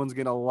 Everyone's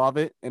going to love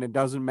it. And it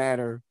doesn't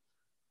matter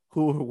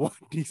who or what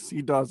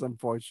DC does,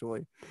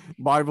 unfortunately.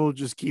 Marvel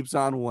just keeps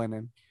on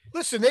winning.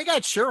 Listen, they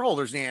got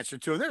shareholders to answer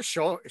to. And their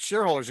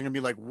shareholders are going to be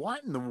like,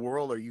 what in the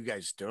world are you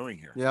guys doing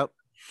here? Yep.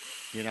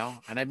 You know?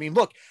 And I mean,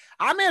 look,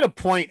 I'm at a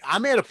point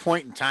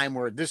in time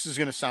where this is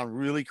going to sound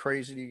really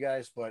crazy to you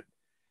guys, but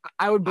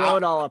I would blow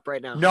it all up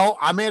right now. No,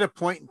 I'm at a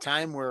point in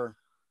time where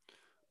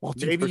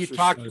Maybe you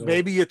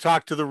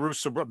talk to the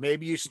Russo brothers.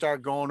 Maybe you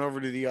start going over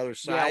to the other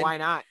side. Yeah, why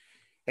not?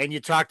 And you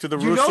talk to the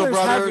Russo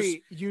brothers.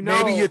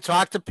 Maybe you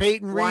talk to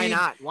Peyton Reed. Why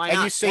not? Why and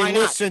not? you say,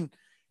 listen,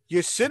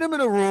 you sit them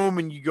in a room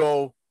and you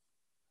go,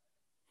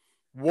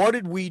 what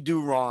did we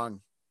do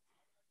wrong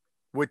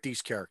with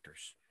these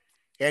characters?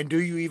 And do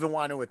you even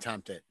want to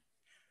attempt it?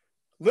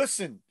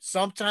 Listen,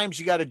 sometimes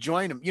you got to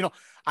join them. You know,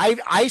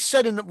 I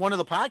said in one of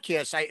the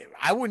podcasts,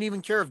 I wouldn't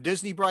even care if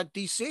Disney brought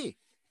DC.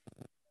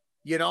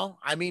 You know,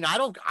 I mean, I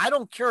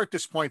don't care at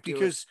this point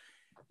because,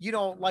 you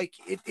know, like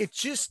it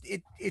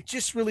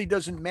just really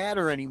doesn't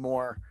matter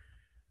anymore.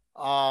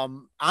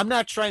 I'm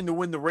not trying to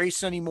win the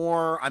race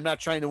anymore. I'm not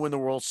trying to win the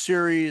World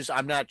Series.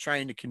 I'm not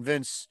trying to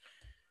convince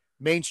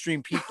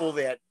mainstream people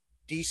that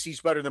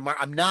DC's better than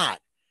Marvel. I'm not.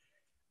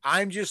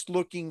 I'm just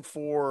looking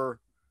for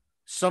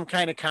some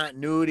kind of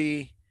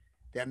continuity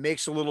that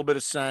makes a little bit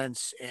of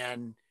sense.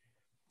 And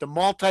the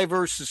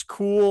multiverse is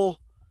cool,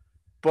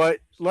 but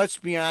let's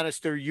be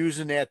honest, they're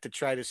using that to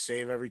try to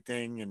save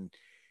everything and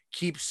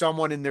keep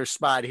someone in their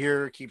spot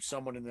here, keep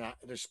someone in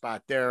their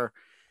spot there.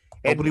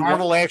 And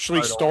Marvel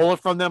actually stole it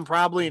from them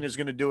probably and is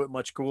going to do it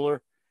much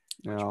cooler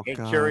and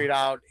carry it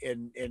out,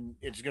 and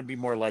it's going to be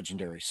more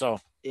legendary. So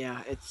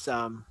yeah, it's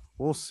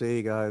we'll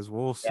see, guys.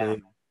 We'll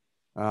see.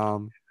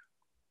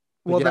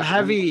 Well, the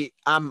heavy,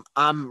 I'm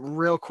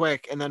real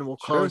quick, and then we'll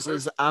close.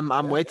 Is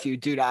I'm with you,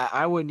 dude.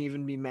 I wouldn't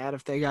even be mad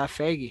if they got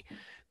Feige,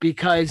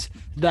 because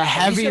the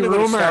heavy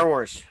rumor. Star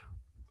Wars.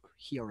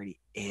 He already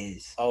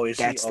is. Oh, is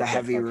That's the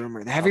heavy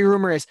rumor. The heavy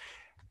rumor is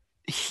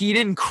he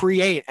didn't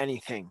create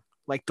anything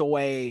like the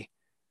way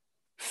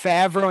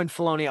Favreau and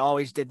Filoni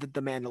always did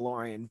the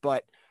Mandalorian,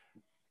 but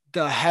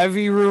the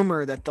heavy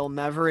rumor that they'll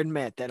never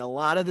admit that a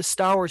lot of the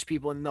Star Wars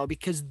people know,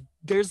 because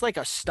there's like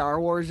a Star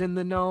Wars in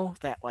the know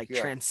that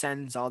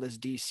transcends all this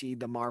DC,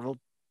 the Marvel.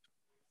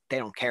 They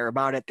don't care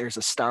about it. There's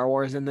a Star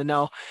Wars in the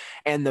know.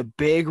 And the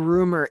big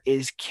rumor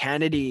is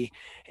Kennedy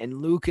and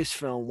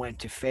Lucasfilm went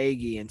to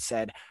Feige and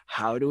said,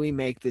 how do we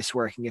make this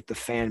work and get the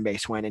fan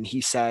base win? And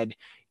he said,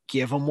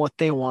 give them what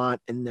they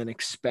want and then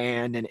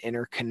expand and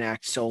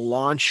interconnect. So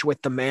launch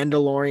with the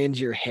Mandalorians,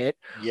 your hit,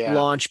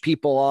 launch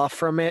people off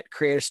from it,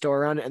 create a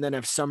story on it, and then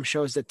have some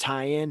shows that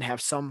tie in, have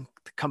some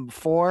come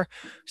before,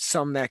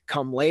 some that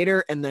come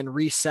later, and then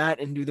reset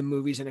and do the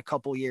movies in a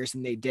couple years.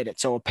 And they did it.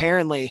 So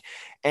apparently,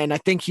 and I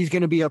think he's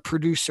going to be a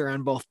producer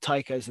on both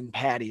Taika's and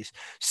Patty's.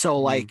 So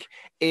like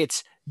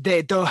it's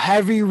the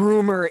heavy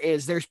rumor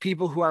is there's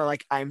people who are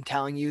like, I'm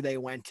telling you, they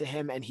went to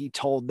him and he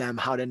told them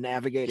how to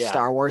navigate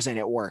Star Wars and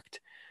it worked.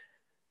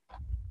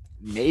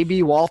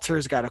 Maybe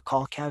Walter's got to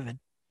call Kevin.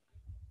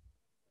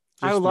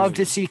 I would love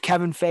to see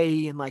Kevin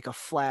Feige in like a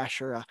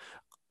Flash or a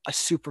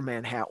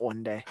Superman hat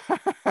one day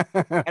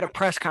at a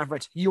press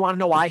conference. You want to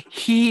know why?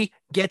 He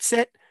gets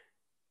it,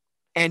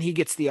 and he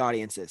gets the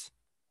audiences.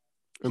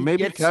 Or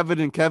maybe Kevin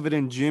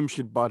and Jim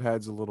should butt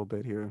heads a little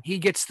bit here. He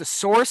gets the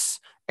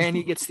source, and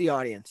he gets the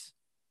audience.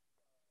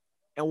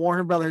 And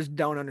Warner Brothers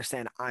don't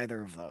understand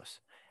either of those,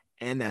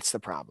 and that's the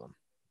problem.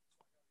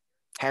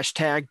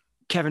 Hashtag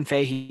Kevin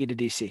Feige to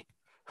DC.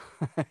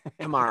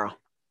 Tomorrow.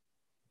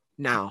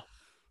 Now.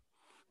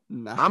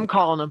 I'm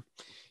calling him.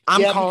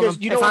 I'm calling him.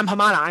 If I'm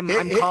Hamada,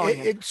 I'm calling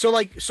him. So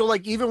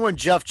like even when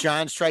Jeff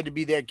Johns tried to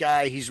be that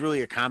guy, he's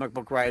really a comic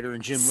book writer,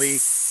 and Jim Lee,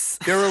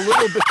 they're a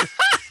little bit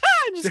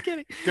I'm just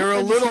kidding. They're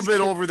a little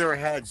bit over their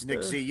heads,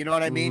 Nick Z. You know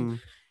what I mean?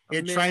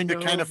 And trying to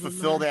kind of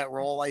fulfill that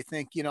role, I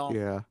think, you know.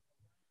 Yeah.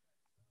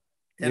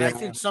 And I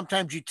think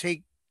sometimes you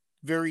take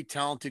very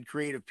talented,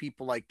 creative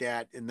people like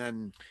that and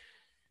then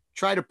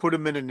try to put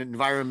them in an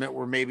environment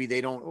where maybe they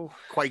don't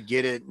quite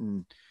get it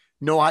and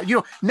know how, you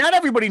know, not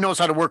everybody knows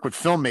how to work with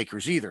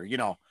filmmakers either, you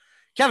know.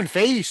 Kevin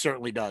Feige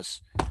certainly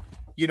does,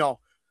 you know,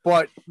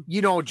 but,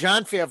 you know,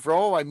 Jon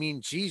Favreau, I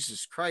mean,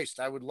 Jesus Christ,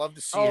 I would love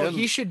to see him.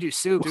 He should do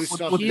Soups.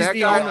 What that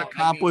guy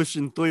accomplished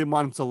in 3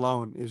 months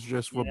alone is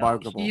just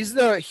remarkable. He's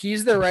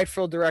the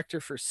rightful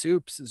director for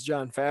Soups is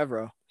Jon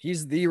Favreau.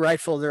 He's the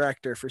rightful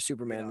director for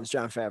Superman is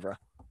Jon Favreau.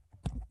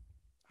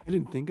 I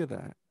didn't think of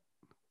that.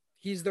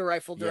 He's the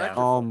rightful director.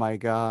 Oh my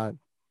God.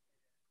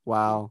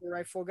 Wow. He's the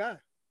rightful guy.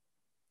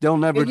 They'll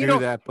never do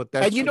that, but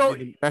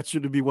that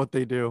should be what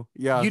they do.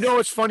 Yeah. You know,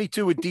 it's funny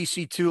too with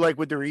DC too, like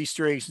with their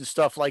Easter eggs and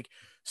stuff, like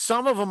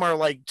some of them are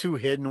like too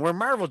hidden where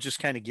Marvel just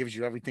kind of gives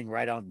you everything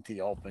right out into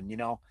the open, you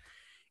know,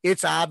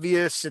 it's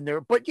obvious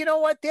but you know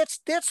what,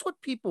 that's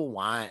what people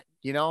want,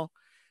 you know,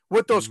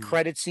 with those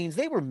credit scenes,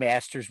 they were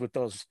masters with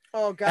those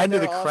end of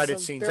the credit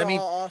scenes. They're I mean,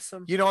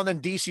 awesome. You know, and then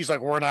DC's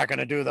like, we're not going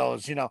to do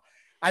those, you know,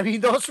 I mean,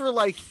 those were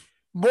like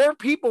more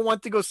people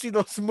want to go see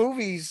those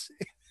movies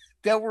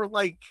that were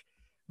like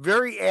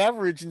very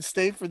average and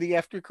stay for the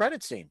after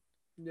credit scene.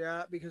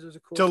 Yeah, because there's a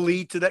cool to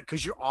lead to that,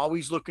 because you're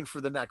always looking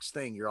for the next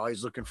thing. You're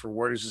always looking for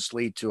where does this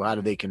lead to? How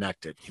do they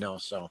connect it? You know,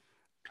 so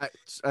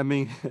I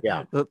mean,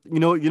 yeah. You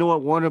know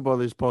what Warner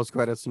Brothers post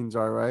credit scenes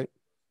are, right?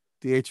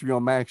 The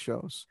HBO Max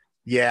shows.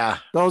 Yeah,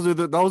 those are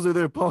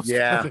their post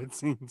credit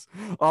scenes.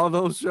 All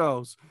those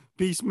shows.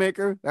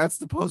 Peacemaker, that's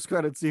the post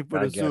credit scene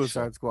for the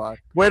Suicide Squad.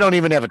 We don't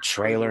even have a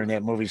trailer, and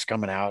that movie's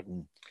coming out,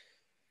 and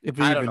If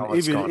I don't know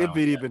what's going if on it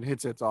with even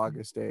hits its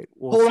August date.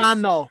 We'll Hold see.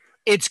 on though.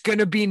 It's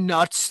gonna be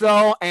nuts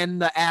though,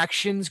 and the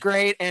action's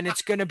great, and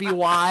it's gonna be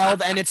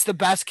wild, and it's the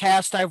best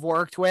cast I've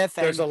worked with.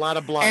 And, There's a lot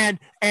of blood.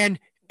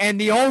 And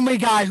the only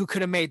guy who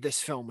could have made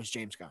this film was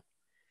James Gunn.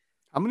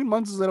 How many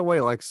months is it away?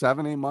 Like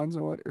 7, 8 months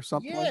or what, or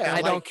something like that?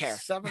 I don't care.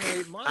 7 or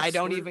 8 months. I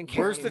don't even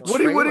care Where's the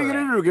anymore. What are you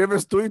trailer gonna do? Give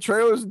us 3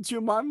 trailers in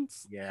 2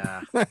 months?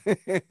 Yeah.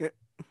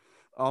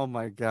 Oh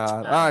my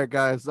god! All right,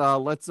 guys.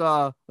 Let's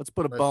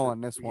put a bow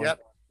on this one.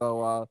 Yep.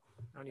 So,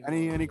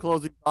 any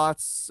closing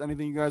thoughts?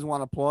 Anything you guys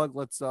want to plug?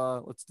 Let's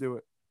do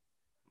it.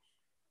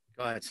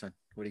 Go ahead, son.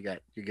 What do you got?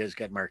 You guys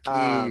got Marquee.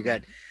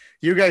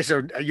 You guys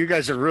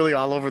are really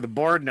all over the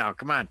board now.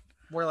 Come on.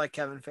 We're like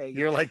Kevin Feige.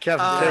 You're like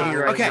Kevin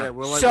Feige right okay.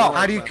 now. So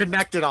how do you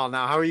connect it all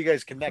now? How are you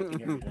guys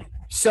connecting everything?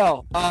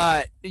 So,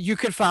 you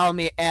can follow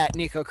me at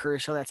Nikko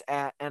Caruso. That's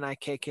at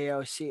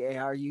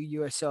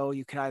NIKKOCARUUSO.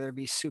 You could either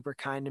be super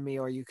kind to me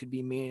or you could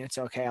be mean. It's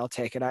okay. I'll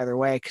take it either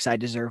way because I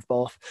deserve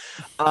both.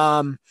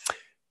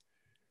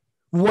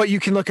 What you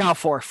can look out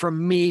for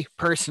from me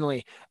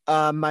personally,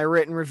 my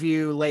written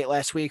review late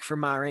last week for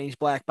Ma Rainey's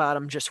Black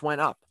Bottom just went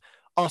up.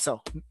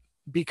 Also,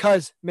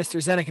 because Mr.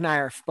 Zednik and I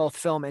are both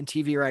film and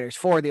TV writers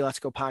for the Let's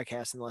Go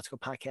podcast and the Let's Go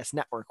podcast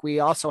network,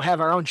 we also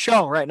have our own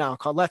show right now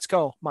called Let's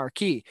Go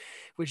Marquee,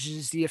 which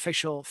is the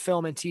official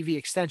film and TV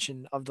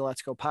extension of the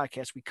Let's Go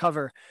podcast. We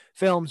cover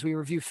films, we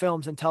review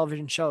films and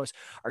television shows.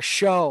 Our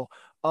show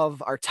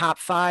of our top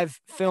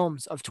 5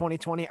 films of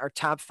 2020, our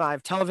top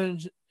 5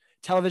 television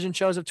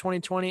shows of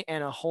 2020,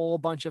 and a whole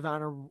bunch of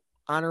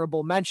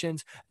honorable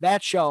mentions.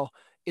 That show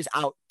is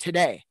out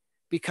today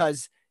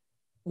because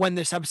when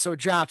this episode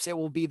drops, it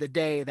will be the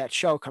day that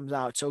show comes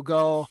out. So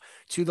go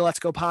to the Let's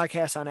Go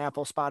podcast on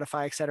Apple,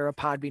 Spotify, etc.,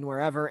 Podbean,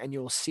 wherever, and you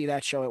will see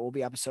that show. It will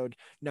be episode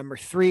number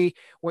 3.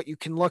 What you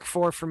can look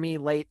for me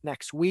late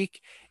next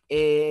week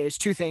is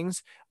 2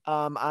 things.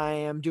 I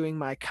am doing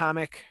my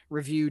comic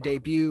review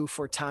debut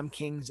for Tom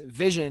King's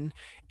Vision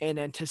in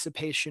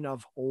anticipation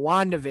of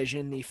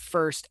WandaVision, the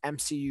first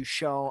MCU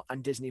show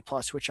on Disney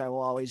Plus, which I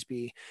will always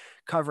be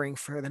covering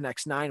for the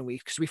next 9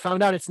 weeks because we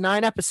found out it's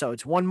 9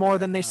 episodes, one more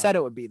than they said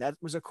it would be. That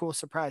was a cool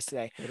surprise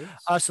today.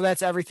 So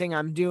that's everything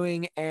I'm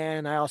doing,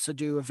 and I also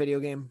do a video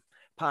game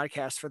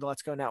podcast for the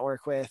Let's Go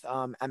Network with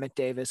Emmett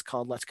Davis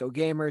called Let's Go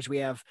Gamers. We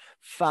have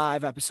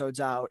 5 episodes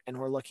out, and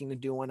we're looking to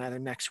do one either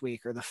next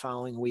week or the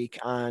following week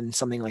on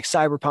something like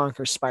Cyberpunk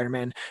or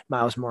Spider-Man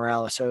Miles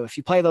Morales. So if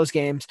you play those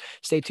games,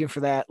 stay tuned for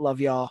that. Love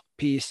y'all.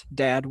 Peace.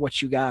 Dad,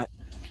 what you got?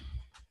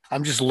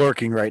 I'm just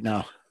lurking right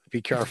now.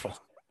 Be careful.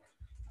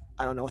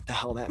 I don't know what the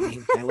hell that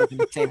means. I live in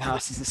the same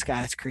house as this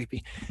guy. That's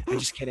creepy. I'm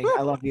just kidding.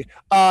 I love you.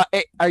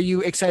 Are you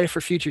excited for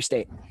Future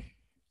State?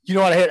 You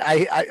know what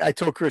I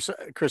told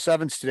Chris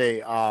Evans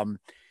today. I'm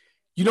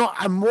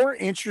more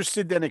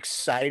interested than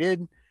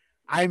excited.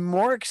 I'm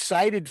more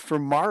excited for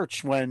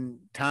March when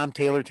Tom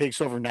Taylor takes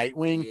over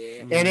Nightwing.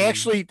 Yeah. And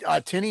actually,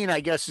 Tinian,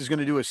 I guess, is going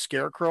to do a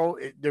Scarecrow.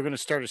 They're going to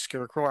start a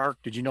Scarecrow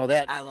arc. Did you know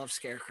that? I love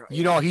Scarecrow.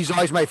 He's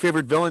always my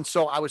favorite villain.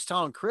 So I was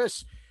telling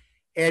Chris,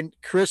 and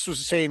Chris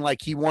was saying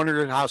like he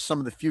wondered how some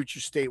of the Future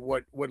State,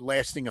 what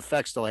lasting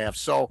effects they'll have.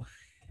 So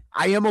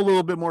I am a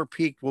little bit more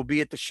peaked. We'll be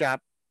at the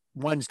shop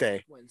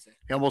Wednesday,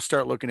 and we'll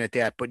start looking at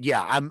that. But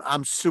yeah,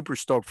 I'm super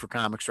stoked for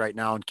comics right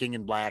now and King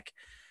in Black.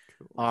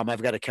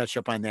 I've got to catch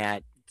up on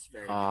that.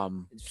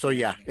 So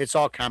yeah, it's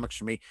all comics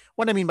for me.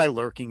 What I mean by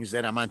lurking is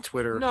that I'm on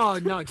Twitter. No,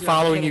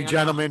 following you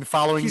gentlemen,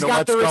 following He's the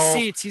got Let's the Go,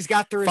 receipts. He's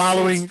got the receipts.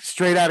 following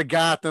Straight Outta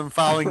Gotham,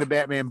 following the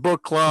Batman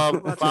Book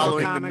Club,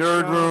 following the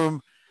Nerd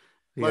Room,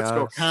 Let's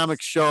Go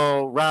Comics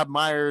Show, Rob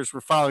Myers.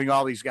 We're following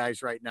all these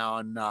guys right now,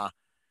 and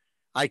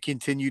I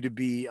continue to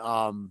be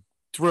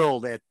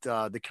thrilled at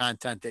the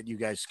content that you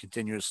guys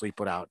continuously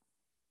put out.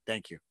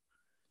 Thank you.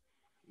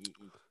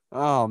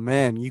 Oh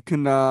man, you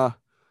can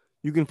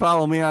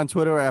follow me on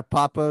Twitter at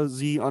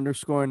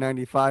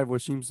PapaZ_95,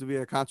 which seems to be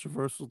a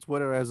controversial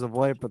Twitter as of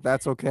late, but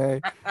that's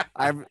okay.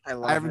 I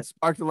haven't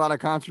sparked a lot of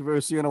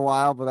controversy in a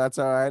while, but that's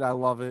all right. I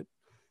love it.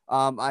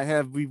 I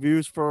have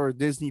reviews for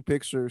Disney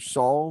Pictures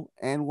Soul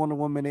and Wonder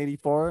Woman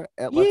 84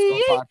 at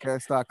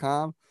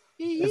letsgopodcast.com.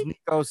 As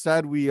Nico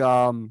said, we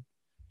have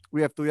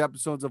 3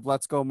 episodes of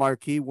Let's Go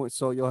Marquee,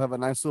 so you'll have a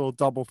nice little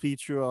double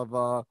feature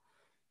of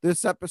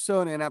this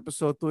episode and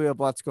episode 3 of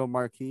Let's Go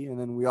Marquee. And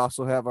then we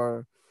also have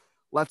our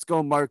Let's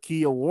Go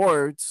Marquee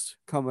Awards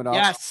coming up.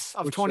 Yes,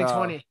 of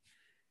 2020.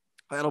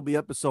 That'll be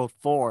episode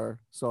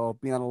 4, so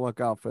be on the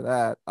lookout for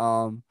that.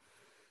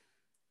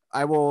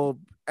 I will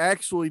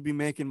actually be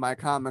making my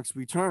comics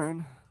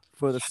return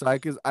for the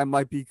site because I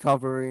might be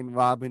covering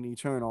Robin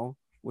Eternal,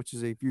 which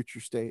is a Future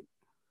State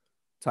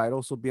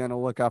title, so be on the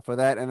lookout for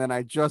that. And then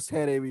I just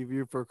had a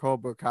review for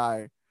Cobra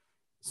Kai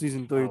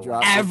season 3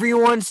 drop.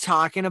 Everyone's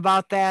talking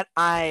about that.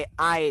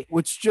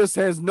 Which just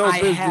has no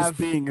business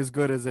being as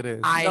good as it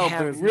is.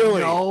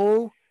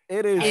 It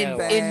is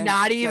in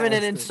not even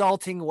an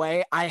insulting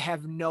way. I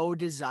have no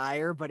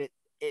desire, but it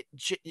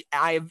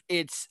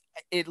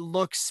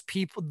looks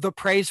the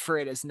praise for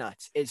it is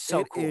nuts. It's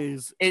so cool.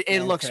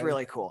 It looks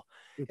really cool.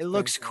 It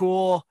looks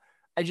cool.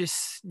 I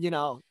just,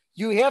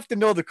 You have to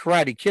know the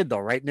Karate Kid, though,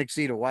 right? Nick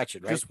Z to watch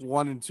it, right? Just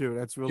 1 and 2.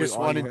 That's really Just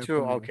all 1 you and have 2.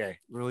 to know. Okay.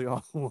 Really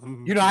all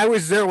 1. You know, I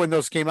was there when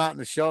those came out in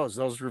the shows.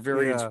 Those were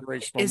very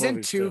inspirational Isn't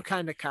movies. 2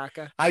 kind of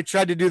caca? I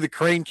tried to do the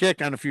crane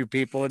kick on a few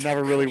people. It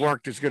never really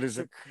worked as good as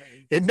it.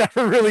 It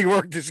never really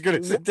worked as good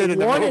as it did in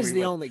the movie. 1 is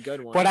the only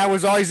good one. But I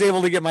was always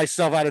able to get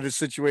myself out of the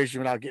situation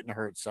without getting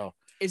hurt. So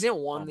isn't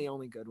 1 the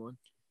only good one?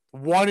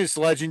 1 is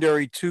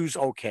legendary, 2's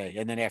okay,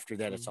 and then after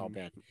that, it's all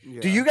bad.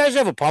 Yeah. Do you guys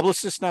have a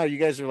publicist now? You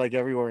guys are like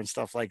everywhere and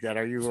stuff like that.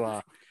 Are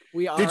you?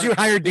 We are. Did you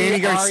hire Danny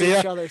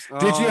Garcia?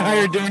 Did you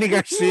hire Danny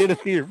Garcia to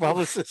be your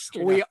publicist?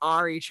 We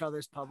are each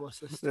other's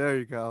publicists. There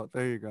you go.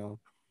 There you go.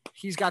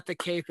 He's got the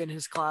cape in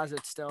his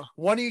closet still.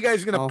 One of you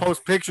guys gonna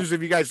post pictures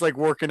of you guys like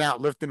working out,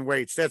 lifting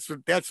weights. That's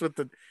what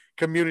the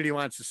community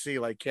wants to see,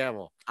 like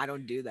Cavill. I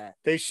don't do that.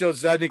 They show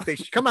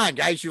Zednik. Come on,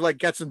 guys. You like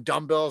get some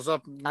dumbbells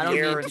up in the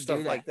air and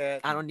stuff like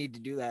that. I don't need to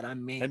do that.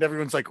 I'm me. And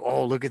everyone's like,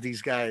 "Oh, look at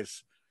these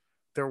guys.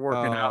 They're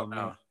working out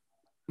now."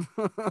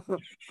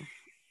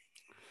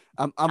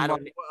 I'm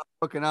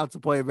looking out to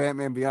play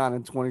Batman Beyond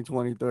in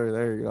 2023.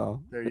 There you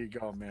go. There you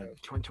go, man.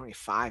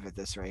 2025 at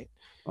this rate.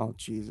 Oh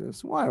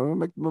Jesus! Why? We'll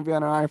make the movie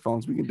on our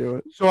iPhones. We can do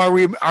it. So are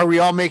we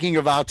all making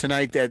a vow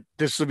tonight that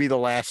this will be the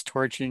last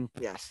torching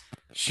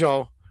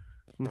show?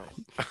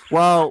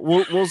 Well,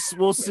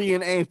 we'll see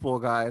in April,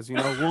 guys. You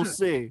know, we'll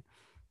see.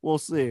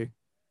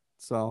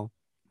 So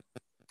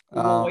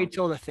we'll wait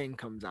till the thing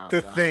comes out.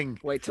 The thing.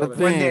 Wait till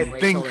when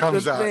that thing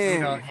comes out.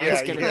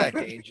 That's gonna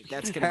be dangerous.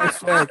 That's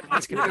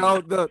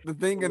gonna be the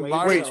thing in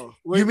Wait,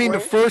 you mean the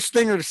first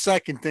thing or the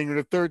second thing or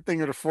the third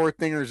thing or the fourth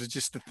thing, or is it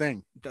just the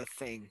thing? The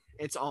thing.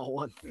 It's all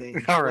one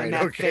thing. All right. When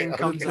that thing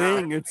comes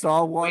out, it's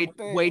all one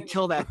thing. Wait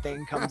till that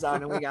thing comes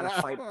out, and we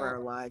gotta fight for our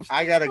lives.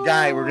 I got a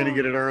guy. We're gonna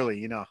get it early.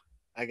 You know.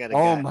 I got a guy.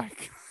 Oh my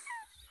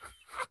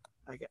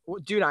god.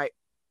 Well, dude, I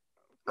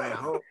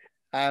hope.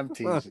 I'm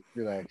teasing.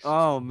 Relax.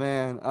 Oh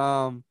man.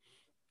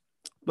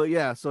 But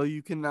yeah, so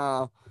you can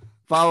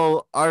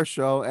follow our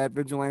show at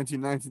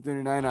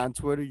Vigilante1939 on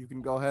Twitter. You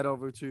can go head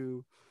over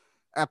to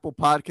Apple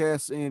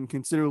Podcasts and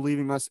consider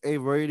leaving us a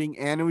rating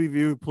and a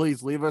review.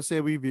 Please leave us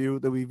a review.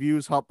 The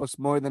reviews help us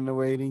more than the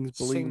ratings.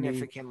 Believe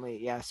significantly,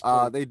 me. Yes.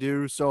 They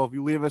do. So if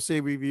you leave us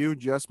a review,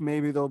 just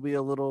maybe there'll be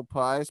a little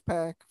prize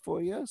pack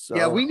for you. So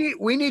yeah,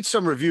 we need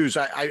some reviews.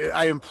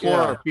 I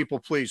implore our people,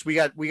 please. We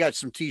got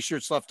some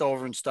t-shirts left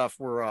over and stuff.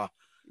 We're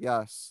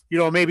yes. You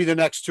know, maybe the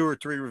next 2 or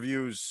 3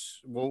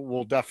 reviews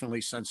we'll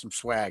definitely send some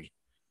swag.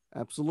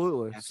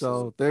 Absolutely.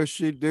 So there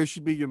should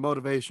be your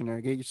motivation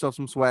there. Get yourself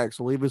some swag.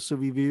 So leave us a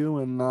review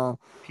and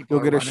you'll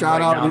get a shout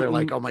out. Now. They're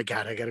like, oh my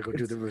god, I gotta go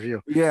do the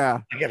review.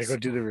 Yeah, I gotta go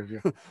do the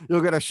review.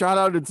 You'll get a shout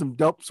out and some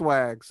dope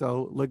swag.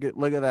 So look at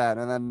that.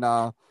 And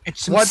then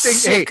it's one thing.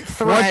 Hey,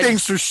 one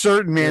thing's for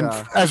certain, man.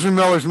 Yeah. Ezra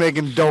Miller's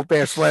making dope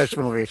ass Flash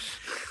movie.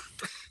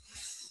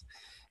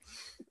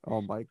 Oh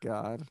my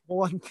god.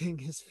 One thing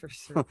is for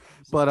certain.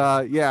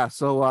 But yeah.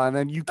 So and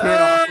then you can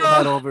also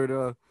head over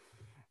to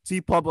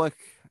TeePublic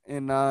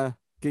and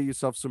get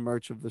yourself some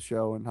merch of the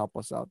show and help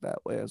us out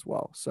that way as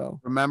well. So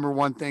remember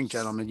one thing,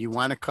 gentlemen, you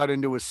want to cut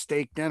into a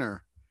steak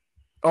dinner.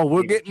 Oh,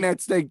 we're getting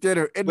that steak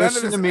dinner. And none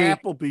of this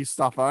Applebee's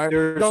stuff, all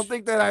right? Don't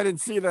think that I didn't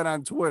see that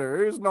on Twitter.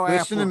 There's no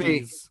Applebee's. To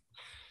me.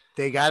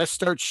 They got to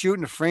start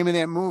shooting the frame of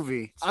that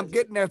movie. I'm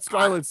getting that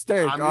scarlet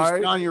steak, I'm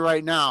just telling you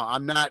right now.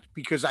 I'm not,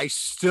 because I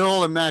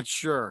still am not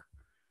sure.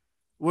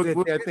 We're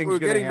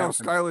getting no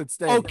scarlet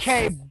steak.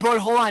 Okay, but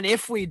hold on.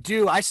 If we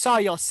do, I saw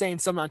y'all saying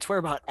something on Twitter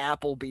about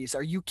Applebee's.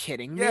 Are you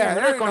kidding me? Yeah,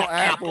 we're going to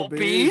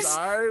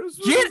Applebee's.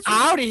 Get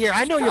out of here!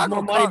 I know you have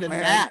more money than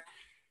that.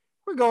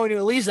 We're going to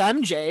at least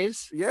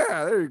MJ's.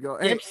 Yeah, there you go.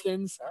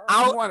 Gibson's.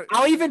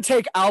 I'll even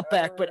take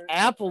Outback, but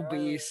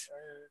Applebee's.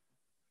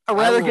 I'd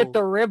rather get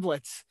the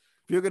riblets.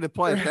 If you're gonna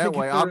play it that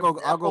way, I'll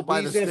go buy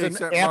the steaks.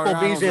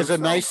 Applebee's is a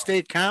nice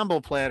steak combo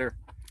platter.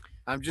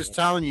 I'm just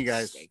telling you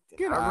guys.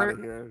 Get out of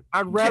here.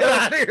 I'd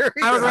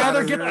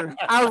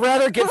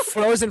rather get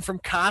frozen from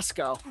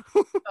Costco.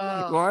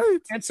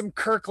 What? And some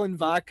Kirkland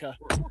vodka.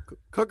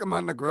 Cook them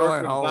on the grill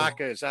at home.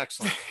 Vodka is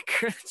excellent.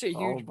 It's a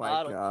huge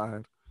bottle.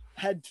 God.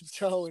 Head to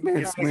toe.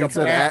 This man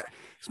said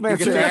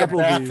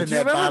Applebee's. Do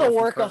you remember the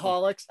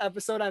Workaholics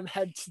episode? I'm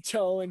head to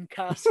toe in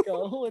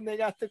Costco when they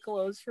got the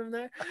clothes from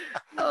there.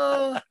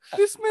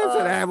 This man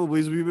said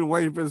Applebee's. We've been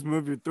waiting for this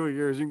movie for 3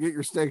 years. You can get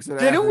your steaks at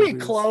Applebee's. Didn't we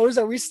close?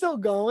 Are we still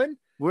going?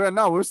 We're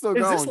still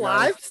going. Is this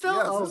live still?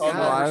 Yes, oh,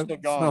 live. We're still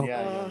going.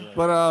 Yeah.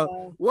 But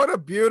what a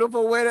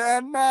beautiful way to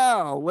end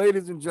now,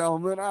 ladies and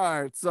gentlemen.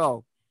 All right,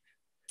 so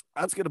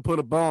that's gonna put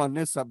a bow on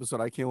this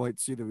episode. I can't wait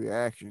to see the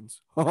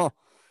reactions.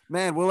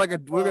 Man, we're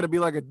gonna be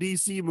like a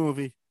DC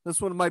movie. This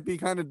one might be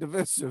kind of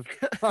divisive.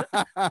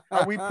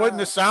 Are we putting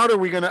this out, or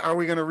are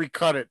we gonna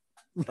recut it?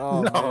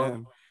 Oh, no.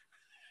 Man.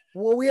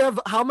 Well, we have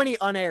how many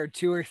unaired?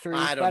 2 or 3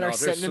 that are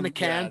sitting in the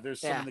can. Yeah,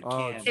 there's some in the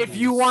can. If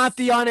you want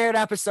the unaired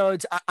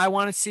episodes, I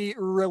want to see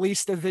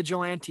release the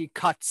vigilante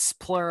cuts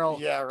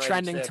plural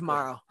trending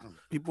tomorrow.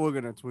 People are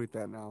gonna tweet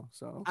that now,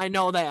 so I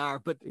know they are,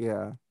 but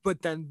yeah.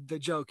 But then the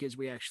joke is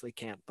we actually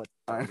can't. But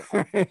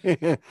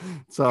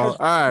so all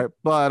right,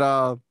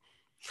 but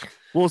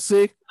we'll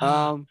see.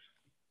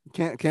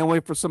 Can't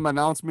wait for some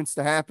announcements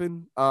to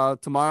happen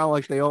tomorrow,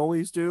 like they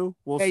always do.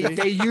 We'll see.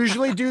 They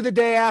usually do the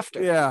day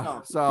after.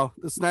 Yeah. So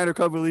the Snyder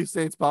Cut release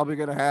date's probably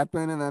gonna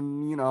happen, and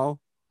then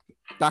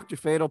Dr.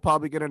 Fate will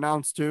probably get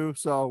announced too.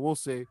 So we'll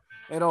see.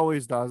 It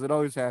always does. It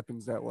always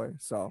happens that way.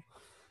 So,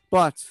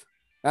 but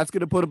that's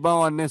gonna put a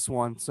bow on this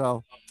one.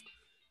 So,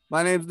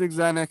 my name's Nick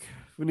Zednik,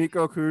 for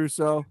Nikko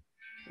Caruso,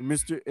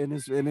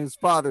 and his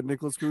father,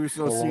 Nicholas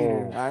Caruso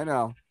Sr. I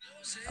know.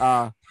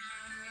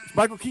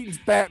 Michael Keaton's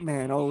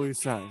Batman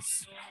always says,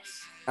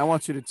 I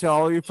want you to tell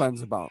all your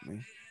friends about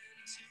me.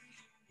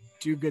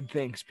 Do good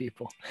things,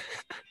 people.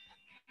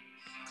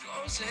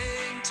 Closing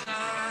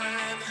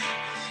time.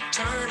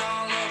 Turn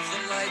all of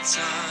the lights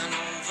on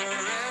over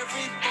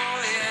every